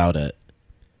nothing about it?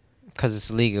 Because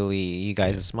it's legally you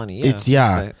guys' money. Yeah. It's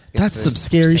that's some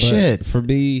scary But shit. for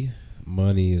me,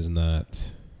 money is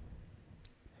not.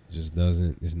 Just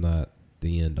doesn't. It's not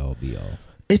the end all be all.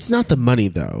 It's not the money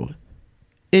though.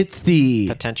 It's the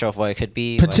potential of what it could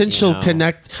be. potential like, you know,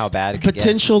 connect, How bad it could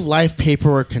potential life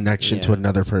paperwork connection to Yeah.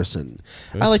 another person.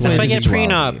 There's I like so my That's why you get a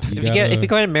individuality. prenup. You If you get if gotta- you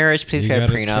go into marriage, please you get a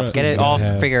gotta prenup. trust- Get you it all gotta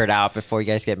have- figured out before you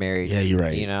guys get married. Yeah, you're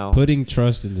right. You know, Putting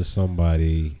trust into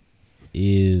somebody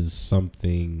is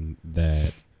something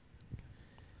that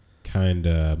kind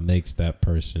of makes that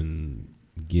person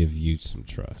give you some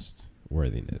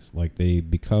trustworthiness. Like they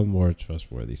become more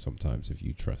trustworthy sometimes if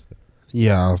you trust them.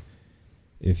 Yeah.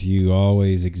 If you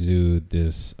always exude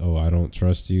this, oh, I don't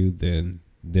trust you, then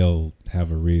they'll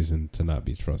have a reason to not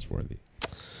be trustworthy.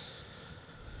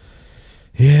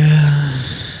 Yeah.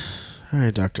 All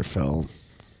right, Dr. Phil.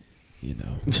 You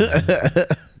know,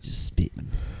 just spitting.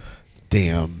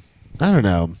 Damn. I don't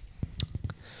know.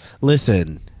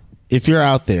 Listen, if you're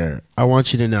out there, I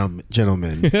want you to know,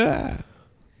 gentlemen.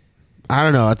 I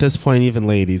don't know. At this point, even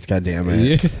ladies,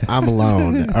 goddammit. Yeah. I'm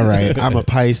alone. All right. I'm a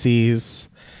Pisces.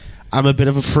 I'm a bit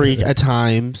of a freak at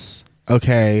times.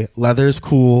 Okay. Leather's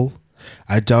cool.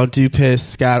 I don't do piss,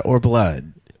 scat, or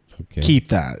blood. Okay. Keep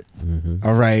that. Mm-hmm.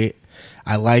 All right.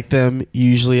 I like them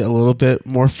usually a little bit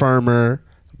more firmer,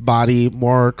 body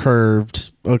more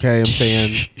curved. Okay, I'm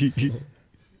saying.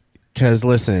 Because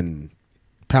listen,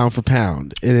 pound for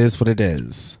pound, it is what it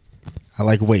is. I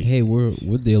like weight. Hey, we're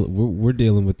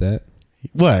dealing with that.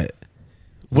 What?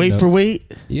 Weight know. for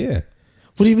weight? Yeah.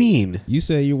 What do you mean? You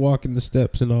say you're walking the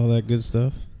steps and all that good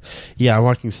stuff. Yeah, I'm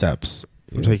walking steps.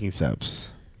 I'm Yeah. taking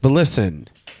steps. But listen,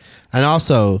 and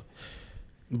also,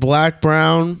 black,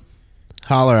 brown,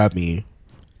 holler at me.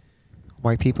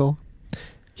 white people.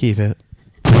 Keep it.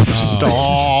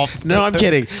 Stop. No, I'm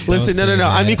kidding. Listen, no. say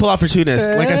I'm that. equal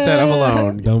opportunist. Like I said, I'm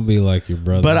alone. Don't be like your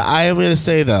brother. But I am going to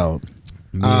say, though,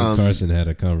 Me and Carson had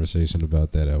a conversation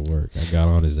about that at work. I got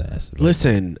on his ass.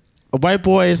 listen, white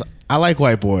boys, I like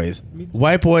white boys.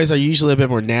 White boys are usually a bit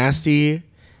more nasty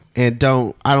and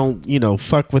I don't,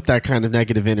 fuck with that kind of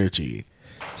negative energy.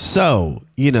 So,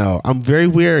 I'm very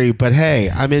weary, but hey,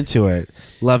 I'm into it.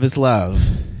 Love is love.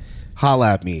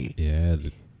 Holla at me. Yeah, I had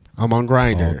to I'm on call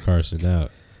Grindr. Carson out.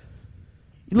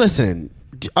 Listen,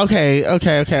 Okay.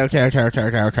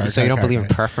 So you don't believe in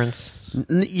okay. preference?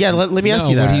 Yeah, let me ask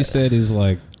you that. What he said is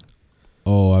like,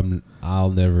 "Oh, I'll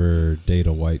never date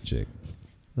a white chick."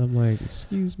 And I'm like,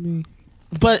 "Excuse me."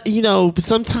 But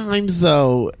sometimes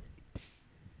though.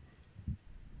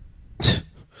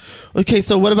 Okay,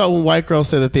 so what about when white girls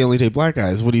say that they only date black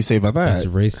guys? What do you say about that? It's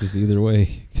racist either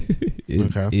way.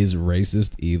 It Okay. is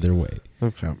racist either way.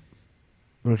 Okay.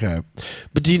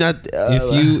 But do you not?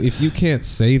 If you can't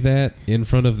say that in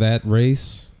front of that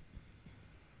race,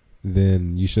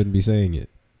 then you shouldn't be saying it.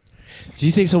 Do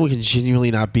you think someone can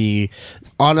genuinely not be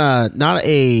on not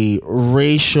a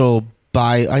racial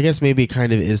bias? I guess maybe it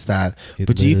kind of is that. It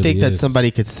But do you think literally that is.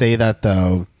 somebody could say that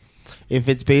though, if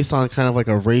it's based on kind of like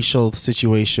a racial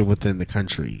situation within the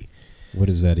country? What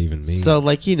does that even mean? So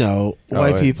like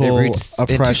white it people roots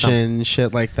into oppression,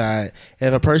 shit like that.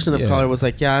 If a person of Yeah. color was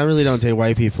like, yeah, I really don't date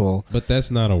white people. But that's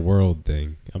not a world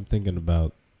thing. I'm thinking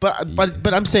about.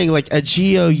 But I'm saying like a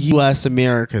GO-US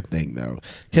America thing though.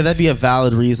 Can that be a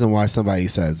valid reason why somebody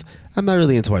says I'm not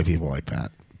really into white people like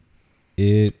that?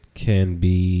 It can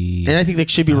be. And I think that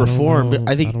should be I don't reformed. know.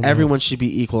 I I think don't know. everyone should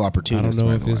be equal I don't opportunists. know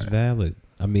by if the it's way. valid.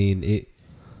 I mean,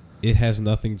 it has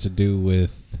nothing to do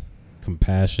with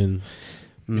compassion.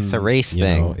 It's a race You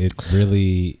thing. know,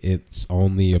 it's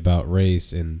only about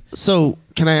race and So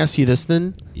can I ask you this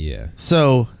then? yeah.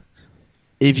 So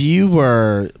if you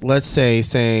were, let's say,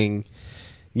 saying,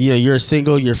 you're a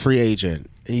single, you're a free agent,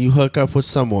 and you hook up with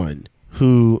someone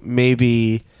who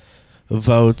maybe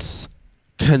votes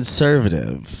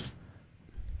conservative.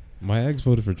 My ex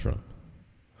voted for Trump.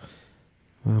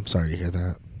 I'm sorry to hear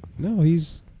that. No,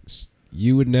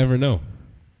 you would never know.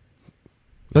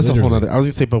 That's a whole Literally. nother. I was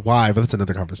gonna say, but why? But that's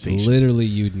another conversation. Literally,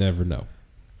 you'd never know.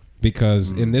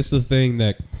 Because, and this is the thing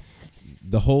that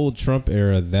the whole Trump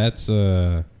era, and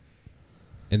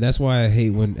that's why I hate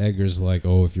when Edgar's like,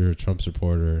 oh, if you're a Trump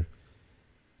supporter.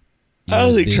 I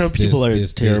don't think Trump people are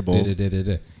terrible.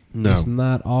 No. It's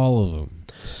not all of them.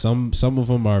 Some of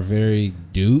them are very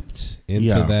duped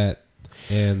into that,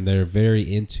 and they're very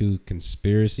into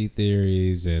conspiracy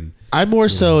theories and. I'm more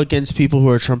so against people who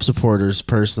are Trump supporters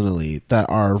personally that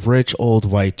are rich old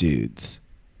white dudes.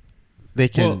 They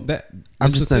can. Well, I'm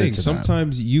that's just the not thing. into that.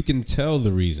 Sometimes you can tell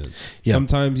the reason. Yeah.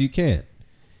 Sometimes you can't.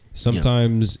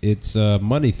 Sometimes it's a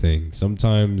money thing.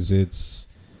 Sometimes it's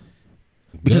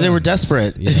Because they were guns.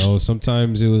 desperate.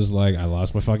 Sometimes it was like I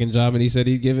lost my fucking job and he said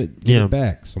he'd give it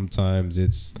back. Sometimes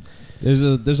it's there's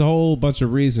a whole bunch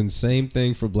of reasons. Same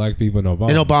thing for black people in Obama.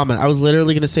 And Obama, I was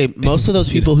literally going to say most of those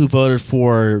people who voted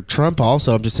for Trump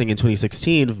also, I'm just saying in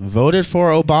 2016, voted for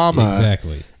Obama.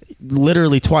 Exactly.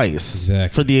 Literally twice.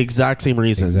 Exactly. For the exact same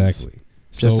reasons. Exactly.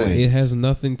 So Just saying. it has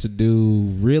nothing to do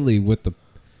really with the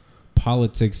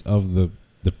politics of the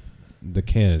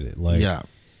candidate. Like Yeah.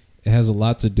 it has a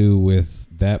lot to do with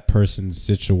that person's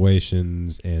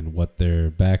situations and what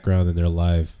their background in their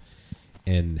life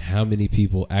and how many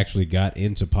people actually got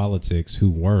into politics who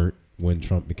weren't when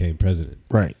Trump became president.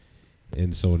 Right.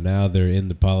 And so now they're in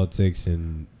the politics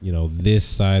and, this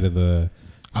side of the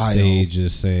Aisle. stage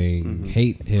is saying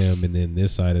hate him, and then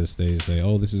this side of the stage is saying,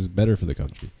 oh, this is better for the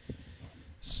country.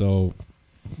 So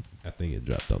I think it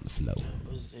dropped on the floor.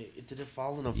 Did it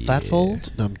fall in a fat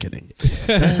fold? No, I'm kidding.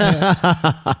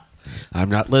 I'm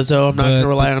not Lizzo. I'm not going to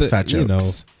rely on fat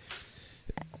jokes.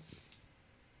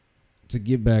 To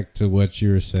get back to what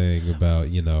you were saying about,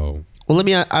 Well, let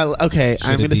me. Okay, should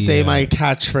I'm it going to be, say my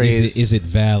catchphrase. Is it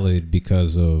valid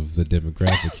because of the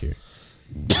demographic here?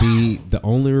 The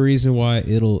only reason why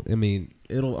it'll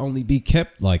only be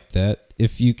kept like that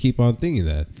if you keep on thinking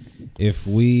that. If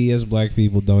we as black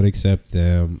people don't accept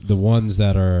them, the ones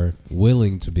that are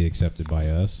willing to be accepted by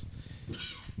us,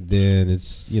 then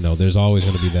it's, there's always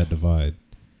going to be that divide.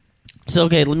 So,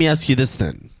 okay, let me ask you this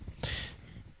then.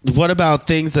 What about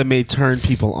things that may turn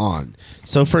people on?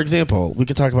 So, for example, we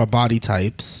could talk about body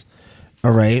types.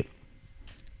 All right.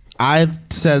 I've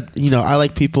said, I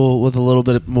like people with a little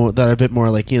bit more, that are a bit more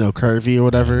like, curvy or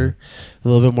whatever, a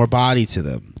little bit more body to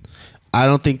them. I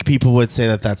don't think people would say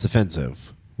that that's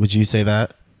offensive. Would you say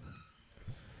that?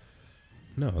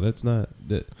 No, that's not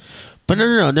that. But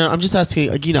no. I'm just asking.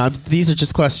 Like, these are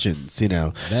just questions.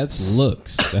 That's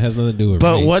looks. That has nothing to do with.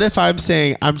 But race. what if I'm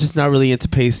saying I'm just not really into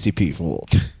pasty people?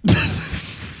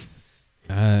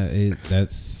 I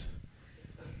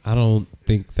don't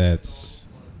think that's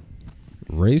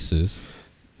racist.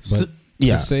 But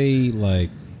yeah. to say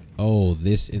like, oh,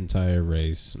 this entire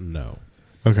race, no.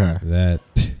 Okay. That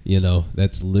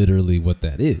that's literally what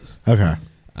that is. Okay.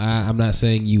 I'm not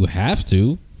saying you have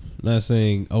to. I'm not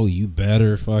saying, oh, you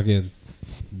better fucking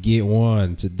get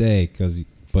one today,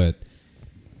 but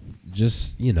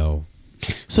just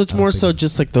So it's more so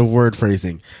just like the word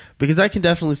phrasing, because I can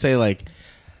definitely say like,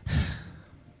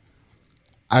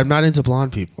 I'm not into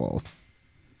blonde people.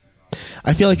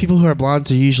 I feel like people who are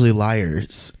blondes are usually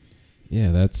liars.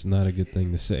 Yeah, that's not a good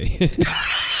thing to say.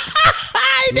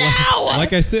 I know.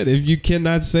 Like I said, if you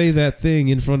cannot say that thing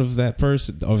in front of that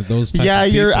person, of those type of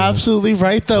people, you're absolutely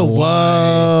right though.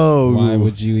 Why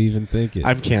would you even think it?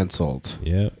 I'm canceled.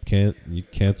 Yeah, you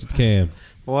canceled Cam.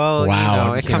 Well,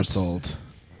 Wow, I'm it canceled.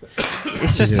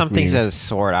 It's just some things that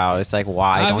sort out. It's like,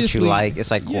 why Obviously, don't you like?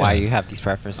 It's like, why you have these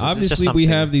preferences. Obviously, we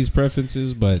have these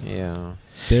preferences, but yeah.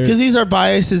 Because these are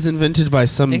biases invented by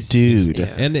some dude. Yeah.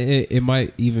 And it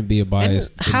might even be a bias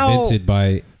invented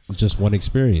by just one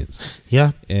experience.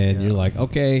 Yeah. And you're like,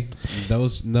 okay,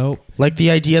 nope. Like the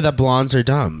idea that blondes are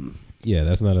dumb. Yeah,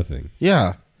 that's not a thing.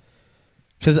 Yeah.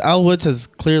 Because Al Woods has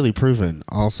clearly proven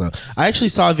also. I actually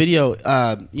saw a video.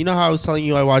 You know how I was telling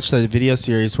you I watched that video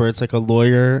series where it's like a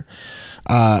lawyer.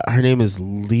 Her name is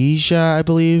Leisha, I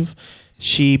believe.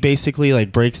 She basically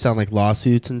like breaks down like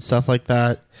lawsuits and stuff like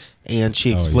that. And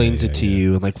she explains it to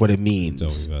you and like what it means.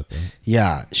 Tell me about that.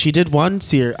 Yeah. She did one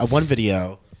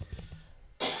video.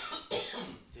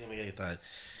 Damn, I gotta get that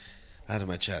out of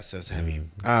my chest. That was heavy.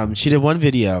 She did one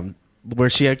video where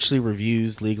she actually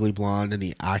reviews Legally Blonde and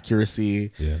the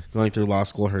accuracy going through law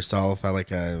school herself at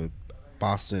like a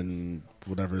Boston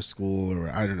whatever school, or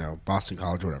I don't know, Boston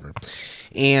College, whatever.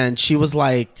 And she was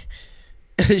like,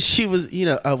 she was,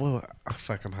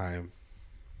 fuck, I'm high.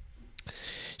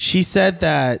 She said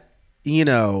that,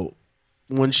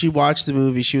 when she watched the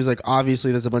movie, she was like,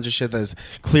 obviously there's a bunch of shit that is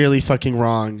clearly fucking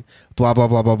wrong, blah, blah,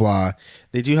 blah, blah, blah.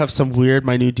 They do have some weird,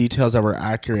 minute details that were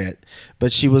accurate.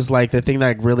 But she was like, the thing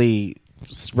that really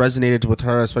resonated with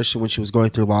her, especially when she was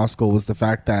going through law school, was the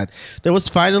fact that there was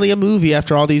finally a movie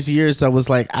after all these years that was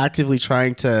like actively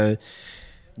trying to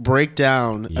break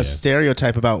down a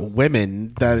stereotype about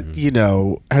women that,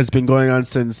 has been going on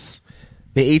since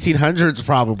the 1800s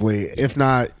probably, if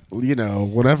not,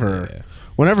 whatever. Yeah.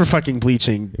 Whenever fucking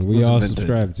bleaching we was all invented.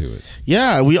 subscribe to it.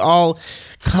 Yeah, we all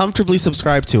comfortably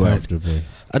subscribe to it.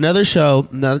 Another show,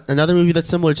 another movie that's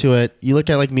similar to it, you look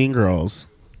at like Mean Girls.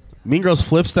 Mean Girls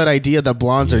flips that idea that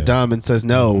blondes are dumb and says,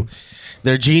 no,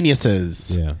 they're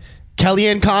geniuses. Yeah.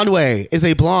 Kellyanne Conway is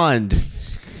a blonde.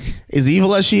 As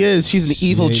evil as she is, she's an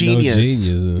evil genius.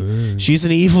 She's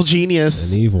an evil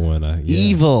genius. An evil one.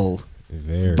 Evil.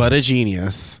 Very. But a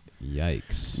genius.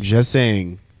 Yikes. Just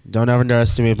saying. Don't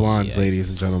underestimate blondes, ladies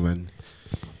and gentlemen.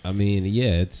 I mean,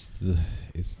 it's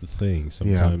the thing.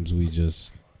 Sometimes we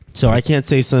just... So I can't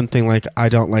say something like, I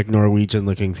don't like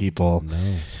Norwegian-looking people. No.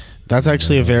 That's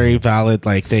actually a very valid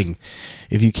thing.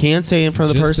 If you can't say it in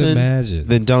front of the person,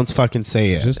 then don't fucking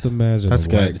say it. Just imagine That's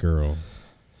a white girl.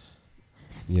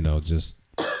 Just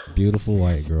beautiful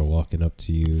white girl walking up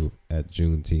to you at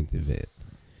Juneteenth event.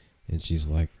 And she's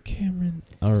like, Cameron,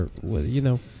 or what?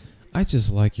 I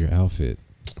just like your outfit.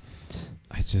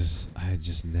 I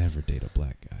just never date a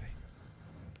black guy.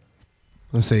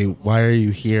 I'll say, why are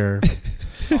you here?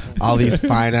 All these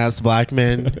fine ass black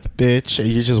men, bitch, and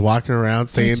you're just walking around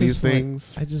saying these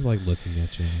things. I just like looking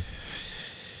at you.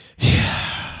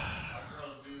 Yeah.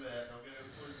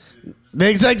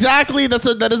 Exactly.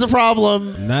 That is a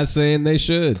problem. I'm not saying they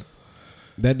should.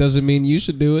 That doesn't mean you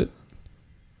should do it.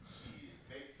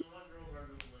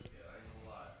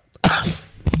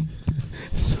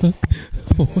 Some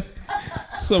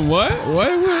what?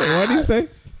 What did he say?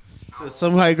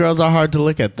 Some white girls are hard to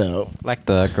look at, though. Like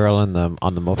the girl on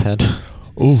the moped.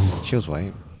 Ooh, she was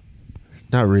white.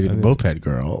 Not really the moped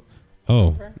girl.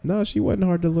 Oh no, she wasn't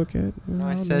hard to look at. No,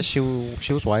 I said she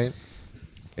was white.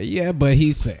 Yeah, but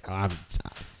he said,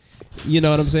 you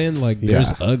know what I'm saying? Like,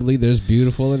 there's ugly, there's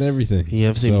beautiful, and everything. You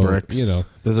have seen bricks.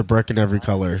 There's a brick in every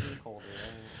color.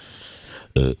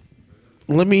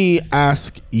 Let me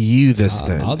ask you this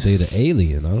then. I'll date an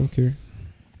alien. I don't care.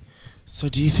 So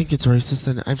do you think it's racist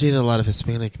then? I've dated a lot of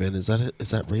Hispanic men. Is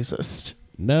that racist?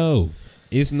 No,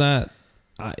 it's not.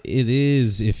 It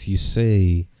is if you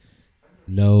say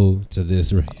no to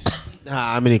this race.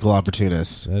 I'm an equal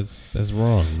opportunist. That's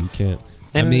wrong. You can't.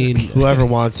 And I mean, whoever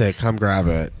wants it, come grab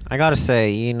it. I gotta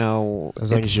say, as long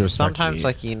as you respect sometimes me.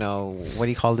 like what do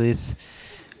you call this?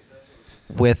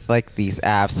 With like these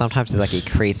apps, sometimes it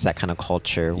creates that kind of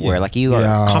culture where like you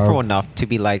are comfortable enough to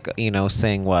be like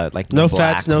saying what like no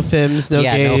blacks, fats, no femmes, no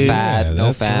gays, no fat, no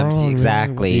that's femmes, wrong,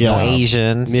 exactly, man. no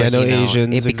Asians, no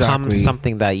Asians. It becomes exactly.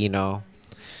 something that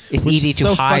it's Which easy is to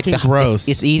so hide. fucking gross.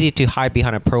 It's easy to hide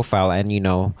behind a profile, and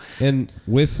and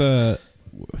with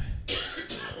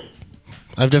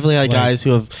I've definitely had guys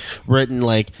who have written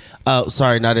like, "Oh,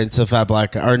 sorry, not into fat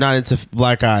black or not into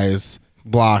black guys,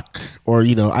 block," or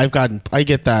I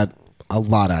get that A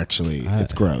lot, actually.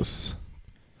 It's gross.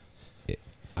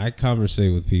 I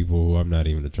conversate with people who I'm not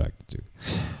even attracted to.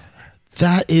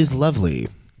 That is lovely.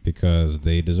 Because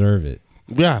they deserve it.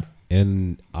 Yeah.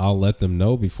 And I'll let them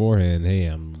know beforehand, hey,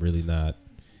 I'm really not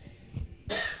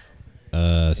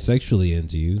sexually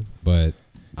into you, but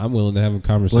I'm willing to have a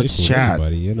conversation with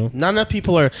anybody, you know. Not enough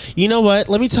people are. You know what?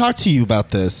 Let me talk to you about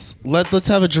this. Let's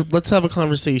have a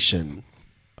conversation.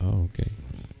 Oh, okay.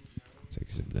 Take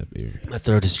a sip of that beer. My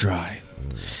throat is dry.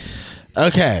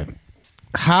 Okay.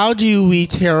 How do we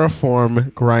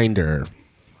terraform Grindr?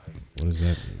 What does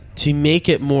that mean? To make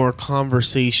it more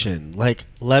conversation, like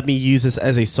let me use this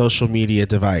as a social media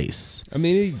device. I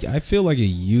mean, I feel like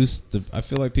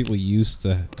people used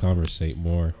to conversate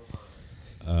more,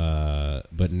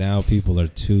 but now people are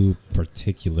too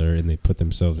particular and they put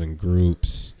themselves in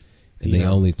groups and they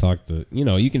only talk to,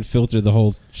 you can filter the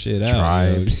whole shit out.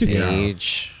 Tribes,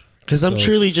 age. Because I'm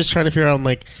truly just trying to figure out,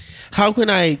 like, how can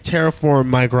I terraform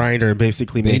my Grindr and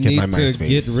basically make it my MySpace? They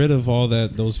need to get rid of all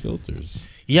those filters.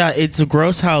 Yeah, it's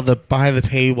gross how behind the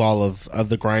paywall of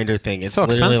the Grindr thing, it's so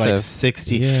literally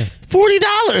expensive. Like $40,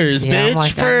 bitch,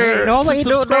 like, to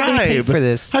subscribe. For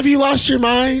this. Have you lost your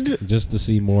mind? Just to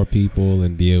see more people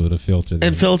and be able to filter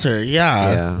them.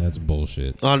 Yeah. That's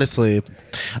bullshit. Honestly.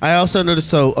 I also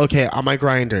noticed, on my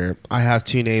Grindr, I have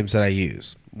two names that I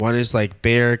use. One is like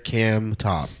Bear Cam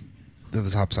Top, the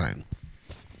top sign.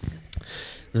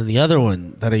 And then the other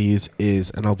one that I use is,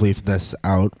 and I'll bleep this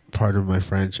out, pardon my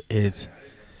French, it's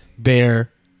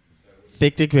Bear,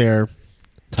 Thick Dick Bear,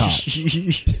 Top.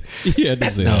 You had to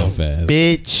say that fast.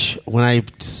 Bitch, when I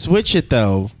switch it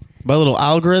though, my little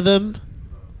algorithm,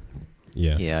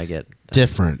 yeah, I get that.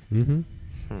 Different.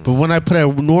 Mm-hmm. But when I put a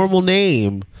normal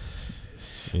name,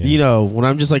 when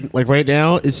I'm just like right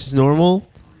now, it's just normal.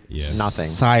 Yeah. Nothing.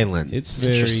 Silent. It's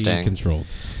very controlled.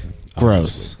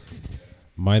 Gross. Honestly.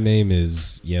 My name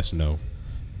is Yes No.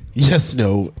 Yes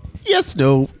No. Yes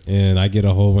No. And I get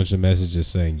a whole bunch of messages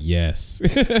saying yes.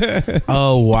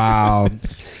 Oh wow.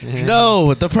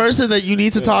 No, the person that you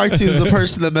need to talk to is the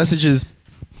person that messages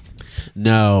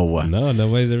no. No,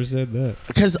 nobody's ever said that.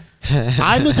 Because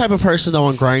I'm the type of person though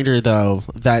on Grindr though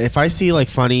that if I see like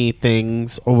funny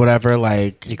things or whatever,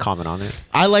 like you comment on it.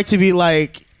 I like to be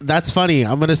like, that's funny.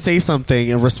 I'm gonna say something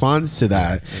in response to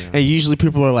that. Yeah. And usually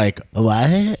people are like,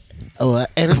 what?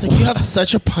 And it's like, you have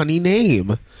such a punny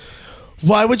name.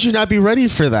 Why would you not be ready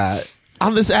for that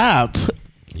on this app?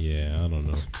 Yeah, I don't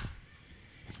know.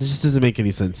 It just doesn't make any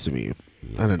sense to me.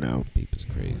 Yeah, I don't know. People's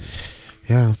crazy.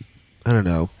 Yeah, I don't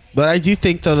know. But I do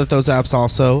think though that those apps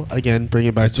also, again, bring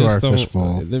it back to our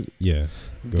fishbowl. Yeah,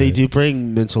 they do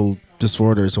bring mental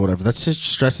disorders or whatever. That just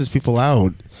stresses people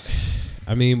out.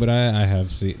 I mean, but I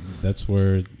have seen that's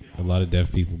where a lot of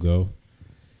deaf people go.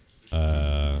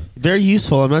 Very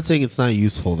useful. I'm not saying it's not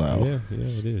useful though. Yeah,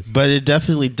 it is. But it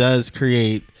definitely does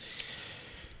create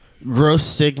gross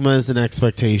stigmas and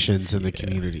expectations in the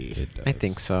community. I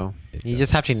think so. You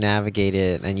just have to navigate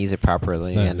it and use it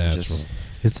properly. It's not natural.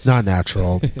 It's not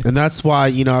natural. And that's why,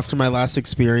 after my last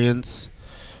experience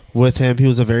with him, he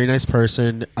was a very nice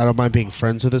person. I don't mind being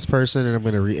friends with this person, and I'm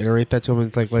going to reiterate that to him.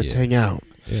 It's like, let's hang out.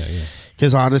 Yeah.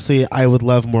 Because honestly, I would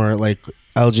love more like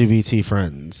LGBT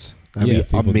friends. That'd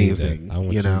be amazing. I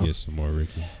want you to get some more,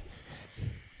 Ricky.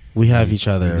 We have each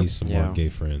other. We need some more gay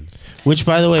friends. Which,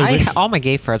 by the way, all my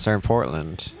gay friends are in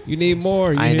Portland. You need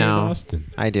more. I know. In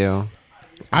Austin. I do.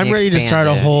 I'm ready to start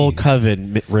a whole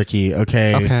coven, Ricky.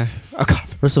 Okay.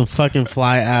 We're some fucking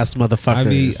fly ass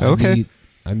motherfuckers.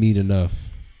 I meet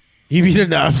enough. You meet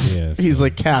enough. Yeah, He's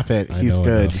like, cap it. He's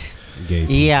good.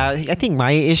 Yeah, I think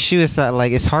my issue is that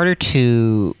like it's harder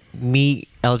to meet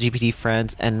LGBT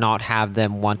friends and not have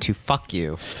them want to fuck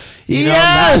you.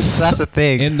 Yes, that's the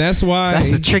thing, and that's why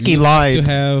that's a tricky line. Have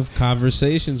to have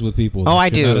conversations with people. I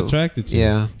do. Not attracted to.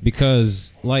 Yeah,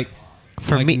 because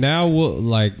for me now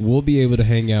we'll be able to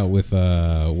hang out with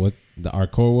our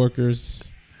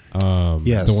coworkers,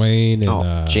 Dwayne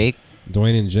and Jake.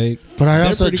 Dwayne and Jake. But I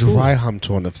also dry humped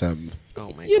one of them.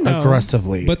 Oh my God.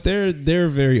 Aggressively. But they're a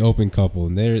very open couple,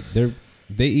 and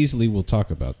they easily will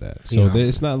talk about that. So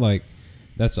it's not like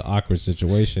that's an awkward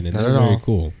situation, and they're very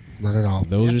cool. Not at all.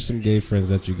 Those are some gay friends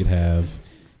that you could have.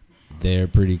 They're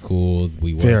pretty cool.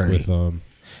 We work with them,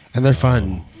 and they're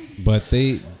fun. But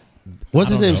what's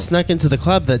his name? Snuck into the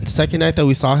club that second night that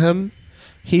we saw him.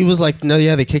 He was like, "No,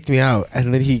 they kicked me out,"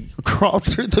 and then he crawled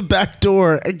through the back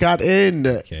door and got in.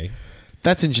 Okay.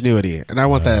 That's ingenuity, and I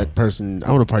want that person. I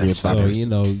want to party with that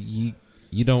person. So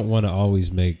you don't want to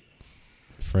always make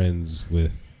friends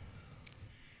with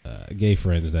gay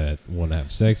friends that want to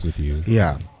have sex with you.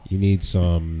 Yeah, You need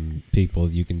some people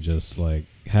you can just like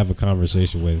have a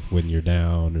conversation with when you're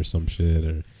down or some shit,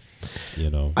 or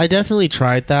I definitely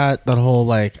tried that whole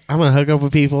like I'm gonna hook up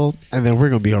with people and then we're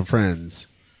gonna become friends.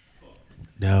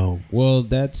 No. Well,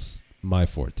 that's my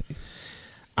forte.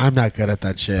 I'm not good at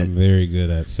that shit. I'm very good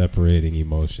at separating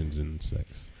emotions and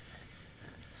sex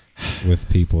with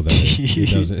people that it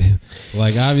doesn't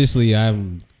like. Obviously,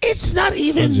 It's not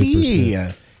even 100%. Me.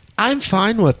 I'm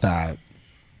fine with that.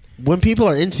 When people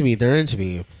are into me, they're into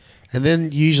me, and then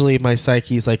usually my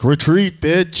psyche's like retreat,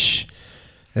 bitch,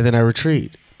 and then I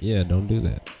retreat. Yeah, don't do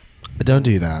that. Don't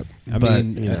do that. I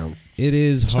mean, it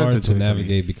is hard to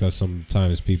navigate because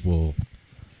sometimes people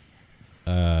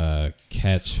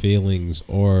catch feelings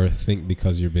or think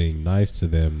because you're being nice to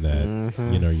them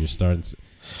that you're starting to.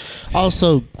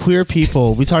 Also, queer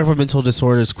people, we talk about mental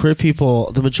disorders. Queer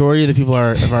people, the majority of the people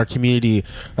of our community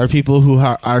are people who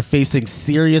are facing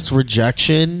serious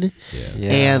rejection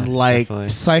and like definitely.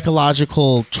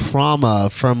 Psychological trauma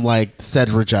from like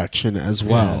said rejection as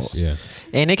well. Yes. Yeah.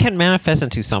 And it can manifest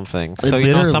into something. So,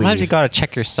 sometimes you got to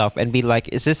check yourself and be like,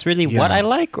 is this really what I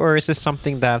like? Or is this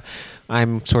something that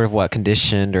I'm sort of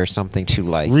conditioned or something to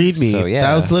like? Read me. So, yeah.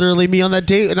 That was literally me on that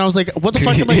date. And I was like, what the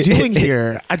fuck am I doing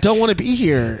here? I don't want to be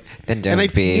here. Then don't and I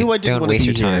be. knew I didn't want to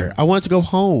be here. I wanted to go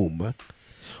home. Well,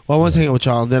 I wanted to hang out with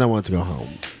y'all and then I wanted to go home.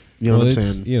 You know what I'm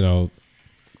saying?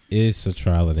 It's a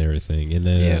trial and everything. And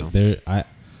then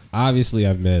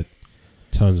I've met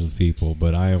tons of people,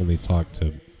 but I only talk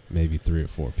to maybe 3 or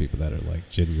 4 people that are like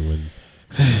genuine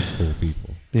cool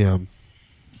people. Yeah.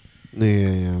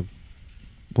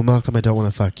 Well, Malcolm, I don't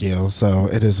want to fuck you, so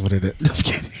it is what it is. I'm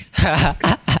kidding.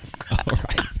 All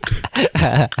right.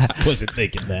 I wasn't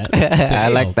thinking that. I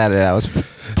like that. I was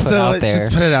put out there.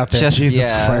 Just put it out there.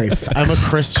 Jesus Christ. I'm a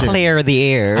Christian. Clear the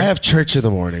air. I have church in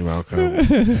the morning, Malcolm.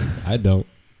 I don't.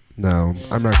 No,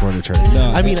 I'm not going to church.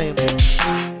 No. I mean, I am.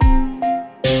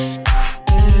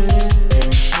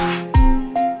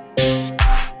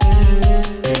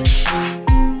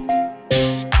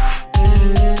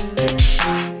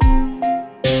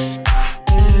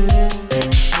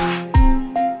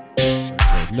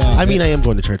 I am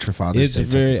going to church for Father's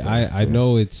Day. I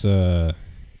know it's a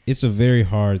very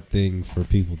hard thing for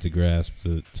people to grasp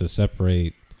to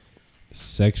separate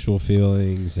sexual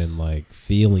feelings and like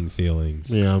feelings.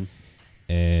 Yeah.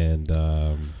 And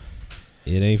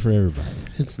it ain't for everybody.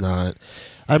 It's not.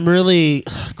 I'm really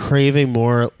craving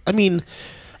more. I mean,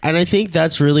 and I think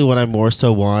that's really what I more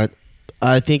so want.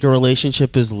 I think a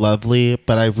relationship is lovely,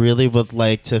 but I really would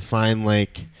like to find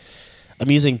like, I'm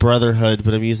using brotherhood,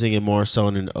 but I'm using it more so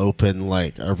in an open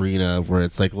like arena where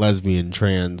it's like lesbian,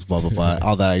 trans, blah blah blah,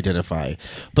 all that I identify.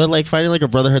 But like finding like a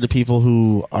brotherhood of people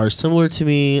who are similar to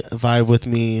me, vibe with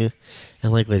me,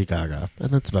 and like Lady Gaga,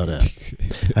 and that's about it.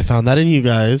 I found that in you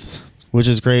guys, which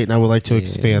is great, and I would like to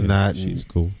expand that. She's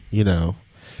cool. I'm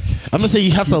gonna say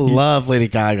you have to love Lady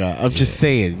Gaga. I'm just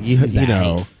saying,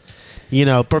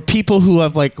 but people who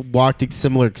have like walked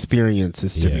similar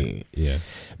experiences to me. Yeah.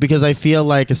 Because I feel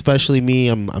like, especially me,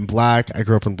 I'm black. I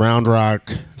grew up in Round Rock.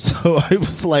 So I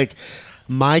was like,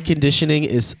 my conditioning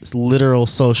is literal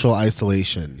social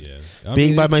isolation. Yeah.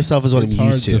 Being by myself is what I'm used to.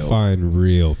 It's hard to find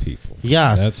real people.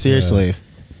 Yeah, seriously.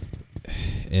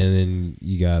 And then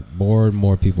you got more and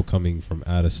more people coming from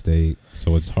out of state.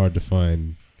 So it's hard to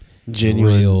find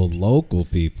genuine, real local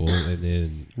people. And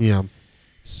then,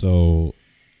 so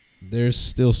there's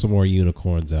still some more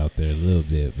unicorns out there a little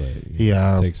bit, but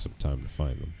it takes some time to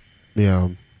find them. Yeah.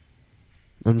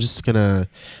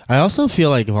 I also feel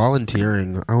like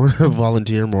volunteering. I want to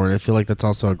volunteer more, and I feel like that's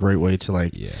also a great way to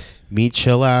like meet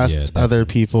chill ass other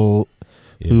people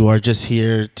who are just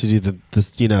here to do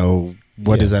this,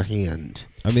 what is at hand.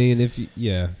 I mean,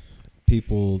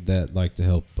 people that like to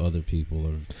help other people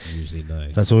are usually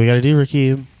nice. That's what we got to do,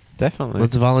 Ricky. Definitely.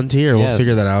 Let's volunteer. Yes. We'll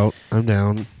figure that out. I'm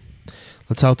down.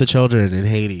 Let's help the children in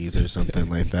Hades or something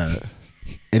like that.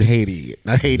 In Haiti,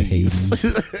 not Hades.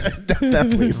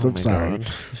 that place. I'm sorry. God.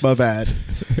 My bad.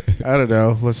 I don't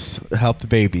know. Let's help the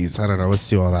babies. I don't know. Let's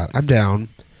do all that. I'm down.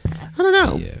 I don't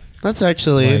know. Yeah. That's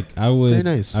actually very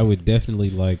nice. I would definitely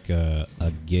like a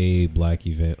gay black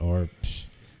event or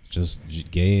just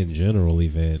gay in general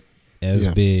event as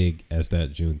big as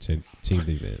that Juneteenth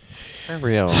event. For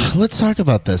real. Let's talk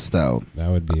about this though. That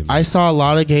would be amazing. I saw a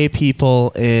lot of gay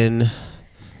people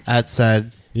at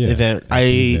said event. I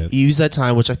used that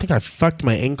time, which I think I fucked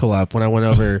my ankle up when I went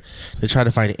over to try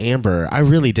to find Amber. I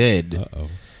really did. Uh-oh.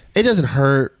 It doesn't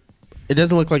hurt. It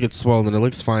doesn't look like it's swollen. It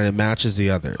looks fine. It matches the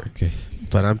other. Okay.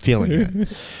 But I'm feeling it.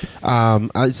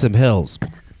 Some hills.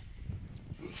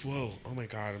 Whoa. Oh my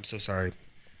God. I'm so sorry.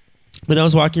 But I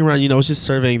was walking around, I was just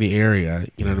surveying the area.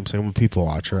 You know what I'm saying? I'm a people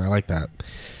watcher. I like that.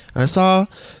 And I saw,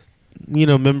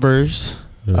 members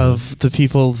of the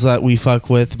peoples that we fuck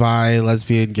with, bi,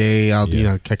 lesbian, gay,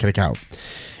 kick it out.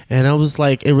 And I was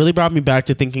like, it really brought me back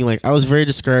to thinking, like, I was very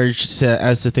discouraged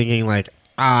as to thinking, like,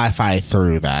 if I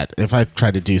threw that, if I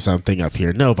tried to do something up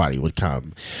here, nobody would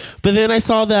come. But then I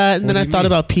saw that, and then I thought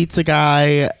about Pizza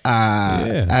Guy,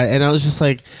 and I was just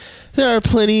like, there are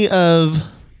plenty of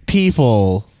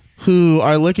people who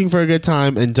are looking for a good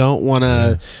time and don't want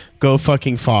to go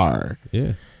fucking far.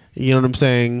 Yeah. You know what I'm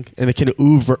saying? And they can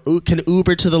Uber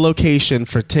to the location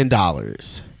for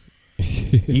 $10.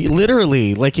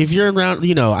 Literally, like if you're around,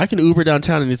 I can Uber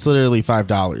downtown and it's literally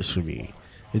 $5 for me.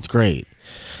 It's great.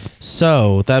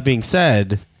 So that being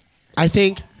said, I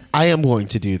think I am going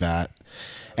to do that,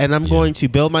 and I'm going to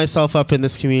build myself up in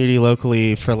this community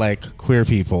locally for like queer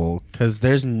people, because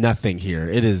there's nothing here.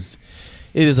 It is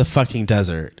a fucking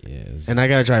desert, and I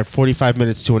gotta drive 45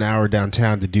 minutes to an hour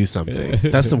downtown to do something.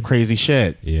 That's some crazy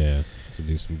shit. Yeah, to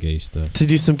do some gay stuff.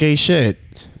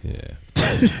 Yeah.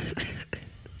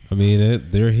 I mean,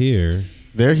 they're here.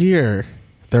 They're here.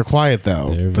 They're quiet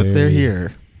though, but they're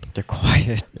here. They're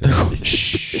quiet. They're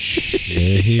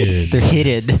here. They're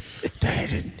hidden. They're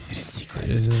hidden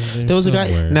secrets. There was a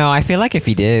guy. No, I feel like if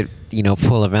you did,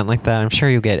 pull an event like that, I'm sure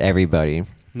you get everybody.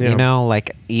 Yeah.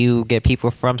 Like you get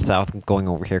people from South going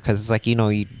over here, because it's like,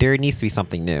 there needs to be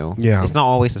something new. Yeah. It's not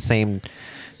always the same,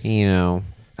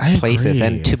 places.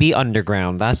 agree. And to be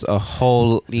underground, that's a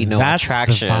whole, That's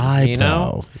attraction. the vibe,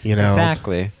 though.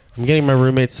 Exactly. I'm getting my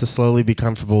roommates to slowly be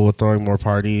comfortable with throwing more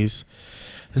parties,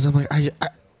 because I'm like,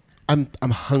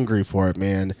 I'm hungry for it,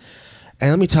 man. And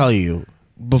let me tell you,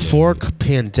 before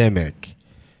pandemic,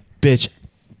 bitch.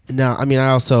 Now, I mean,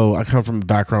 I come from a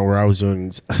background where I was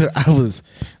doing,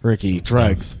 Ricky,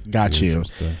 drugs, got you.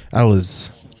 I was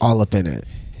all up in it.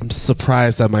 I'm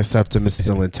surprised that my septum is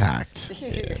still intact.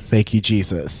 Yeah. Thank you,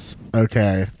 Jesus.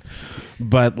 Okay.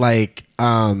 But like,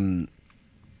 I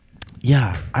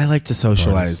like to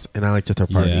socialize and I like to throw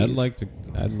parties. Yeah,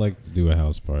 I'd like to do a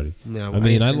house party. No,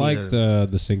 I liked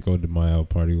the Cinco de Mayo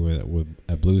party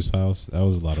at Blue's house. That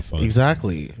was a lot of fun.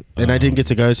 Exactly. And I didn't get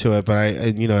to go to it, but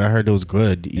I heard it was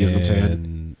good. You know what I'm saying?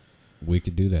 And we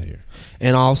could do that here.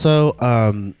 And also,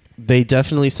 they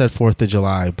definitely said 4th of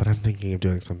July, but I'm thinking of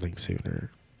doing something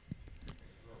sooner.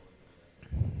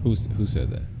 Who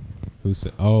said that? Who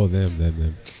said? Oh,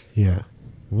 them. Yeah.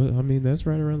 Well, I mean, that's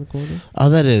right around the corner. Oh,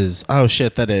 that is. Oh,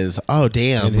 shit, that is. Oh,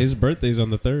 damn. And his birthday's on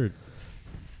the 3rd.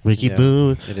 Ricky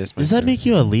Boone. It is. Does that make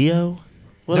you a Leo?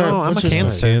 I'm a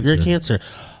Cancer. You're a Cancer.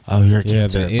 Oh, you're a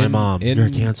Cancer. Yeah, my mom. You're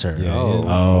a Cancer.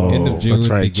 Yeah, end of June. That's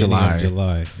right.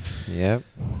 July. Yep.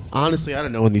 Honestly, I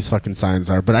don't know when these fucking signs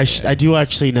are, but I do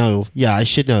actually know. Yeah, I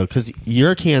should know, because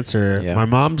you're a Cancer. Yeah. My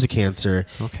mom's a Cancer.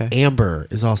 Okay. Amber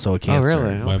is also a Cancer. Oh,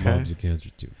 really? My mom's a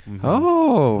Cancer too. Mm-hmm.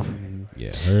 Oh.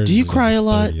 Yeah. Do you cry a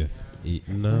lot? 30th.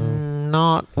 No.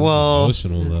 Not He's well.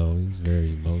 emotional though. He's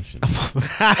very emotional.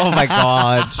 Oh my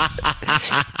god.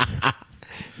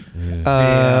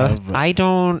 I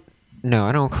don't. No,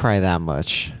 I don't cry that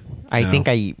much. I think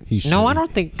I. No, I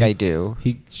don't think I do.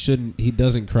 He shouldn't. He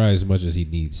doesn't cry as much as he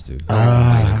needs to. Oh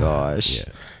my gosh. Yeah.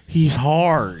 He's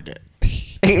hard.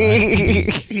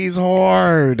 He's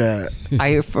hard.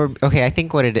 I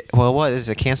think what is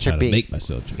a Cancer Try to being? make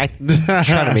myself. I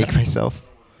try to make myself.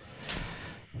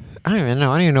 I don't even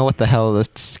know. I don't even know what the hell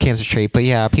this Cancer trait, but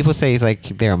yeah, people say it's like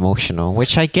they're emotional,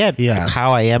 which I get. Yeah.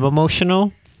 How I am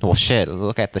emotional. Well, shit.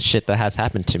 Look at the shit that has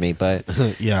happened to me, but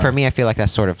Yeah. for me, I feel like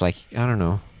that's sort of like, I don't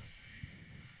know.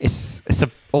 It's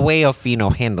a way of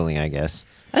handling, I guess.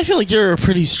 I feel like you're a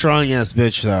pretty strong ass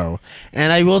bitch though,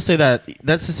 and I will say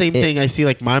that's the same thing I see.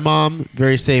 Like my mom,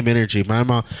 very same energy. My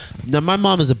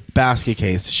mom is a basket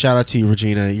case. Shout out to you,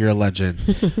 Regina. You're a legend.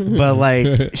 But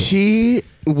like she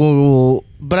will.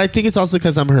 But I think it's also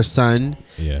because I'm her son,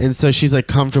 and so she's like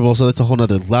comfortable. So that's a whole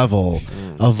nother level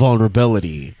of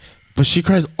vulnerability. But she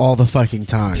cries all the fucking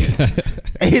time.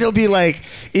 It'll be like,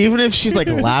 even if she's like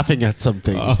laughing at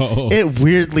something, it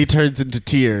weirdly turns into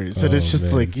tears. And it's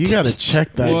just like, you gotta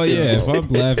check that. Well, yeah, if I'm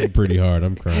laughing pretty hard,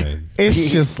 I'm crying.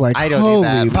 It's just like, I don't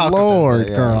holy do that. Lord,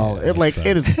 Yeah. girl. It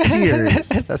is tears.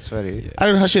 That's funny. I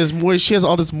don't know how she has she has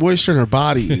all this moisture in her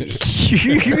body.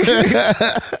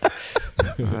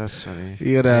 That's funny.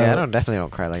 You know? Yeah, I definitely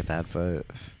don't cry like that, but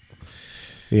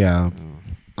yeah.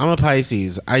 I'm a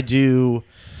Pisces.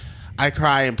 I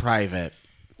cry in private.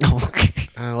 Okay.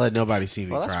 I don't let nobody see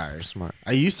me Well, cry. that's smart.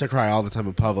 I used to cry all the time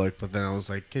in public, but then I was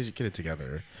like, get it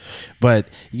together. But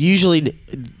usually,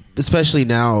 especially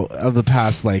now, of the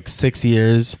past like 6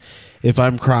 years, if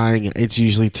I'm crying, it's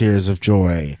usually tears of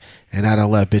joy. And I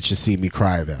don't let bitches see me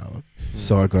cry, though.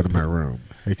 So I go to my room,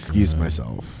 excuse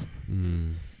myself,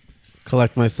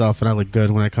 collect myself, and I look good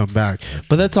when I come back.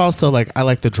 But that's also like, I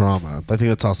like the drama. I think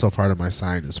that's also part of my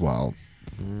sign as well.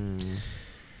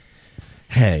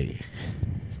 Hey,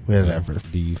 whatever.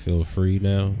 Do you feel free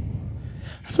now?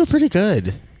 I feel pretty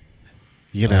good.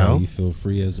 You know? You feel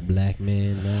free as a black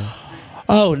man now?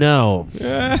 Oh, no.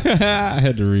 I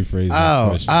had to rephrase that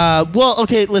question. Well,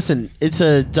 okay, listen. It's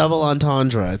a double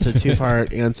entendre. It's a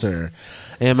two-part answer.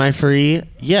 Am I free?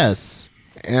 Yes.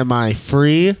 Am I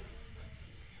free?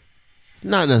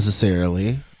 Not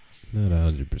necessarily. Not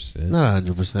 100%. Not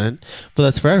 100%. But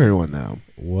that's for everyone, though.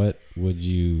 What would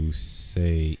you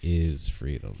say is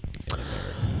freedom in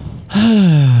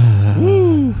America?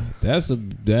 Woo. That's a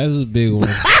big one.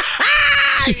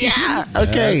 Yeah.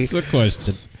 Okay. That's a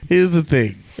question. Here's the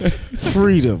thing.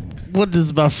 Freedom. What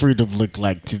does my freedom look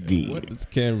like to me? What does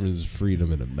Cameron's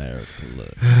freedom in America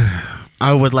look?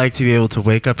 I would like to be able to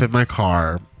wake up in my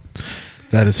car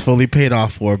that is fully paid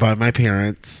off for by my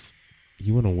parents.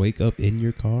 You want to wake up in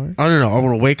your car? Oh, no. I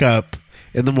want to wake up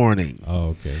in the morning. Oh,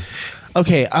 okay.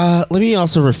 Okay, let me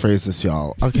also rephrase this,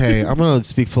 y'all. Okay, I'm going to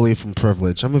speak fully from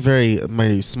privilege. I'm a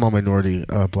very small minority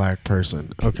black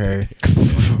person, okay?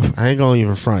 I ain't going to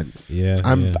even front. Yeah.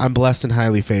 I'm blessed and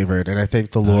highly favored, and I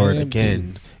thank the Lord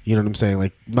again. Too. You know what I'm saying?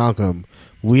 Like, Malcolm,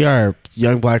 we are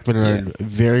young black men in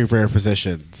very rare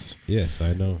positions. Yes,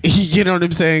 I know. You know what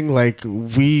I'm saying? Like,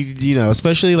 we,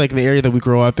 especially like in the area that we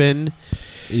grow up in.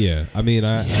 Yeah, I mean,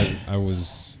 I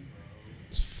was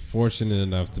fortunate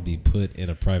enough to be put in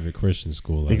a private Christian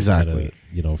school. Exactly.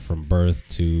 From birth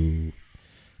to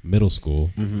middle school.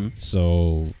 Mm-hmm.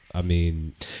 So, I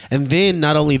mean. And then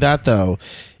not only that, though,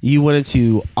 you went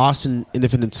into Austin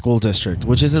Independent School District,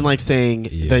 which isn't like saying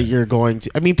that you're going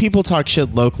to. I mean, people talk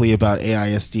shit locally about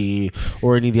AISD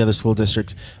or any of the other school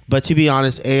districts. But to be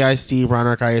honest, AISD,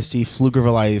 Roanoke ISD,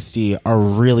 Pflugerville ISD are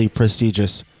really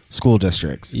prestigious school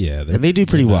districts. Yeah. And they do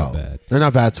pretty well. Bad. They're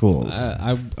not bad schools.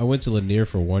 I went to Lanier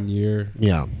for 1 year.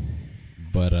 Yeah.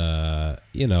 But,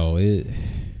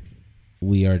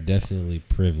 we are definitely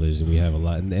privileged and we have a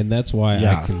lot. And that's why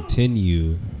I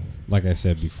continue, like I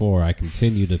said before, I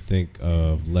continue to think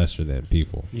of lesser than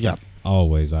people. Yeah.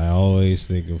 Always. I always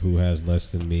think of who has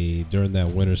less than me. During that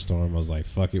winter storm, I was like,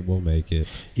 fuck it, we'll make it.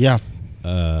 Yeah.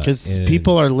 Because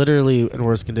people are literally in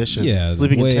worse conditions. Yeah,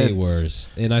 sleeping way in tents.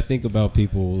 worse. And I think about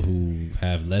people who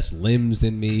have less limbs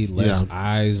than me, less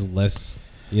eyes, less,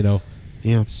 Yeah.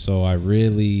 So I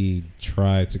really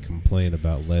try to complain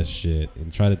about less shit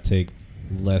and try to take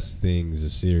less things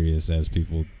as serious as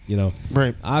people,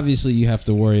 Right. Obviously, you have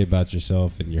to worry about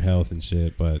yourself and your health and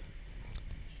shit, but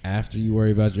after you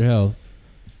worry about your health,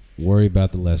 worry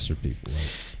about the lesser people.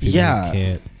 Like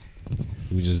people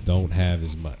who just don't have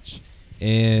as much.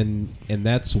 And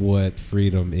that's what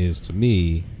freedom is to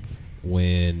me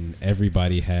when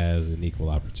everybody has an equal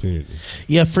opportunity.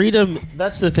 Yeah, freedom,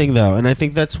 that's the thing though. And I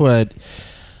think that's what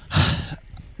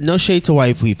no shade to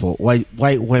white people,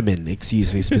 white women,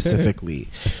 excuse me, specifically.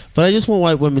 But I just want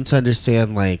white women to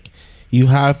understand, like, you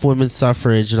have women's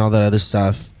suffrage and all that other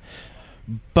stuff.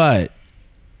 But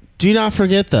do not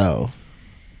forget though,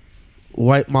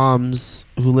 white moms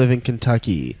who live in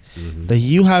Kentucky, that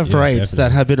you have rights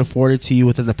that have been afforded to you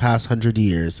within the past 100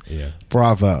 years. Yeah.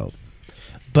 Bravo.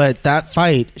 But that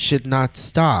fight should not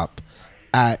stop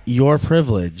at your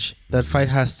privilege. That fight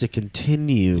has to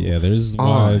continue. Yeah, there's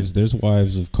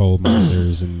wives of coal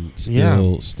miners and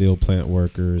steel plant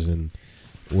workers and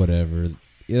whatever.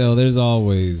 There's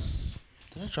always.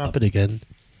 Did I drop it again?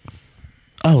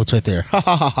 Oh, it's right there. Ha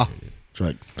ha ha ha.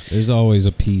 Drugs. There's always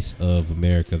a piece of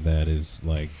America that is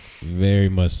like very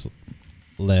much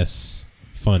less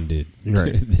funded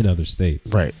than other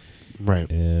states. Right.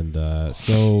 And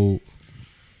so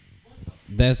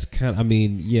that's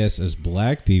yes, as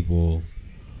black people,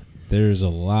 there's a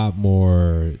lot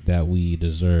more that we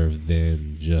deserve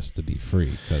than just to be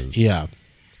free.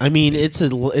 I mean, it's a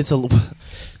list.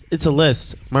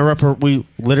 We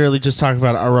literally just talked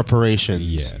about our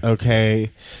reparations. Yeah. Okay.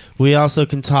 We also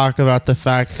can talk about the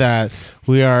fact that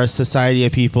we are a society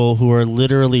of people who are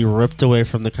literally ripped away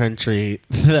from the country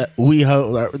that we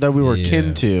were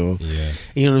kin to. Yeah.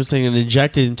 You know what I'm saying? And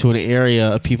injected into an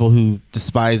area of people who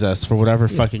despise us for whatever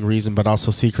fucking reason, but also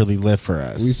secretly live for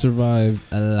us. We survived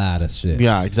a lot of shit.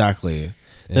 Yeah, exactly.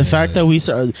 The fact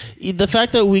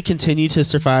that we continue to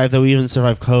survive, that we even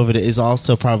survive COVID, is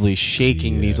also probably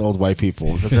shaking these old white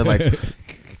people because they're like,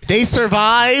 They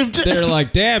survived. They're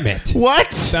like, damn it. What?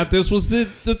 Thought this was the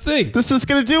thing. This is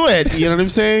going to do it. You know what I'm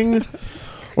saying?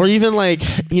 Or even like,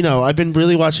 I've been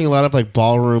really watching a lot of like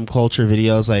ballroom culture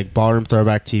videos, like Ballroom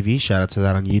Throwback TV. Shout out to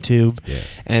that on YouTube. Yeah.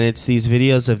 And it's these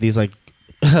videos of these like,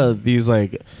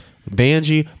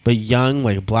 Banji, but young,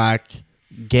 like black,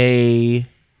 gay,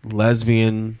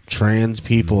 lesbian, trans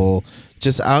people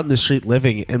just out in the street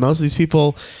living. And most of these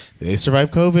people, they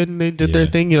survived COVID and they did their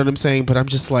thing. You know what I'm saying? But I'm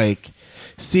just like,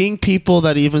 seeing people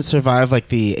that even survived like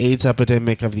the AIDS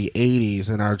epidemic of the 80s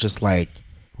and are just like,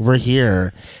 we're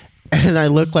here. And I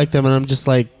look like them and I'm just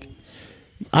like,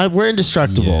 we're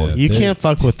indestructible. Yeah, you can't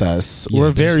fuck with us.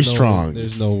 We're very strong.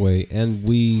 There's no way. And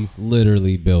we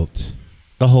literally built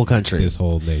the whole country. This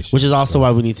whole nation. Which is also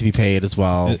why we need to be paid as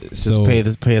well. Just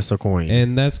pay us a coin.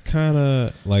 And that's kind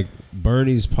of like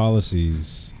Bernie's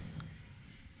policies.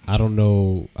 I don't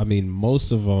know. I mean,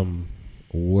 most of them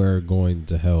were going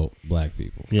to help black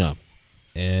people. Yeah.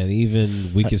 And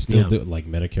even we can still do it, like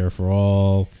Medicare for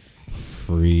all,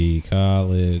 free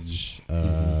college,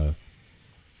 $15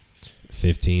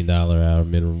 hour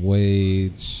minimum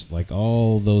wage, like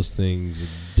all those things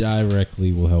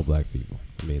directly will help black people.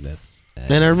 I mean, that's.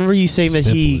 And I remember you saying that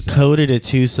he coded it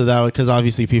too, so that because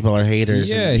obviously people are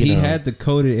haters. Yeah, and, he had to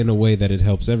code it in a way that it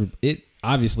helps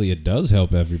it does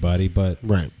help everybody, but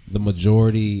the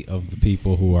majority of the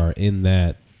people who are in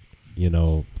that,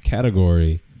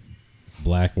 category,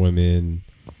 black women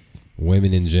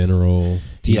in general,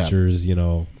 teachers,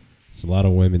 it's a lot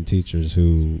of women teachers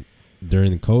who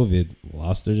during the COVID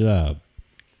lost their job.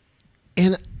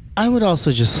 And I would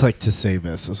also just like to say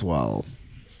this as well.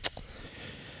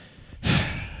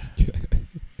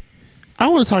 I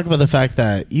want to talk about the fact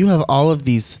that you have all of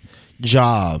these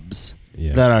jobs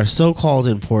that are so-called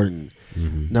important.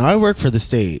 Mm-hmm. Now, I work for the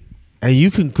state, and you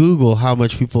can Google how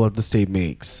much people at the state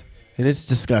makes, and it's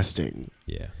disgusting.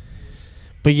 Yeah.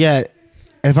 But yet,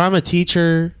 if I'm a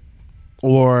teacher,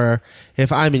 or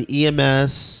if I'm an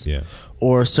EMS,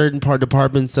 or certain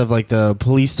departments of like the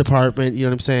police department, you know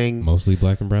what I'm saying? Mostly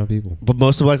black and brown people. But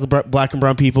most of black and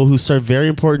brown people who serve very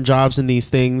important jobs in these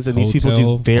things, and these people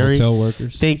do hotel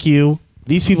workers. Thank you.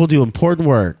 These people do important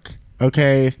work.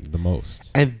 Okay, the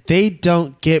most, and they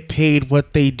don't get paid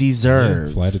what they deserve.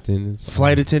 Yeah,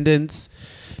 flight attendants.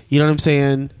 You know what I'm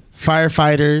saying?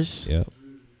 Firefighters. Yep.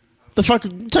 The fuck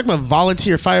you talking about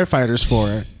volunteer firefighters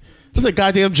for? It's a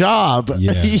goddamn job.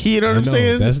 Yeah. You know what I'm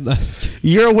saying? That's not.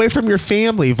 You're away from your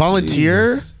family.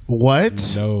 Volunteer? Jesus.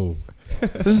 What? No.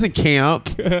 This isn't camp.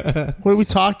 What are we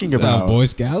talking about? Boy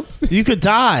Scouts? You could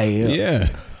die. Yeah.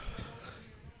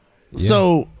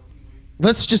 So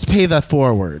let's just pay that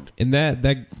forward. And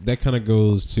that kind of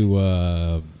goes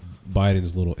to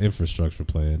Biden's little infrastructure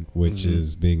plan, which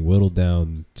is being whittled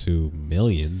down to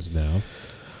millions now.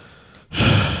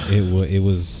 It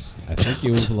was I think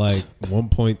it was like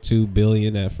 1.2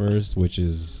 billion at first, which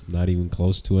is not even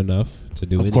close to enough to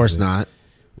do anything. Of course not.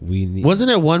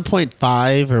 Wasn't it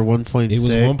 1.5 or 1.6? It was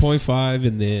 1.5,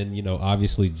 and then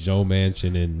obviously Joe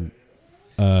Manchin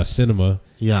and Cinema.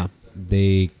 Yeah,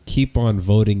 they keep on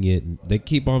voting it. They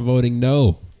keep on voting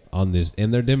no on this,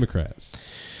 and they're Democrats.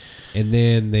 And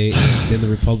then then the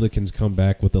Republicans come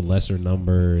back with a lesser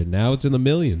number, and now it's in the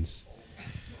millions.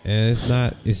 And it's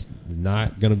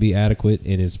not going to be adequate,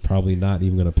 and it's probably not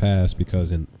even going to pass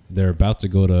because they're about to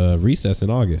go to recess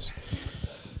in August.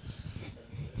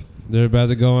 They're about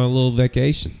to go on a little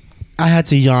vacation. I had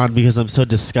to yawn because I'm so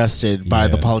disgusted by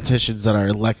the politicians that are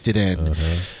elected in.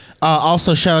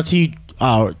 Also, shout out to you,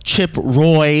 Chip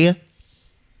Roy,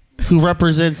 who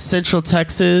represents Central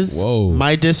Texas,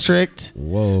 my district,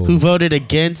 who voted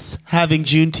against having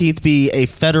Juneteenth be a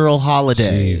federal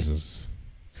holiday. Jesus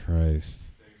Christ.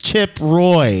 Chip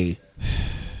Roy.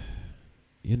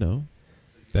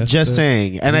 That's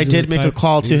saying. And I did make a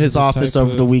call to his office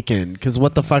over the weekend because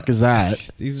what the fuck is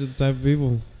that? These are the type of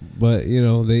people. But,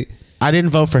 I didn't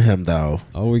vote for him, though.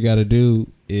 All we got to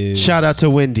do is... Shout out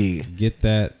to Wendy. Get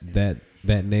that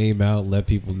name out, let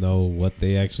people know what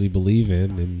they actually believe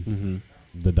in, and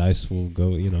the dice will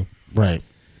go, Right.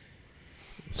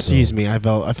 So, excuse me. I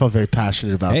felt very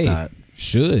passionate about that.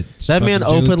 That man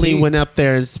openly went up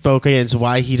there and spoke against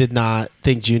why he did not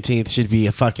think Juneteenth should be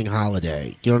a fucking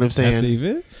holiday. You know what I'm saying? At the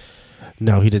event?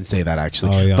 No, he didn't say that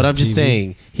actually. But I'm just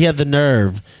saying he had the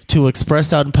nerve to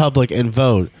express out in public and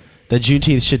vote that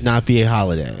Juneteenth should not be a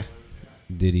holiday.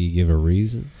 Did he give a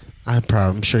reason?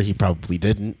 I'm sure he probably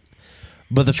didn't.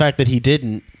 But the fact that he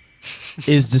didn't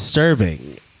is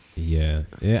disturbing. Yeah.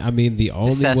 I mean, the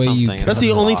only way you... That's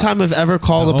the only time I've ever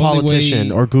called a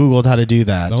politician or Googled how to do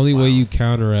that. The only way you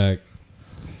counteract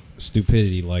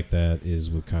stupidity like that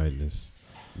is with kindness.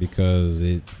 because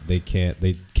they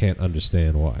can't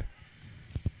understand why.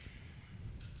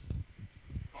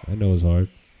 I know it's hard.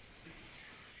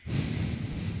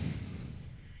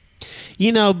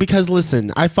 You know, because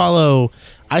listen, I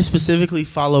specifically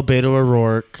follow Beto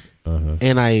O'Rourke,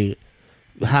 and I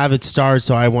have it starred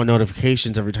so I want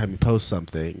notifications every time he posts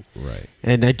something. Right.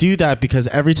 And I do that because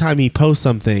every time he posts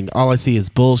something, all I see is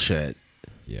bullshit.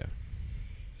 Yeah.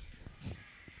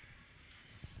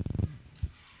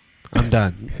 I'm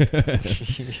done.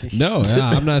 No,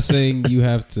 I'm not saying you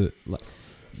have to. Like,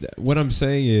 what I'm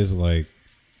saying is, like,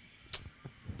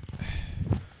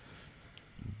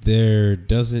 there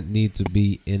doesn't need to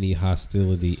be any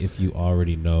hostility if you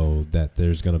already know that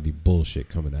there's going to be bullshit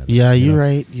coming at you. Yeah, you're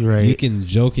right. You're right. You can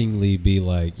jokingly be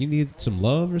like, you need some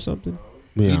love or something?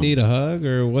 Yeah. You need a hug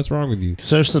or what's wrong with you?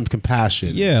 Show some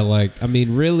compassion. Yeah, like, I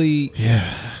mean, really.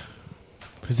 Yeah.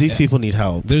 Because these people need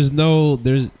help. There's no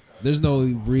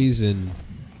reason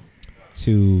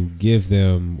to give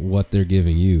them what they're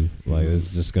giving you. Like,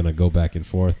 it's just going to go back and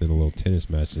forth in a little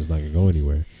tennis match. It's not going to go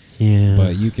anywhere. Yeah.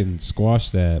 But you can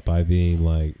squash that by being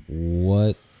like,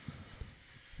 what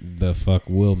the fuck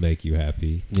will make you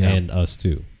happy? Yeah. And us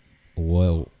too.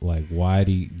 Well, like, why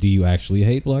do you actually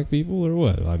hate black people or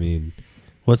what? I mean,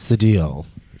 what's the deal?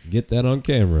 Get that on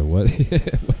camera. What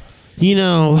you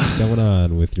know, what's going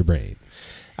on with your brain?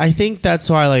 I think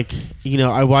that's why, like, you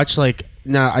know, I watch, like,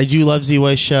 now I do love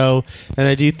Z-Way's show, and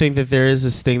I do think that there is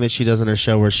this thing that she does on her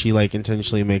show where she, like,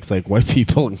 intentionally makes, like, white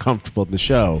people uncomfortable in the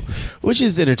show, which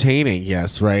is entertaining,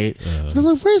 yes, right? But I'm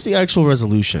like, where's the actual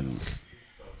resolution?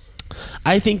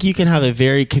 I think you can have a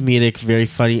very comedic, very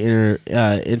funny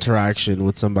interaction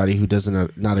with somebody who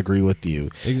doesn't not agree with you.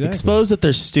 Exactly. Expose that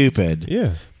they're stupid.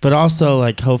 Yeah. But also,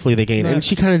 like, hopefully they gain. Not, and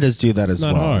she kind of does do that as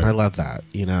well. Hard. And I love that,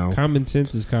 you know? Common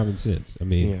sense is common sense. I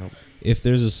mean, Yeah. if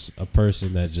there's a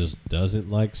person that just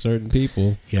doesn't like certain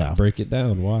people, Yeah. break it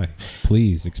down. Why?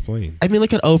 Please explain. I mean,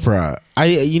 look at Oprah.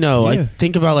 I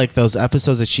think about, like, those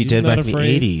episodes that she did back in the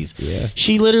 80s. Yeah.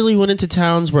 She literally went into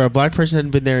towns where a black person hadn't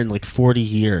been there in, like, 40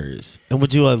 years and would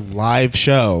do a live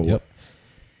show. Yep.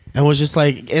 And was just,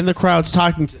 like, in the crowds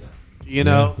talking to them, you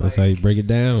know? That's how you break it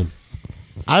down.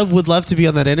 I would love to be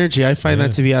on that energy. I find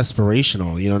that to be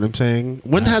aspirational. You know what I'm saying?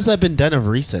 When has that been done of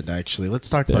recent, actually? Let's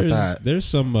talk about that. There's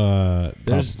some, I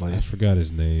forgot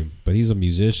his name, but he's a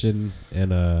musician and,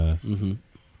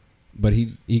 but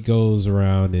he goes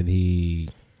around and he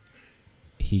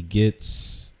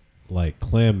gets, like,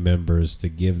 Klan members to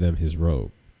give them his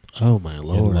robe. Oh, my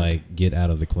Lord. And, like, get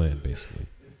out of the Klan, basically.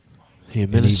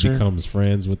 And he becomes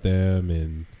friends with them,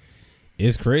 and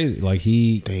it's crazy. Like,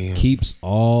 he keeps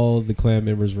all the Klan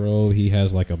members' robe. He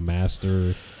has, like, a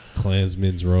master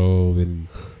Klansman's robe, and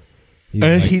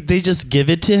they just give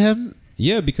it to him.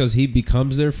 Yeah, because he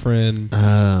becomes their friend.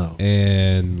 Oh,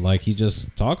 and, like, he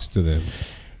just talks to them.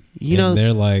 You know,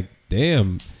 they're like,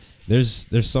 damn. There's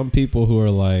some people who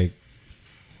are like,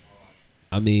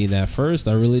 I mean, at first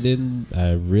I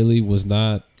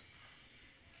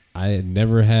had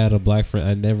never had a black friend.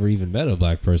 I never even met a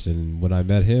black person. When I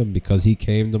met him, because he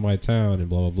came to my town and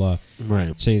blah, blah, blah.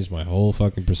 Right. Changed my whole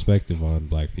fucking perspective on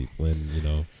black people. And, you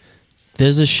know.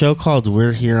 There's a show called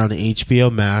We're Here on HBO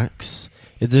Max.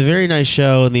 It's a very nice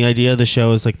show. And the idea of the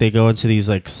show is, like, they go into these,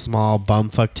 like, small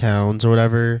bumfuck towns or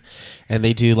whatever. And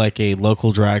they do, like, a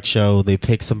local drag show. They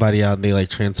pick somebody out and they, like,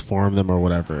 transform them or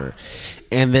whatever.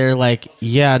 And they're like,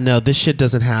 yeah, no, this shit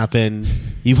doesn't happen.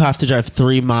 You have to drive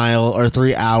 3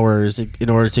 hours in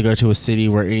order to go to a city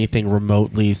where anything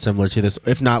remotely similar to this,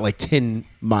 if not like 10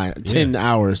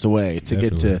 hours away to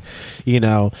get to, you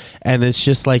know. And it's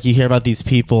just like you hear about these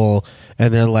people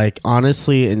and they're like,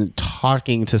 honestly, in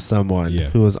talking to someone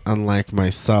who is unlike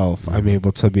myself, I'm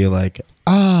able to be like,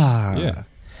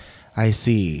 I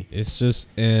see. It's just,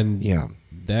 and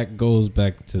that goes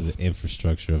back to the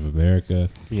infrastructure of America,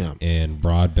 and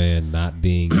broadband not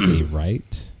being a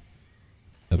right.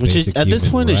 Which is, at this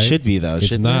point, it should be, though.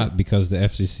 It's not, because the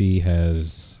FCC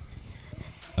has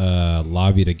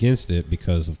lobbied against it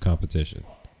because of competition.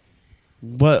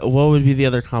 What would be the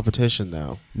other competition,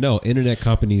 though? No, internet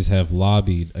companies have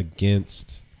lobbied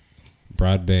against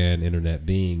broadband internet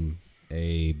being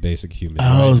a basic human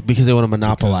right, because they want to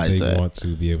monopolize it. They want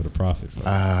to be able to profit from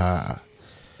it.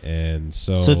 And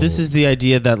so this is the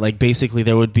idea that, like, basically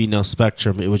there would be no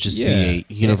spectrum. It would just be a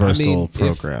universal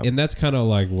program. And that's kind of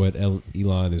like what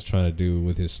Elon is trying to do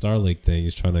with his Starlink thing.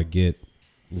 He's trying to get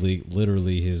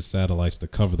literally his satellites to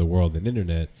cover the world in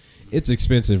internet. It's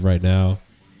expensive right now.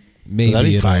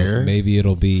 Maybe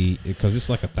it'll be, because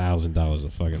it's like $1,000 a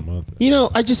fucking month. You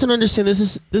know, I just don't understand. This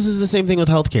is the same thing with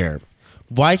healthcare.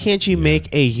 Why can't you make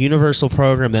a universal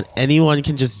program that anyone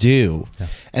can just do? Yeah.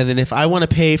 And then if I want to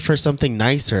pay for something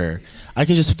nicer, I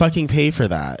can just fucking pay for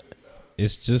that.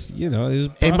 It's just,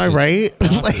 it's Am I right?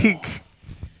 Like,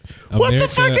 what the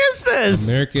fuck is this?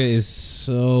 America is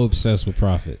so obsessed with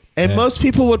profit. And most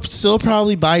people would still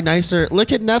probably buy nicer.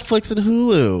 Look at Netflix and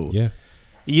Hulu. Yeah.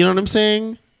 You know what I'm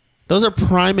saying? Those are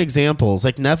prime examples.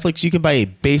 Like Netflix, you can buy a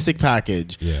basic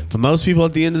package. Yeah. But most people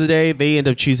at the end of the day, they end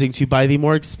up choosing to buy the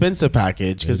more expensive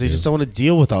package because they just don't want to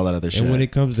deal with all that other shit. And when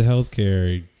it comes to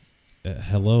healthcare,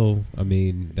 hello. I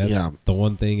mean, that's the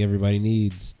one thing everybody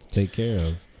needs to take care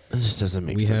of. It just doesn't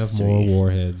make sense. We have more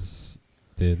warheads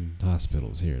than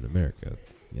hospitals here in America.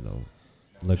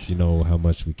 Lets you know how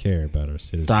much we care about our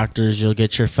citizens. Doctors, you'll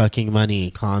get your fucking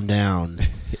money. Calm down.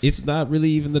 It's not really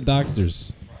even the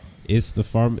doctors. It's the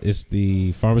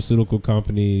pharmaceutical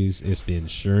companies. It's the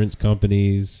insurance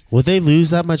companies. Would they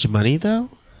lose that much money though?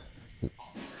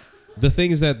 The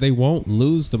thing is that they won't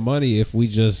lose the money if we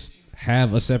just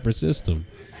have a separate system.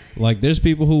 Like there's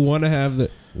people who want to have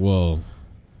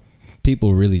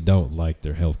people really don't like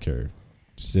their healthcare.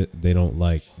 They don't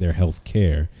like their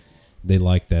healthcare. They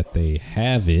like that they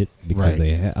have it because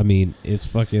it's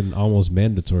fucking almost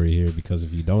mandatory here because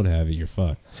if you don't have it, you're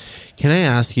fucked. Can I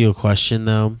ask you a question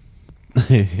though?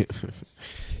 Yeah,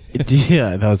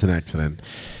 that was an accident.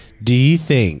 Do you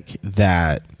think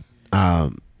that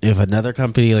if another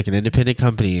company, like an independent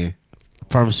company,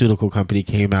 pharmaceutical company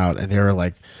came out and they were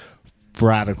like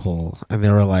radical and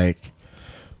they were like,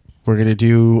 we're going to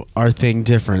do our thing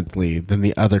differently than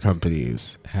the other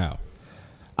companies? How?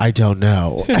 I don't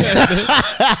know.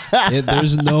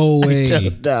 There's no way I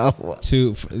don't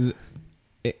know.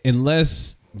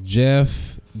 Unless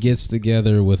Jeff gets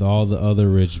together with all the other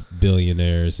rich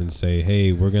billionaires and say,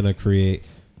 hey, we're going to create,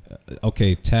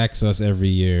 tax us every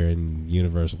year in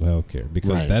universal health care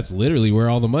because that's literally where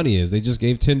all the money is. They just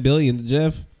gave $10 billion to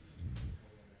Jeff.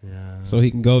 Yeah. So he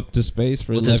can go to space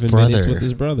for 11 minutes with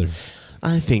his brother.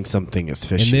 I think something is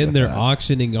fishy. And then they're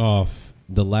auctioning off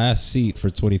the last seat for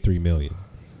 $23 million.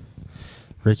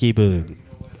 Ricky Boone.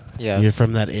 Yes. You're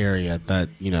from that area, that,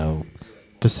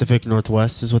 Pacific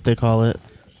Northwest is what they call it.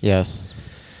 Yes.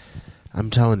 I'm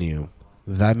telling you,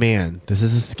 that man, this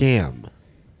is a scam.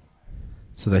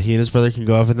 So that he and his brother can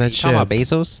go off in that ship. Talking about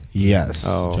Bezos? Yes.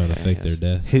 Oh, trying to fake their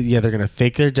death. Yeah, they're going to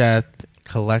fake their death,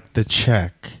 collect the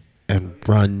check, and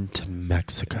run to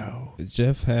Mexico.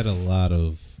 Jeff had a lot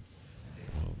of...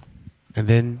 And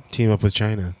then team up with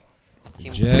China.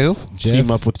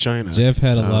 Team up with China. Jeff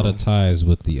had a lot of ties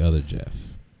with the other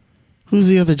Jeff. Who's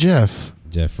the other Jeff?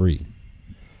 Jeffrey.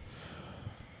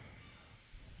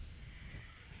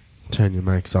 Turn your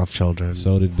mics off, children.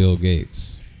 So did Bill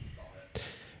Gates.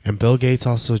 And Bill Gates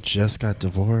also just got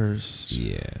divorced.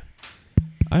 Yeah.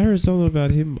 I heard something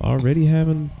about him already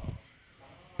having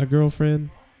a girlfriend.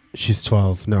 She's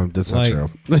 12. No, that's not true.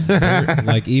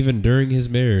 Even during his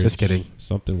marriage. Just kidding.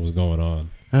 Something was going on.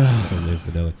 Some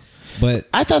infidelity. But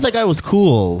I thought that guy was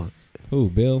cool. Who,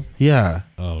 Bill? Yeah.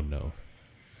 Oh, no.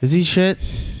 Is he shit?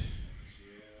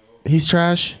 He's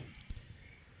trash?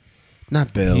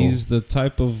 Not Bill. He's the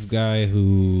type of guy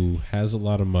who has a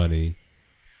lot of money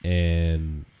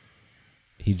and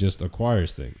he just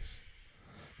acquires things.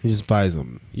 He just buys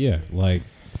them. Yeah, like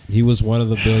he was one of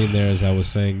the billionaires that was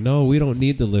saying, no, we don't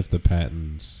need to lift the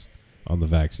patents on the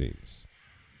vaccines.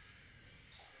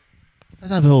 I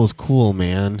thought Bill was cool,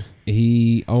 man.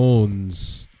 He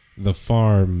owns the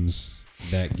farms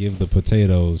that give the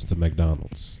potatoes to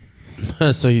McDonald's.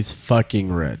 So he's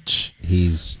fucking rich.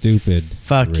 He's stupid.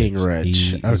 Fucking rich.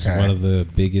 He is one of the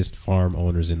biggest farm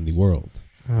owners in the world.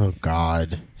 Oh,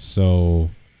 God. So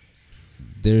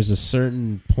there's a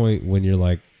certain point when you're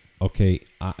like, okay,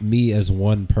 me as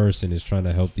one person is trying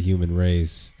to help the human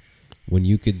race when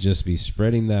you could just be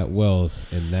spreading that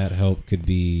wealth and that help could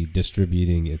be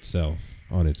distributing itself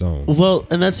on its own. Well,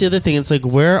 and that's the other thing. It's like,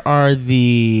 where are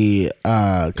the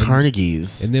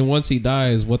Carnegies? And then once he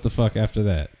dies, what the fuck after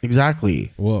that?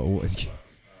 Exactly. What?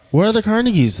 Where are the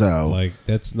Carnegies, though? Like,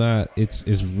 that's not...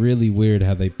 It's really weird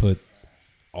how they put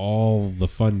all the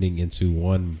funding into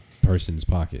one person's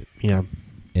pocket. Yeah.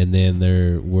 And then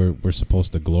we're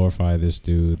supposed to glorify this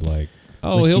dude like,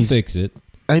 oh, he'll fix it.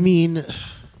 I mean...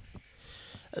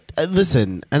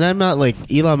 Listen, and I'm not like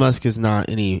Elon Musk is not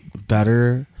any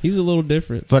better. He's a little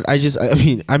different, but I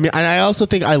also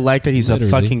think I like that he's a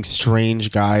fucking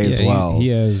strange guy as well. He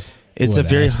has it's a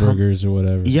very Asperger's or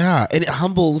whatever. Yeah, and it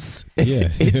humbles. Yeah,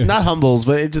 it not humbles,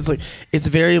 but it just like it's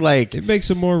very like it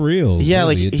makes him more real. Yeah,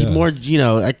 really, like he more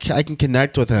I can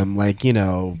connect with him. Like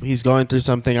he's going through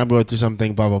something, I'm going through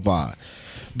something, blah blah blah.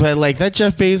 But like that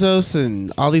Jeff Bezos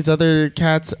and all these other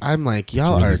cats, I'm like,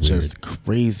 y'all really are weird. just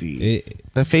crazy.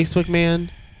 The Facebook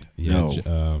man? Yeah,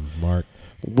 No. Mark.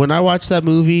 When I watched that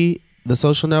movie, The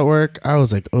Social Network, I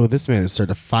was like, oh, this man is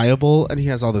certifiable and he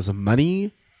has all this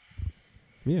money.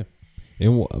 Yeah.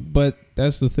 But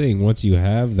that's the thing. Once you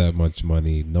have that much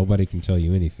money, nobody can tell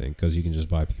you anything because you can just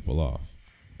buy people off.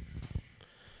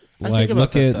 Like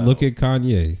look at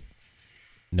Kanye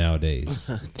nowadays.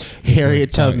 Harriet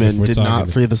Tubman did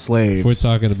not free the slaves. If we're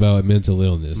talking about mental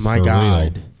illness, my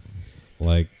God. Real,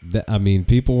 like that, I mean,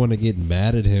 people want to get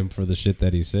mad at him for the shit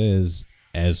that he says,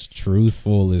 as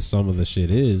truthful as some of the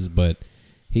shit is, but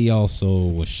he also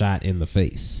was shot in the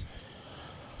face.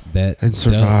 And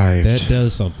survived. That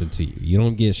does something to you. You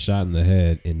don't get shot in the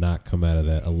head and not come out of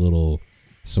that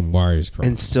some wires crossed.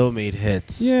 And still made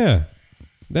hits. Yeah.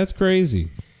 That's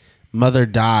crazy. Mother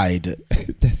died.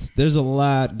 There's a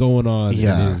lot going on.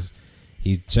 Yeah.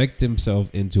 He checked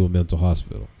himself into a mental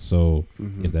hospital. So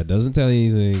if that doesn't tell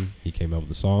you anything, he came up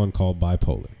with a song called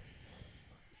Bipolar.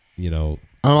 You know.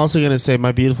 I'm also going to say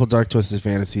My Beautiful Dark Twisted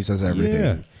Fantasy says everything.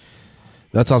 Yeah.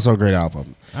 That's also a great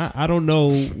album. I don't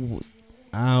know.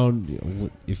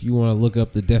 If you want to look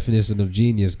up the definition of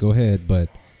genius, go ahead. But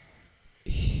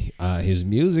his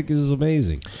music is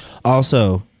amazing.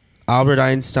 Also, Albert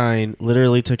Einstein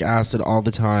literally took acid all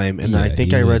the time. And I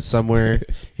think I read somewhere,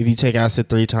 if you take acid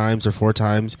 3 times or 4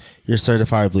 times, you're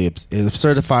certifiably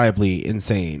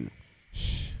insane.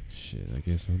 Shit, I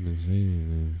guess I'm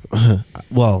insane.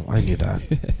 Well, I knew that.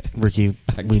 Ricky,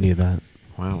 we knew that.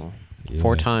 Wow. Yeah,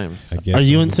 4 times. Are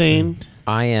you insane?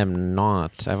 I am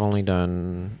not. I've only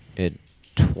done it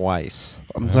twice.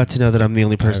 I'm glad to know that I'm the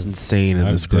only person sane in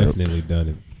this group. I've definitely done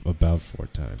it about 4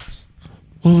 times.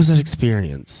 What was that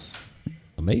experience?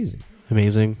 Amazing.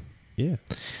 Yeah.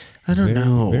 I don't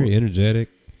know. Very energetic.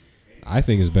 I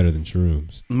think it's better than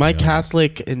shrooms. My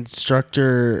Catholic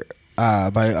instructor,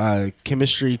 my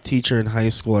chemistry teacher in high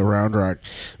school at Round Rock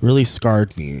really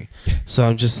scarred me. So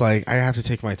I'm just like, I have to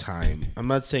take my time. I'm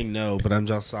not saying no, but I'm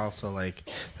just also like,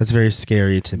 that's very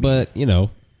scary to me. But, you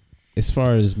know, as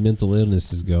far as mental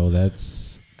illnesses go,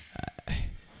 that's...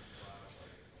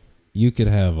 You could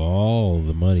have all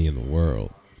the money in the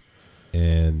world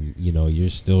and, you know, you're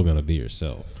still going to be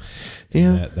yourself.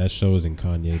 Yeah. That shows in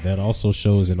Kanye. That also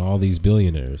shows in all these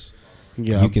billionaires.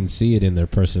 Yeah. You can see it in their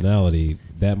personality.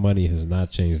 That money has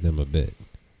not changed them a bit.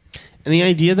 And the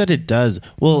idea that it does,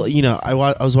 well, you know, I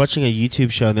was watching a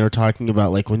YouTube show and they were talking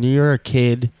about like when you're a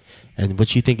kid and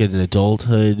what you think an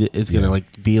adulthood is going to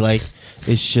like be like,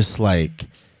 it's just like,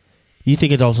 you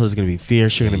think adulthood is going to be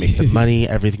fierce, you're going to make the money,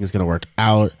 everything's going to work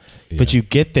out. Yeah. But you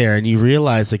get there and you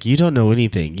realize like you don't know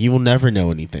anything. You will never know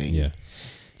anything. Yeah.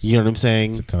 You know what I'm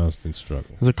saying? It's a constant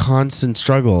struggle. It's a constant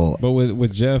struggle. But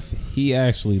with Jeff, he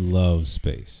actually loves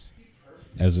space.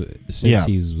 Since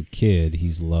he's a kid,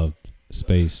 he's loved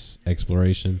space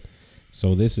exploration.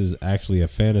 So this is actually a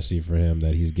fantasy for him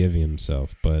that he's giving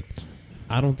himself. But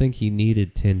I don't think he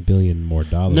needed $10 billion more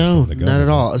dollars. No, from the government. not at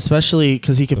all. Especially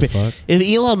because he could pay. If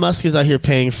Elon Musk is out here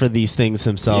paying for these things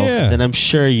himself, then I'm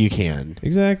sure you can.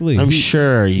 Exactly. I'm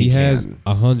sure you can. He has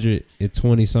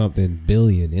 120 something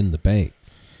billion in the bank.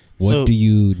 What do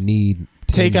you need?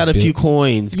 Take out a few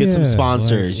coins, get some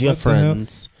sponsors. Like, you have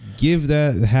friends. Give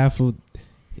that half of.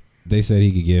 They said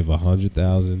he could give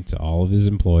 100,000 to all of his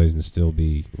employees and still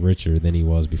be richer than he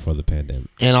was before the pandemic.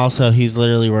 And also, he's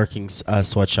literally working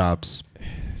sweatshops.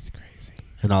 That's crazy.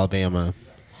 In Alabama,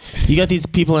 you got these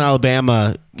people in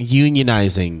Alabama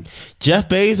unionizing. Jeff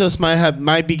Bezos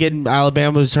might be getting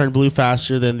Alabama to turn blue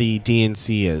faster than the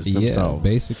DNC is themselves.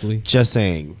 Yeah, basically. Just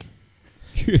saying.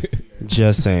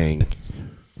 Just saying.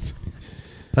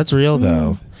 That's real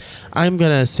though. I'm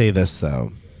gonna say this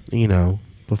though, you know,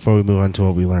 before we move on to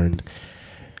what we learned.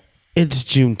 It's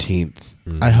Juneteenth.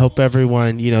 I hope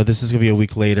everyone, you know, this is gonna be a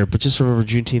week later, but just remember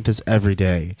Juneteenth is every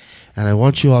day. And I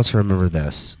want you all to remember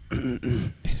this.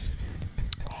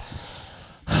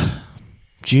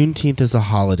 Juneteenth is a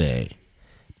holiday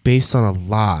based on a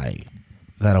lie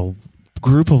that a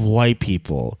group of white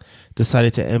people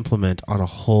decided to implement on a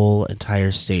whole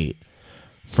entire state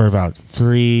for about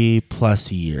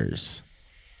 3+ years.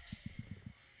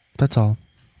 That's all.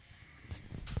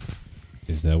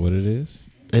 Is that what it is?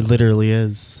 It literally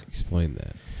is. Explain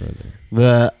that further.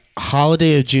 The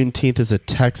holiday of Juneteenth is a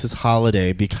Texas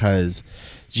holiday because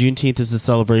Juneteenth is the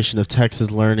celebration of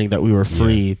Texas learning that we were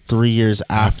free 3 years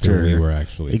after we were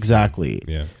actually exactly.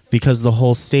 Free. Yeah. Because the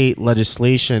whole state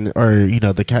legislation, or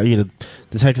the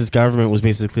Texas government was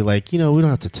basically like, we don't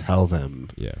have to tell them.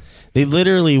 Yeah. They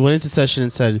literally went into session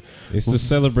and said, it's the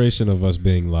celebration of us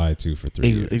being lied to for 3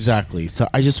 years. Exactly. So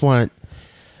I just want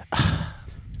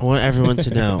I want everyone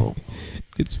to know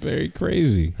It's very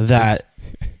crazy that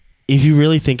if you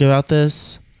really think about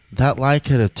this, that lie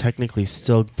could have technically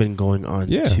still been going on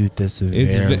to this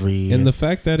very and the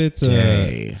fact that it's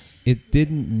day. It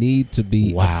didn't need to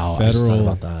be Wow, a federal. I just thought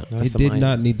about that. It did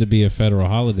not need to be a federal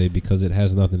holiday because it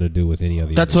has nothing to do with any of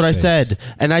the That's other what states. I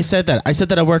said. And I said that. I said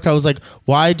that at work. I was like,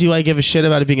 why do I give a shit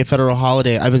about it being a federal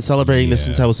holiday? I've been celebrating this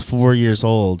since I was 4 years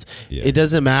old. Yeah. It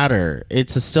doesn't matter.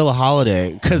 It's still a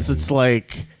holiday because it's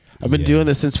like, I've been doing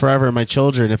this since forever. And my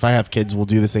children, if I have kids, will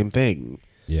do the same thing.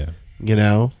 Yeah. You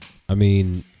know? I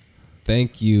mean,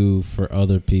 thank you for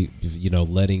other people,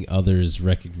 letting others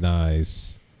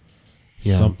recognize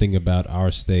something about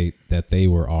our state that they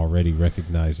were already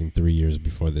recognizing 3 years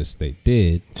before this state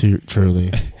did.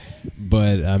 Truly.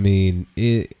 But I mean,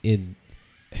 it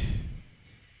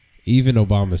even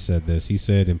Obama said this. He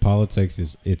said in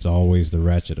politics, it's always the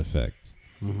ratchet effect.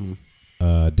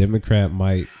 Mm-hmm. Democrat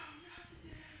might,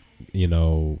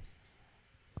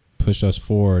 push us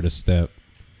forward a step,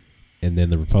 and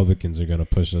then the Republicans are going to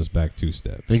push us back 2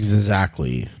 steps.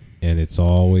 Exactly. And it's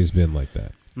always been like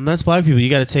that. And that's black people. You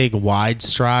got to take wide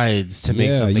strides to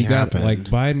make something happen. Like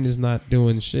Biden is not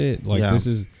doing shit. Like this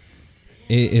is,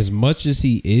 as much as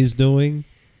he is doing,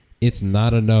 it's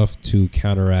not enough to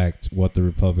counteract what the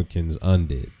Republicans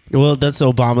undid. Well, that's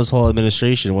Obama's whole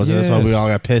administration, wasn't it? That's why we all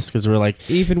got pissed because we were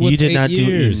like, even with you did not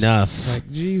years, do enough.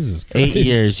 Like, Jesus Christ. 8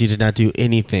 years, you did not do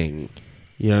anything.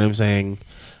 You know what I'm saying?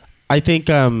 I think,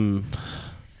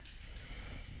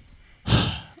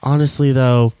 honestly,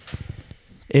 though,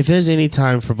 if there's any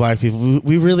time for black people,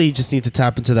 we really just need to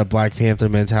tap into that Black Panther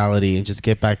mentality and just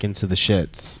get back into the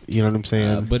shits. You know what I'm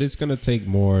saying? But it's going to take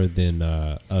more than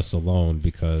us alone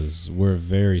because we're a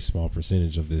very small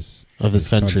percentage of this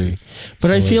country. But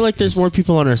so I feel like there's more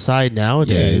people on our side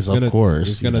nowadays, of course.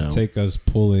 It's going to take us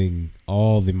pulling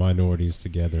all the minorities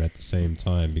together at the same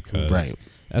time because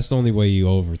that's the only way you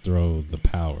overthrow the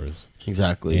powers.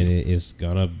 Exactly. And it's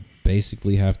going to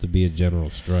basically have to be a general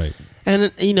strike.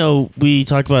 And, we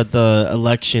talk about the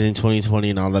election in 2020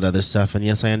 and all that other stuff. And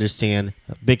yes, I understand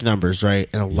big numbers, right?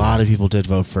 And a lot of people did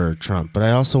vote for Trump. But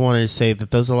I also wanted to say that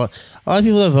there's a lot of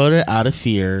people that voted out of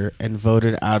fear and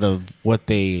voted out of what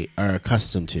they are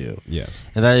accustomed to. Yeah.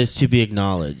 And that is to be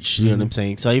acknowledged. You know what I'm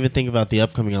saying? So I even think about the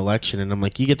upcoming election and I'm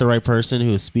like, you get the right person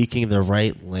who is speaking the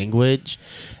right language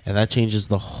and that changes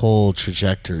the whole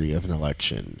trajectory of an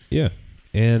election. Yeah.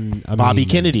 And Bobby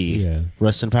Kennedy,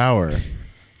 rest in power.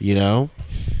 We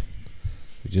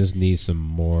just need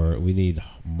we need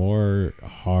more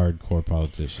hardcore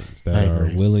politicians that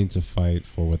are willing to fight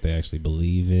for what they actually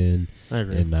believe in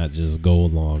and not just go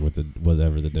along with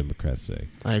whatever the Democrats say.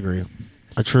 I agree.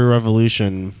 A true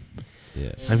revolution.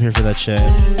 Yes. I'm here for that shit.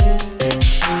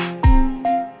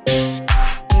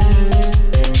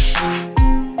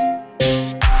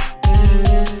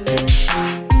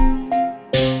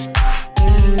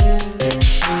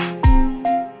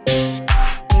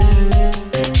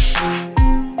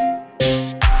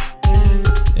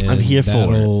 Here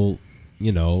for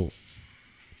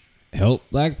help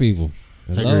black people.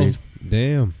 Hello. Agreed.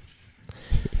 Damn.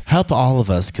 Help all of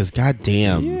us, because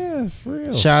goddamn. Yeah, for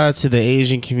real. Shout out to the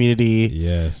Asian community.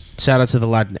 Yes. Shout out to the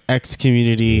Latinx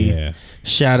community. Yeah.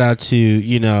 Shout out to,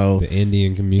 the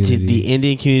Indian community. The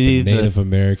Indian community. The Native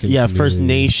American community. First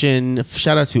Nation.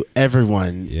 Shout out to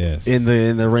everyone in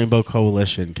the Rainbow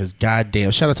Coalition, because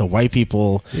goddamn. Shout out to white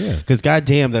people. Yeah. Because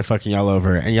goddamn, they're fucking y'all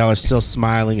over, and y'all are still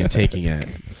smiling and taking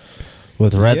it.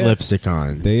 With red lipstick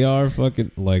on. They are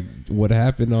fucking, like, what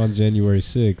happened on January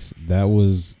 6th, that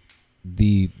was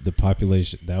the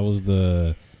population, that was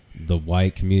the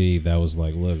white community that was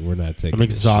like, look, we're not taking I'm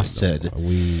exhausted. No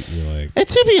and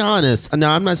to be honest, no,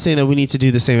 I'm not saying that we need to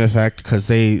do the same effect because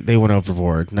they went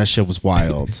overboard and that shit was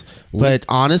wild. But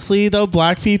honestly, though,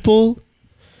 black people,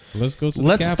 let's go to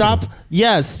the stop.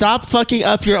 Yeah, stop fucking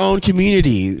up your own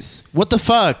communities. What the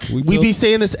fuck? We be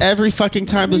saying this every fucking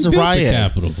time there's a riot. The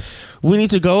Capitol. We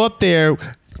need to go up there.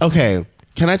 Okay,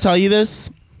 can I tell you this?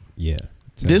 Yeah.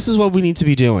 This is what we need to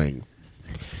be doing.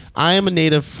 I am a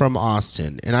native from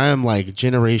Austin, and I am like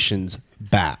generations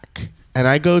back. And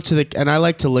I go to and I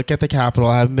like to look at the Capitol.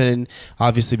 I haven't been,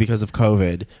 obviously, because of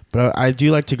COVID, but I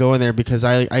do like to go in there because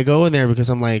I go in there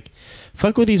because I'm like,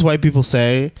 fuck what these white people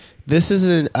say. This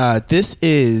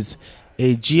is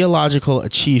a geological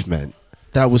achievement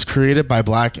that was created by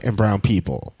black and brown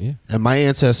people. Yeah. And my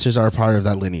ancestors are part of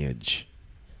that lineage.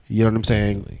 You know what I'm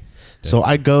saying? Definitely. So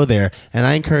I go there, and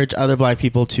I encourage other black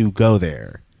people to go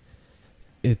there.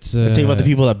 It's and think about the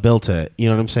people that built it. You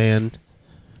know what I'm saying?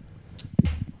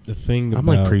 The thing I'm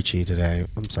like preachy today.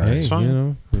 I'm sorry.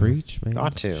 Hey, preach, man.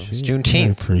 Got to. Shit. It's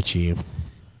Juneteenth. Preachy.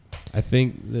 I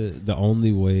think the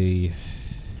only way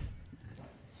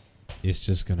it's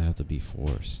just gonna have to be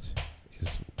forced.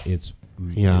 It's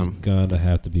gonna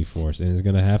have to be forced, and it's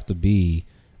gonna have to be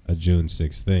a June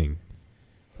 6th thing.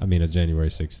 I mean, a January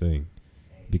 6th thing,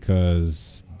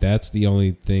 because that's the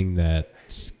only thing that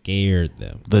scared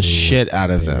them. Shit out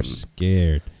of them. Were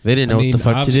scared. They didn't know what the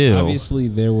fuck to do. Obviously,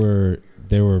 there were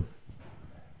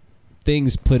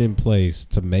things put in place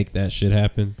to make that shit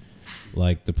happen.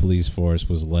 Like the police force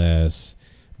was less.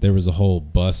 There was a whole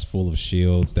bus full of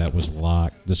shields that was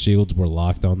locked. The shields were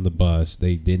locked on the bus.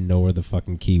 They didn't know where the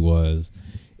fucking key was.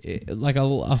 Like a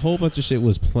whole bunch of shit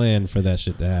was planned for that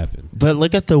shit to happen. But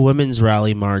look at the women's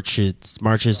rally marches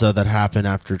though that happened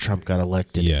after Trump got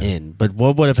elected in. But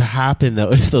what would have happened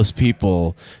though if those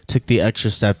people took the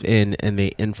extra step in and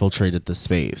they infiltrated the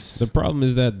space? The problem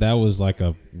is that was like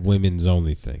a women's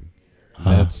only thing.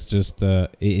 That's just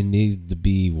it needs to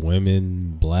be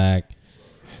women, black.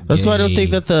 That's why I don't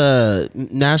think that the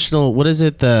national, what is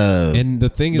it, and the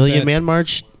thing is Million Man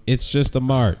March? It's just a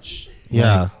march.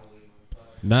 Yeah. Like,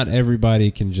 not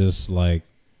everybody can just like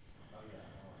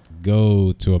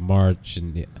go to a march,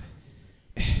 and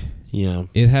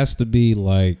it has to be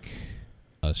like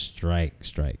a strike.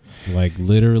 Like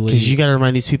literally, because you got to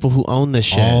remind these people who own this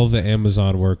shit. All the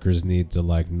Amazon workers need to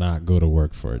like not go to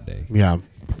work for a day. Yeah.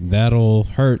 That'll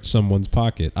hurt someone's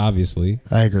pocket, obviously.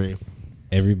 I agree.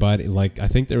 Everybody, like, I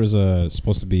think there was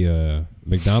supposed to be a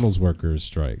McDonald's workers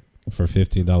strike for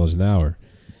 $15 an hour.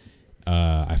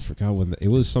 I forgot when it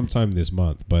was, sometime this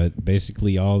month, but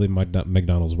basically all the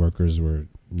McDonald's workers were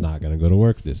not going to go to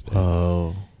work this day.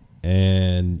 Oh.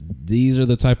 And these are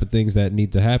the type of things that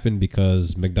need to happen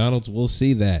because McDonald's will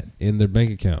see that in their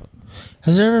bank account.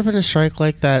 Has there ever been a strike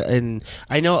like that? And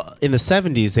I know in the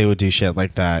 70s they would do shit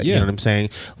like that. Yeah. You know what I'm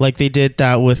saying? Like they did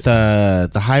that with the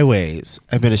highways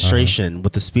administration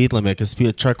with the speed limit, because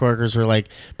truck workers were like,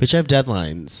 bitch, I have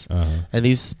deadlines. And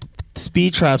these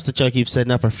speed traps that y'all keep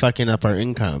setting up are fucking up our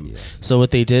income. Yeah. So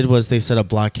what they did was they set up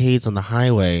blockades on the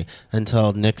highway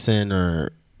until Nixon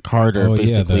or Carter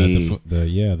basically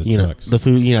the trucks. The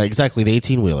food, exactly, the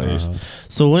 18-wheelers.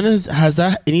 So when has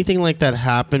that anything like that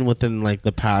happened within like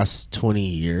the past 20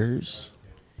 years?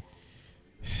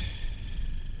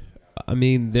 I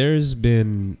mean, there was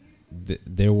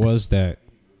that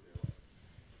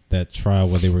trial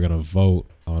where they were going to vote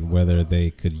on whether they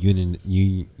could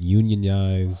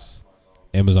unionize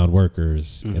Amazon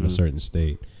workers in a certain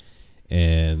state,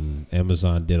 and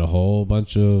Amazon did a whole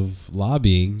bunch of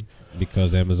lobbying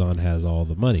because Amazon has all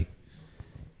the money,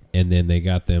 and then they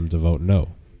got them to vote no.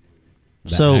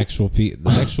 The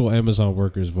actual Amazon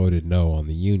workers voted no on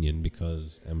the union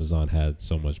because Amazon had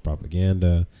so much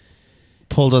propaganda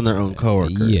pulled on their own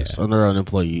coworkers, on their own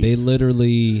employees. They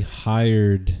literally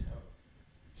hired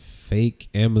fake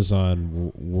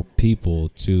Amazon people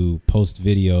to post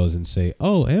videos and say,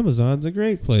 "Oh, Amazon's a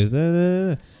great place,"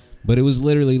 but it was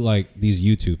literally like these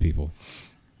YouTube people.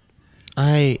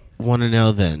 I want to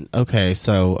know then. Okay,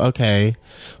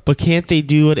 but can't they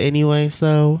do it anyways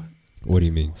though? What do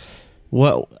you mean?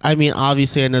 Well, I mean,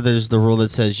 obviously I know there's the rule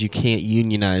that says you can't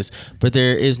unionize, but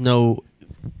there is no,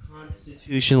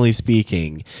 constitutionally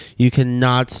speaking, you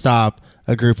cannot stop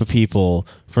a group of people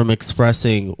from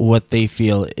expressing what they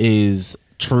feel is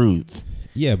truth.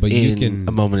 Yeah, but in you can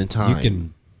a moment in time. You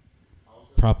can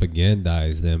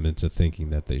propagandize them into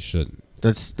thinking that they shouldn't.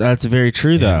 That's very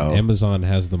true, though. Amazon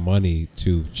has the money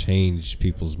to change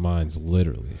people's minds,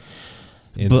 literally,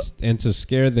 and to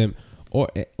scare them. Or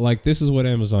like, this is what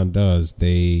Amazon does: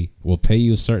 they will pay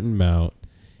you a certain amount,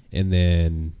 and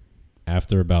then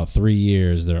after about 3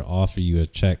 years, they'll offer you a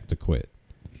check to quit.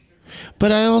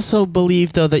 But I also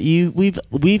believe, though, that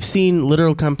we've seen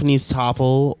literal companies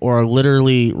topple or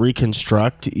literally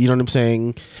reconstruct. You know what I'm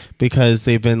saying? Because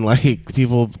they've been like,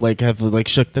 people like have like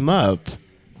shook them up.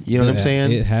 You know what I'm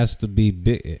saying? It has to be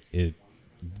big.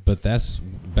 But that's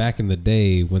back in the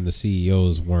day when the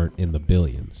CEOs weren't in the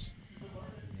billions.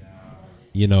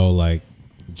 Like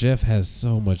Jeff has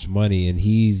so much money, and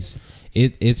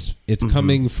it's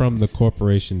coming from the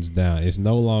corporations down. It's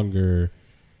no longer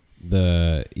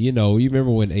you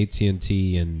remember when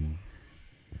AT&T and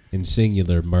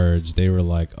Singular merged? They were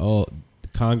like, oh,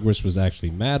 Congress was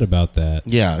actually mad about that.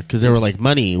 Yeah, because they were like,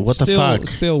 money. What the fuck?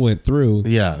 Still went through.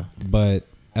 Yeah, but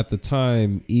at the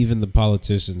time, even the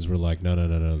politicians were like, no,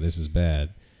 this is bad.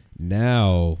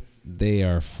 Now they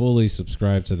are fully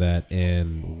subscribed to that,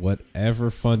 and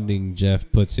whatever funding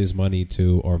Jeff puts his money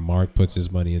to, or Mark puts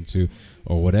his money into,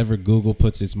 or whatever Google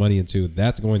puts its money into,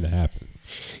 that's going to happen.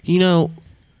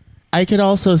 I could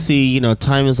also see,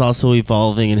 time is also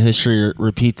evolving and history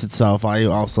repeats itself.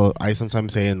 I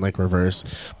sometimes say in like reverse.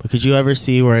 But could you ever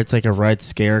see where it's like a Red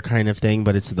Scare kind of thing,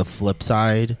 but it's the flip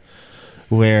side?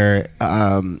 Where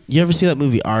you ever see that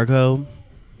movie Argo?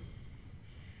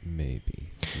 Maybe.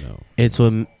 No. It's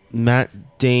with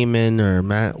Matt Damon or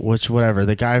whatever,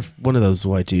 the guy, one of those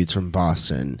white dudes from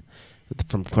Boston,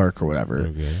 from Clerk or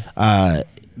whatever. Okay.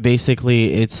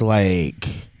 Basically, it's like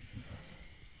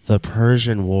the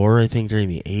Persian War, I think, during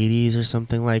the 80s or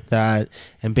something like that.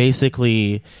 And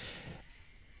basically,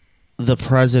 the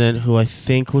president, who I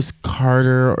think was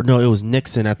Carter, or no, it was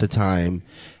Nixon at the time,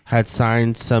 had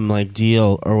signed some like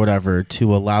deal or whatever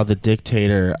to allow the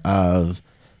dictator of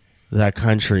that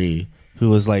country, who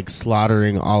was like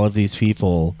slaughtering all of these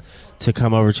people, to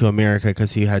come over to America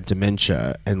because he had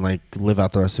dementia and like live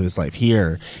out the rest of his life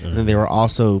here. And then they were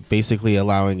also basically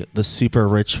allowing the super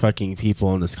rich fucking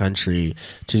people in this country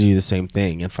to do the same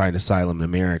thing and find asylum in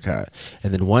America.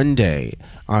 And then one day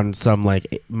on some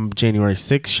like January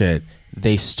 6th shit,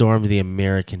 they stormed the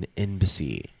American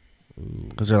embassy.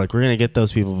 Because they're like, we're going to get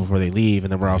those people before they leave,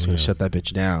 and then we're also going to shut that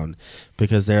bitch down.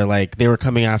 Because they're like, they were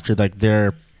coming after like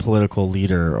their political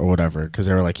leader or whatever, because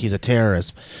they were like, he's a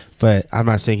terrorist. But I'm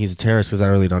not saying he's a terrorist because I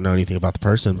really don't know anything about the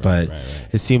person, but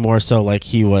it seemed more so like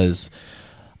he was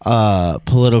a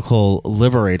political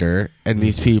liberator, and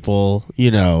these people,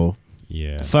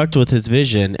 fucked with his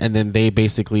vision, and then they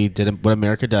basically did what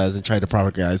America does and tried to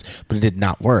propagize, but it did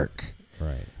not work.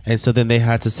 Right. And so then they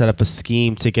had to set up a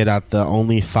scheme to get out the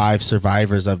only 5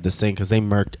 survivors of this thing, because they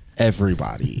murked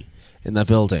everybody in the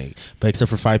building, but except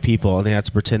for 5 people, and they had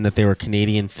to pretend that they were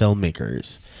Canadian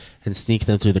filmmakers and sneak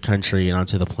them through the country and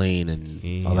onto the plane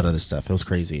and all that other stuff. It was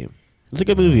crazy. It's a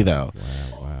good movie, though.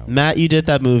 Wow. Matt, you did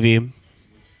that movie.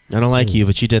 I don't like you,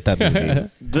 but you did that movie.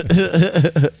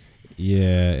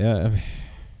 Yeah.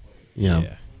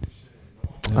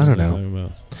 I don't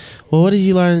know. Well, what did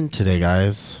you learn today,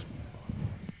 guys?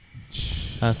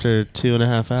 After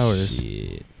 2.5 hours.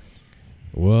 Shit.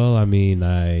 Well, I mean,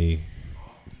 I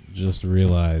just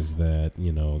realized that,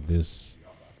 this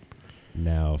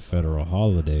now federal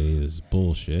holiday is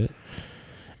bullshit.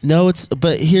 No,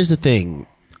 but here's the thing.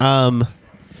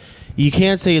 You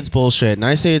can't say it's bullshit, and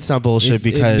I say it's not bullshit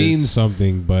because it means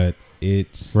something, but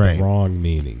it's the wrong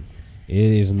meaning. It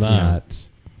is not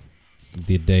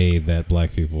the day that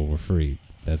black people were freed.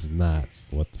 That's not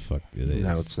what the fuck it is.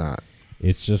 No, it's not.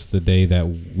 It's just the day that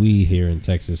we here in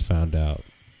Texas found out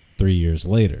 3 years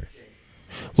later.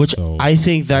 Which I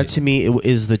think that to me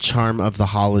is the charm of the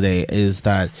holiday, is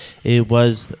that it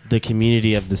was the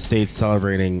community of the state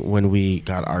celebrating when we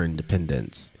got our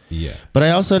independence. Yeah. But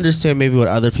I also understand maybe what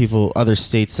other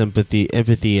states' empathy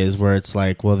is, where it's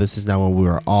like, well, this is now when we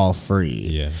were all free.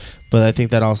 Yeah. But I think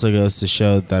that also goes to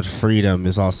show that freedom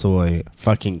is also a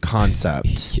fucking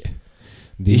concept. Yeah.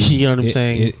 You know what I'm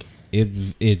saying?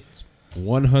 It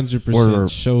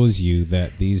 100% shows you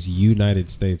that these United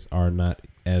States are not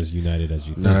as united as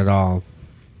you think. Not at all.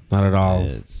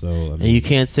 And you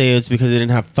can't say it's because they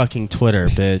didn't have fucking Twitter,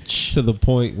 bitch. To the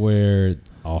point where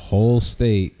a whole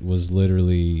state was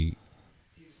literally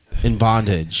in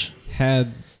bondage.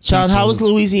 Child, how was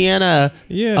Louisiana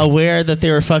aware that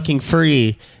they were fucking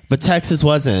free, but Texas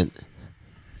wasn't?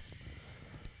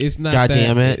 It's not. God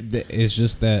damn it! It's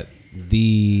just that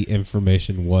the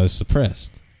information was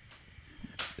suppressed.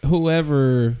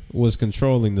 Whoever was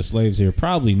controlling the slaves here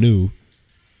probably knew.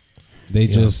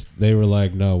 They were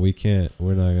like, no, we can't.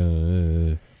 We're not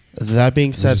gonna. That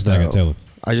being said, though,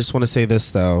 I just want to say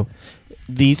this though.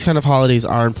 These kind of holidays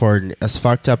are important, as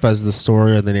fucked up as the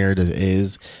story or the narrative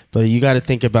is. But you got to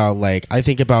think about, like, I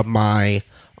think about my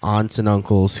aunts and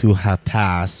uncles who have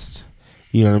passed.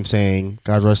 You know what I'm saying?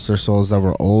 God rest their souls, that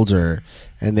were older,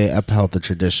 and they upheld the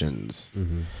traditions.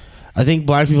 Mm-hmm. I think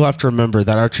black people have to remember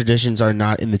that our traditions are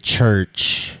not in the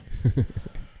church.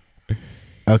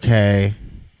 Okay.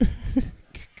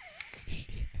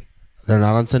 They're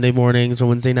not on Sunday mornings or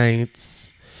Wednesday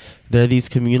nights. They're these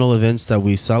communal events that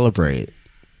we celebrate.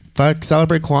 Fuck,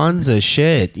 celebrate Kwanzaa,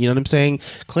 shit. You know what I'm saying?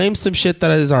 Claim some shit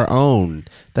that is our own.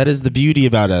 That is the beauty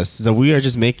about us. So we are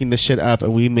just making this shit up,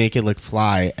 and we make it look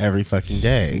fly every fucking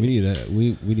day.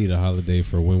 We need a holiday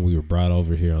for when we were brought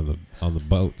over here on the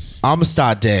boats.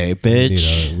 Amistad Day,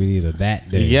 bitch. We need a that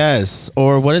day. Yes.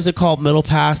 Or what is it called? Middle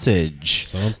Passage.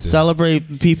 Something.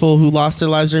 Celebrate people who lost their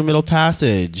lives during Middle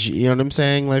Passage. You know what I'm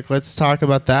saying? Like, let's talk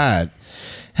about that.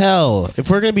 Hell, if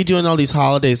we're going to be doing all these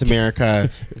holidays, America,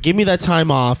 give me that time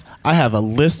off. I have a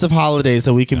list of holidays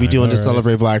that we can be doing to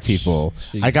celebrate black people.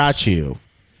 Jeez. I got you.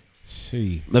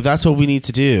 If that's what we need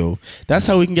to do, that's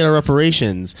how we can get our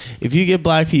reparations. If you give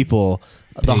black people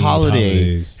the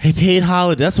holiday. Hey, paid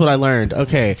holiday. That's what I learned.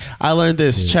 Okay, I learned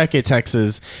this. Yeah. Check it,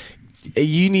 Texas.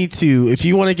 You need to, if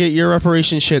you want to get your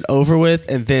reparation shit over with,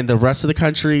 and then the rest of the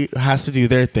country has to do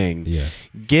their thing. Yeah.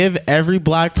 Give every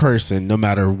black person, no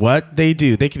matter what they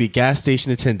do, they could be gas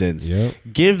station attendants. Yep.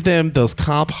 Give them those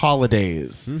comp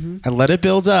holidays and let it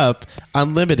build up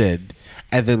unlimited.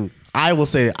 And then I will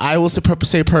say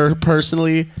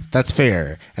personally, that's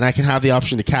fair, and I can have the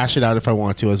option to cash it out if I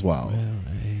want to as well.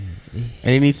 And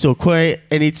it needs to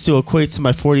equate to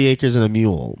my 40 acres and a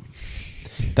mule.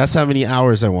 That's how many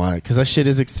hours I want, because that shit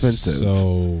is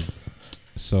expensive.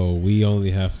 So we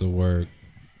only have to work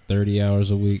 30 hours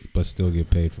a week, but still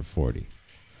get paid for 40.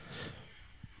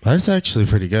 That's actually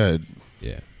pretty good.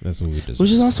 Yeah, that's what we deserve.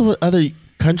 Which is also what other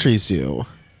countries do.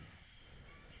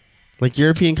 Like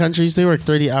European countries, they work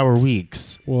 30-hour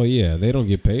weeks. Well, yeah, they don't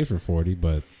get paid for 40,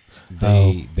 but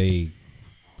they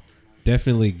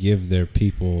definitely give their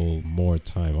people more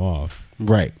time off.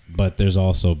 Right. But there's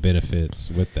also benefits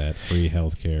with that. Free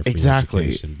healthcare, free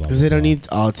education, because they don't need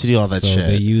to do all that shit. So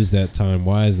they use that time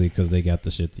wisely because they got the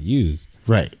shit to use.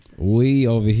 Right. We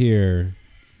over here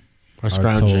are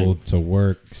told to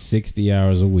work 60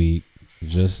 hours a week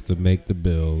just to make the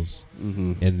bills.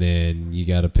 And then you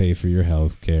got to pay for your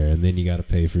healthcare, and then you got to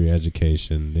pay for your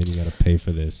education, then you got to pay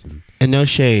for this. And no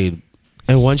shade.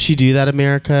 And once you do that,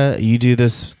 America, you do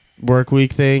this work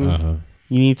week thing.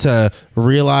 You need to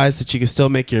realize that you can still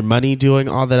make your money doing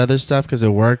all that other stuff because it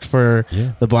worked for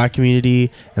the black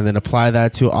community, and then apply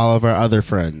that to all of our other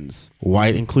friends,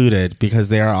 white included, because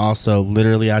they are also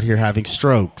literally out here having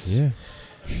strokes,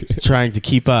 trying to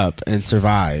keep up and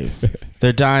survive.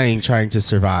 They're dying trying to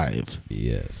survive.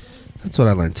 Yes. That's what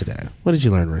I learned today. What did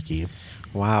you learn, Ricky?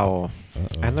 Wow.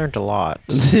 I learned a lot.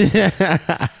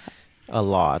 A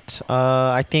lot.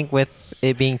 I think with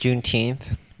it being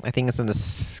Juneteenth, I think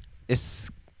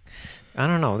it's I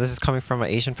don't know. This is coming from an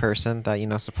Asian person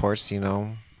that supports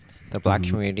the black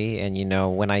community,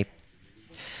 and when I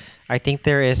think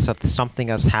there is something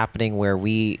that's happening where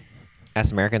we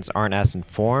as Americans aren't as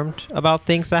informed about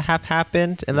things that have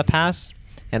happened in the past,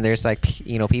 and there's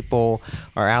people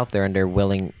are out there and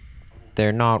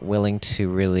they're not willing to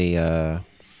really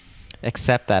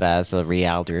accept that as a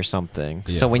reality or something.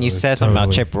 So when you said something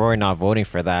about Chip Roy not voting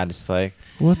for that, it's like,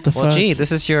 what the fuck? Well, gee,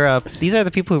 this is these are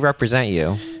the people who represent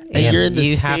you. And you're in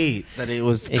the state that it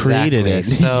was created in.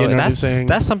 So you know what I'm saying?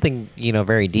 That's something,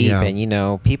 very deep. Yeah.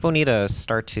 And, people need to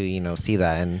start to, see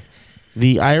that. And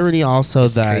the irony also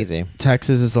that crazy.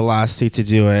 Texas is the last state to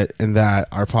do it, and that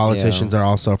our politicians are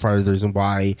also a part of the reason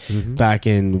why back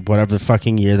in whatever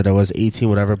fucking year that it was, 18,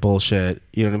 whatever bullshit,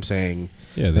 you know what I'm saying?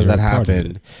 Yeah, that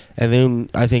happened. And then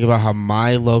I think about how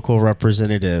my local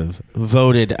representative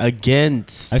voted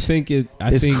against. I think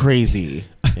it's crazy.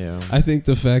 Yeah. I think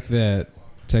the fact that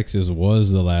Texas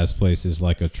was the last place is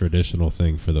like a traditional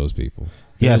thing for those people.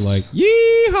 They're like,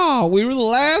 yeehaw, we were the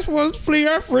last ones to flee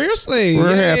our first slave.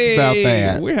 We're happy about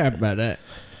that. We're happy about that.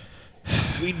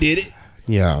 We did it.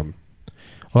 Yeah.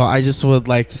 Well, I just would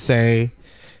like to say,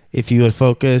 if you would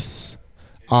focus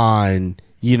on,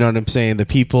 you know what I'm saying, the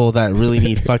people that really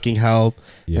need fucking help,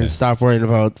 and stop worrying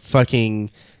about fucking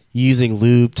using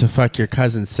lube to fuck your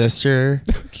cousin's sister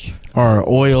or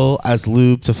oil as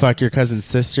lube to fuck your cousin's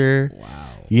sister. Wow.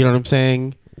 You know what I'm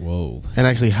saying? Whoa. And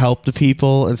actually help the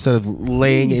people instead of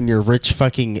laying in your rich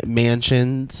fucking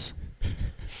mansions.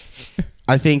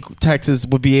 I think Texas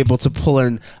would be able to pull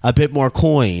in a bit more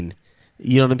coin.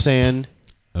 You know what I'm saying?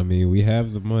 I mean, we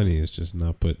have the money. It's just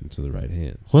not put into the right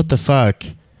hands. What the fuck?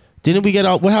 Didn't we get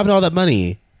what happened to all that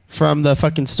money from the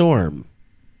fucking storm?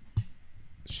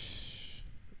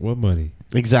 What money?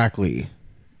 Exactly.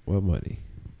 What money?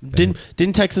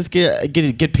 Didn't Texas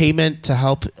get payment to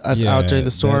help us out during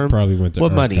the storm? That probably went to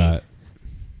what ERCOT. Money?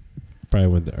 Probably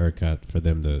went to ERCOT for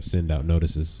them to send out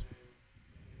notices.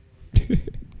 And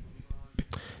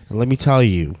let me tell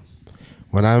you,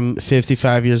 when I'm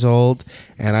 55 years old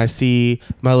and I see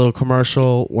my little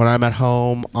commercial when I'm at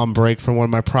home on break from one of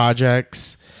my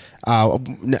projects,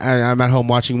 and I'm at home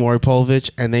watching Maury Povich,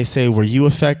 and they say, "Were you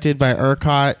affected by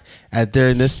ERCOT?"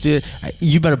 During this,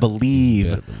 you better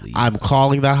believe I'm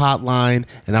calling that hotline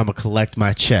and I'm gonna collect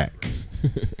my check.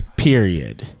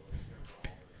 Period.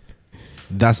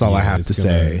 That's all I have to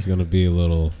say. It's gonna be a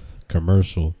little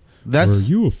commercial. Were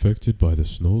you affected by the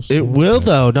snowstorm? It will,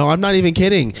 though. No, I'm not even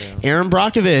kidding. Yeah. Aaron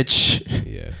Brockovich.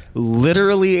 Yeah.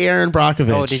 Literally Aaron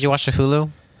Brockovich. Oh, did you watch the Hulu?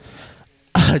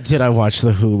 Did I watch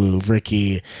the Hulu,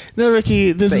 Ricky? No,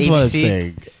 Ricky, this is what I'm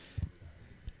saying.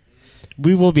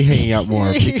 We will be hanging out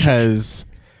more because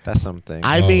That's something.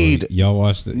 I made y'all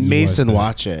watched it. Mason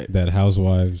watch it. That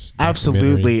Housewives.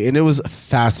 Absolutely, and it was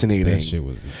fascinating. That shit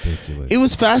was ridiculous. It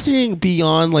was fascinating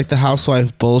beyond like the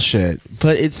housewife bullshit,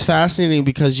 but it's fascinating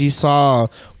because you saw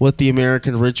what the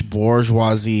American rich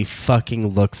bourgeoisie fucking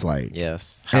looks like.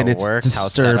 Yes. And it's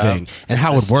disturbing, and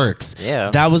how it works. Yeah.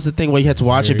 That was the thing why you had to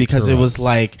watch it, Very because it was corrupt.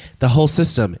 like the whole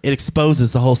system. It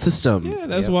exposes the whole system. Yeah,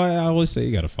 that's why I always say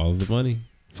you got to follow the money.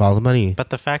 Follow the money. But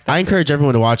the fact that I encourage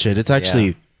everyone to watch it. It's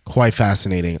actually quite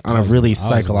fascinating on a really I was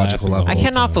psychological laughing the level. I whole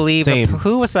cannot time. believe Same.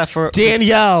 who was that for?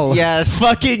 Danielle. Yes.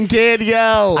 Fucking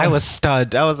Danielle. I was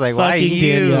stunned. I was like, why Fucking you?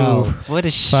 Danielle. What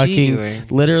is she fucking doing?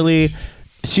 literally,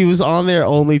 she was on there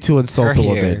only to insult Her the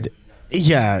hair. woman.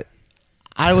 Yeah.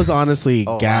 I was honestly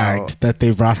gagged that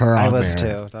they brought her I on was there.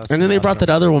 too. That was And then they too brought awesome. that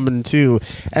other woman too.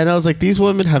 And I was like, these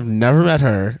women have never met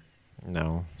her.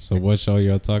 No. So what show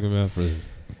y'all talking about for the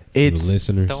It's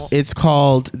listeners? Don't- it's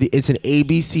called it's an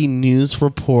ABC News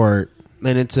report,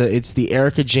 and it's the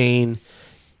Erica Jane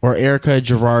or Erica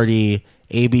Girardi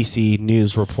ABC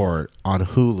News report on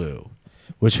Hulu,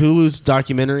 which Hulu's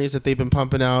documentaries that they've been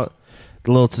pumping out.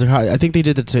 The little I think they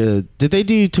did did they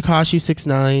do Tekashi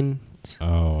 6ix9ine?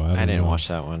 Oh, I I didn't know. watch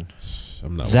that one.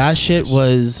 I'm not That watching shit this.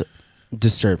 was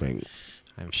disturbing.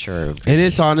 I'm sure. And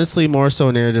it's honestly more so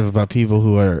a narrative about people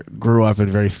who grew up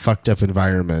in very fucked up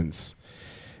environments.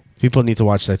 People need to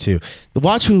watch that too.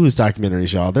 Watch Hulu's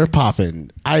documentaries, y'all. They're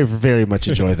popping. I very much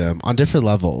enjoy them on different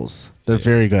levels. They're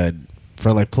very good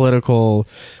for like political,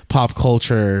 pop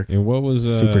culture. And what was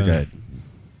Super good.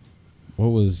 What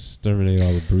was Terminate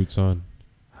All the Brutes on?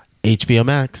 HBO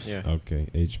Max. Yeah. Okay,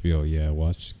 HBO. Yeah, I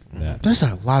watched that. There's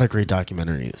a lot of great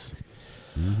documentaries.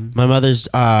 My mother's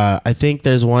I think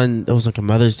there's one that was like a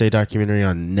Mother's Day documentary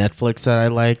on Netflix that I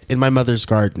liked, In My Mother's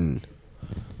Garden.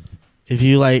 If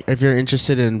you're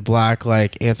interested in black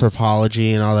like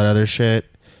anthropology and all that other shit,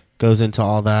 goes into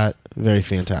all that. Very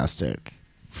fantastic.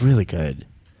 Really good.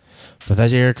 But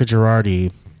that's Erica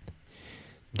Girardi.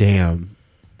 Damn.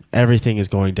 Everything is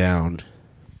going down.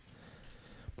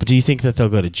 But do you think that they'll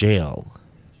go to jail?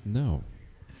 No.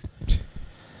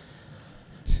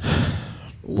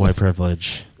 White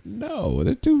privilege. No,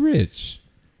 they're too rich.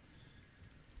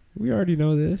 We already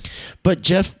know this. But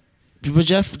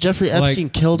Jeffrey Epstein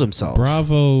killed himself.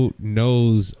 Bravo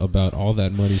knows about all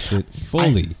that money shit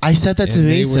fully. I said that to And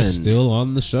Mason. They were still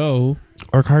on the show.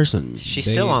 Or Carson. She's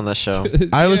They- still on the show.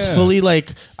 I was Yeah. fully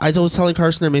like, I was telling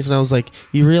Carson and Mason, I was like,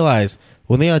 you realize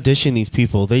when they audition these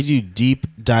people, they do deep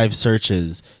dive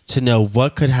searches to know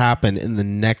what could happen in the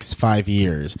next 5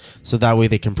 years. So that way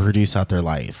they can produce out their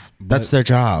life. That's their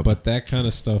job. But that kind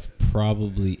of stuff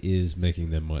probably is making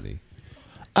them money.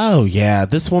 Oh, yeah.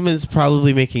 This woman's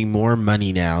probably making more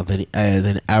money now than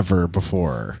ever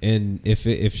before. And if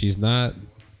she's not,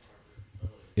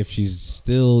 if she's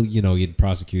still, getting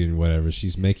prosecuted and whatever,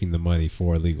 she's making the money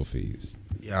for legal fees.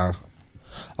 Yeah.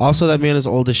 Also, that man is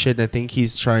old as shit, and I think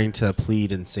he's trying to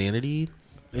plead insanity.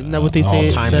 Isn't that what they say?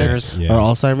 it said? Alzheimer's. Yeah. Or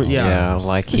Alzheimer's? Yeah. Yeah,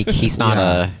 like he's not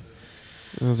Yeah.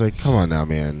 I was like, come on now,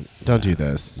 man. Don't do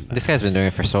this. this guy's been doing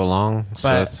it for so long. So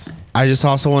But it's, I just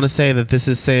also want to say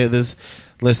that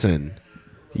listen,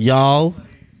 y'all,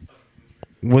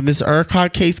 when this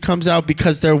ERCOT case comes out,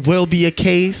 because there will be a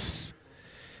case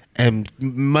and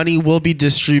money will be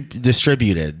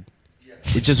distributed.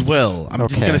 It just will. I'm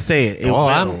just Okay. going to say it. It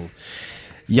Well, will.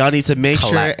 Y'all need to make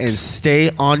Collect. sure and stay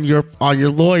on your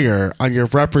lawyer, on your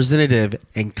representative,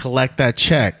 and collect that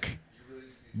check,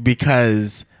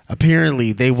 because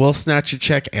apparently they will snatch your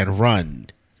check and run.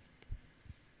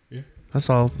 Yeah. That's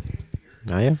all.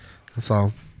 oh yeah, That's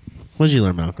all. What did you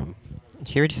learn, Malcolm?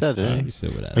 he already said it. I eh? already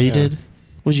said what I Oh, you did?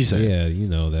 What did you say?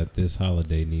 Yeah, that this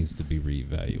holiday needs to be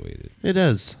reevaluated. It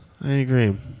does. I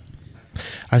agree.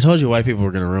 I told you white people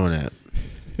were going to ruin it.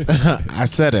 I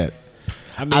said it.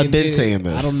 I mean, I've been saying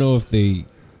this. I don't know if they.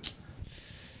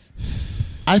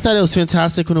 I thought it was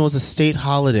fantastic when it was a state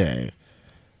holiday.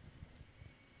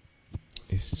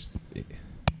 It's just,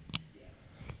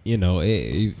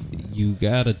 you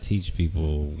gotta teach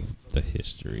people the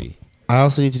history. I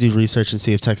also need to do research and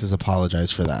see if Texas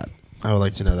apologized for that. I would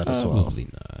like to know that as well. Probably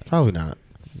not. Probably not.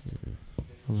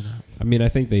 I mean, I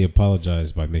think they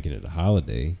apologized by making it a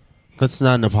holiday. That's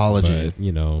not an apology.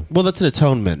 But, Well, that's an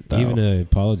atonement, though. even an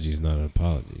apology is not an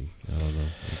apology. I don't know.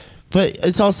 But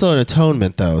it's also an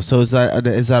atonement, though. So is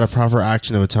that a proper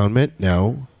action of atonement?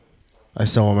 No. I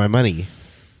still want my money.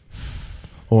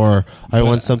 Or I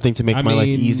want something to make my life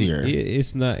easier.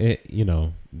 It's not,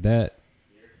 that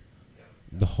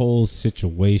the whole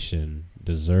situation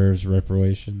deserves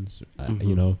reparations,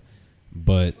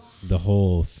 but the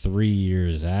whole 3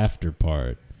 years after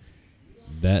part,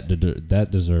 that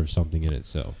deserves something in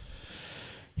itself.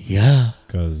 Yeah.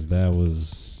 Because that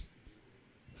was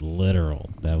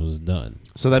literal. That was done.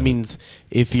 So that means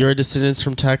if you're descendants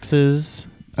from Texas,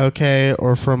 okay,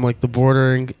 or from like the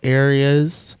bordering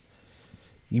areas,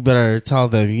 you better tell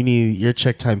them you need your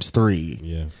check times 3.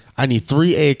 Yeah. I need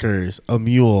 3 acres, a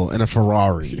mule, and a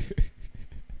Ferrari.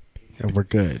 And we're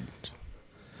good.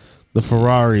 The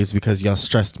Ferrari is because y'all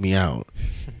stressed me out.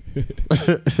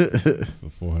 For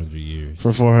 400 years.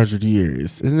 For 400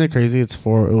 years. Isn't it crazy? It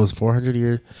was 400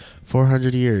 years.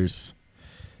 400 years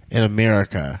in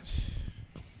America.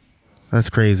 That's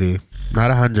crazy. Not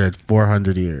 100,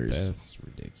 400 years. That's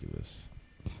ridiculous.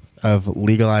 Of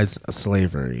legalized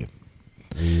slavery.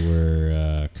 We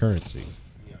were currency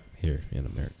here in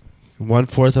America.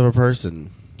 1/4 of a person.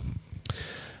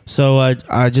 So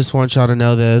I just want y'all to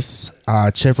know this.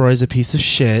 Chip Roy is a piece of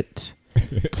shit.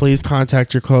 Please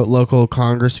contact your local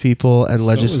Congress people and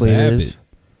legislators.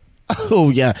 Oh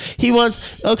yeah, he wants.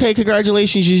 Okay,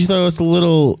 congratulations. You threw us a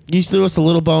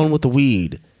little bone with the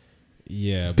weed.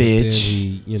 Yeah,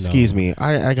 bitch. Excuse me.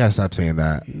 I gotta stop saying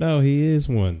that. No, he is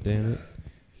one. Damn it.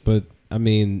 But I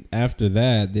mean, after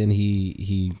that, then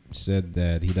he said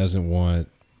that he doesn't want,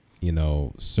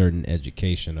 certain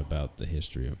education about the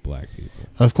history of black people.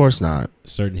 Of course not.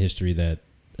 Certain history that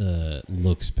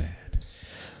looks bad.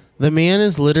 The man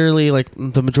is literally like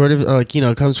the majority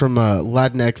of comes from a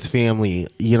Latinx family.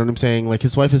 You know what I'm saying? Like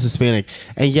his wife is Hispanic,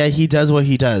 and yet he does what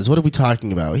he does. What are we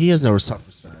talking about? He has no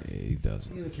self-respect. He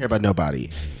doesn't. He doesn't care about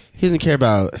nobody. He doesn't care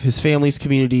about his family's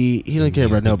community. He doesn't care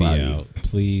about nobody.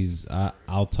 Please,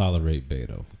 I'll tolerate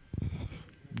Beto.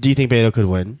 Do you think Beto could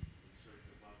win?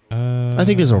 I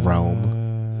think there's a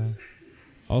realm.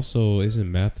 Also,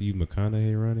 isn't Matthew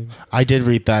McConaughey running? I did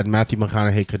read that Matthew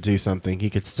McConaughey could do something. He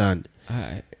could stunt.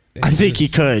 I think he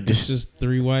could. It's just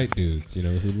 3 white dudes, who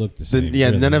look the same. Yeah,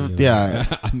 really, none of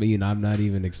yeah. I mean, I'm not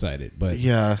even excited, but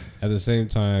yeah. At the same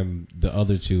time, the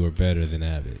other 2 are better than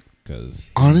Abbott. Because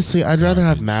honestly, I'd rather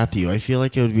have Matthew. I feel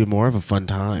like it would be more of a fun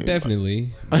time. Definitely,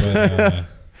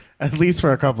 but, at least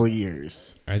for a couple of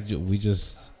years. We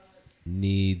just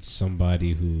need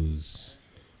somebody who's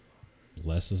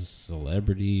less a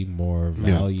celebrity, more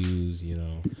values.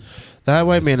 That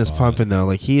white man is pumping though.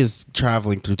 Like he is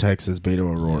traveling through Texas, Beto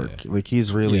O'Rourke. Yeah. Like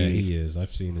he's really. Yeah, he is.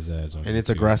 I've seen his ads on. And it's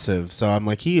aggressive. So I'm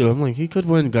like he could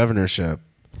win governorship.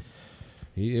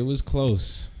 It was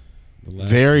close.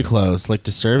 Very close, like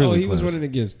disturbingly close. He was running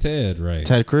against Ted, right?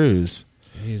 Ted Cruz.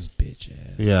 His bitch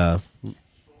ass. Yeah.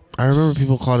 I remember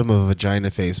people called him a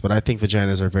vagina face, but I think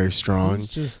vaginas are very strong.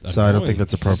 So I don't think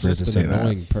that's appropriate to say that. He's an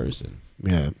annoying person.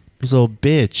 Yeah. He's a little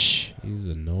bitch. He's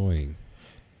annoying.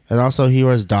 And also he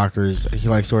wears Dockers. He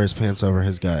likes to wear his pants over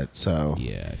his gut. So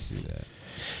yeah, I see that.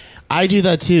 I do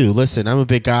that too. Listen, I'm a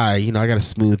big guy. I got to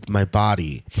smooth my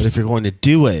body. But if you're going to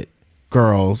do it,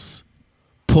 girls,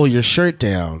 pull your shirt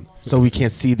down so we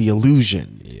can't see the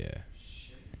illusion. Yeah.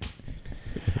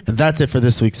 And that's it for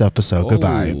this week's episode.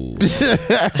 Goodbye.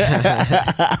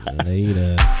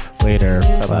 Later. Later.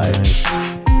 Bye-bye.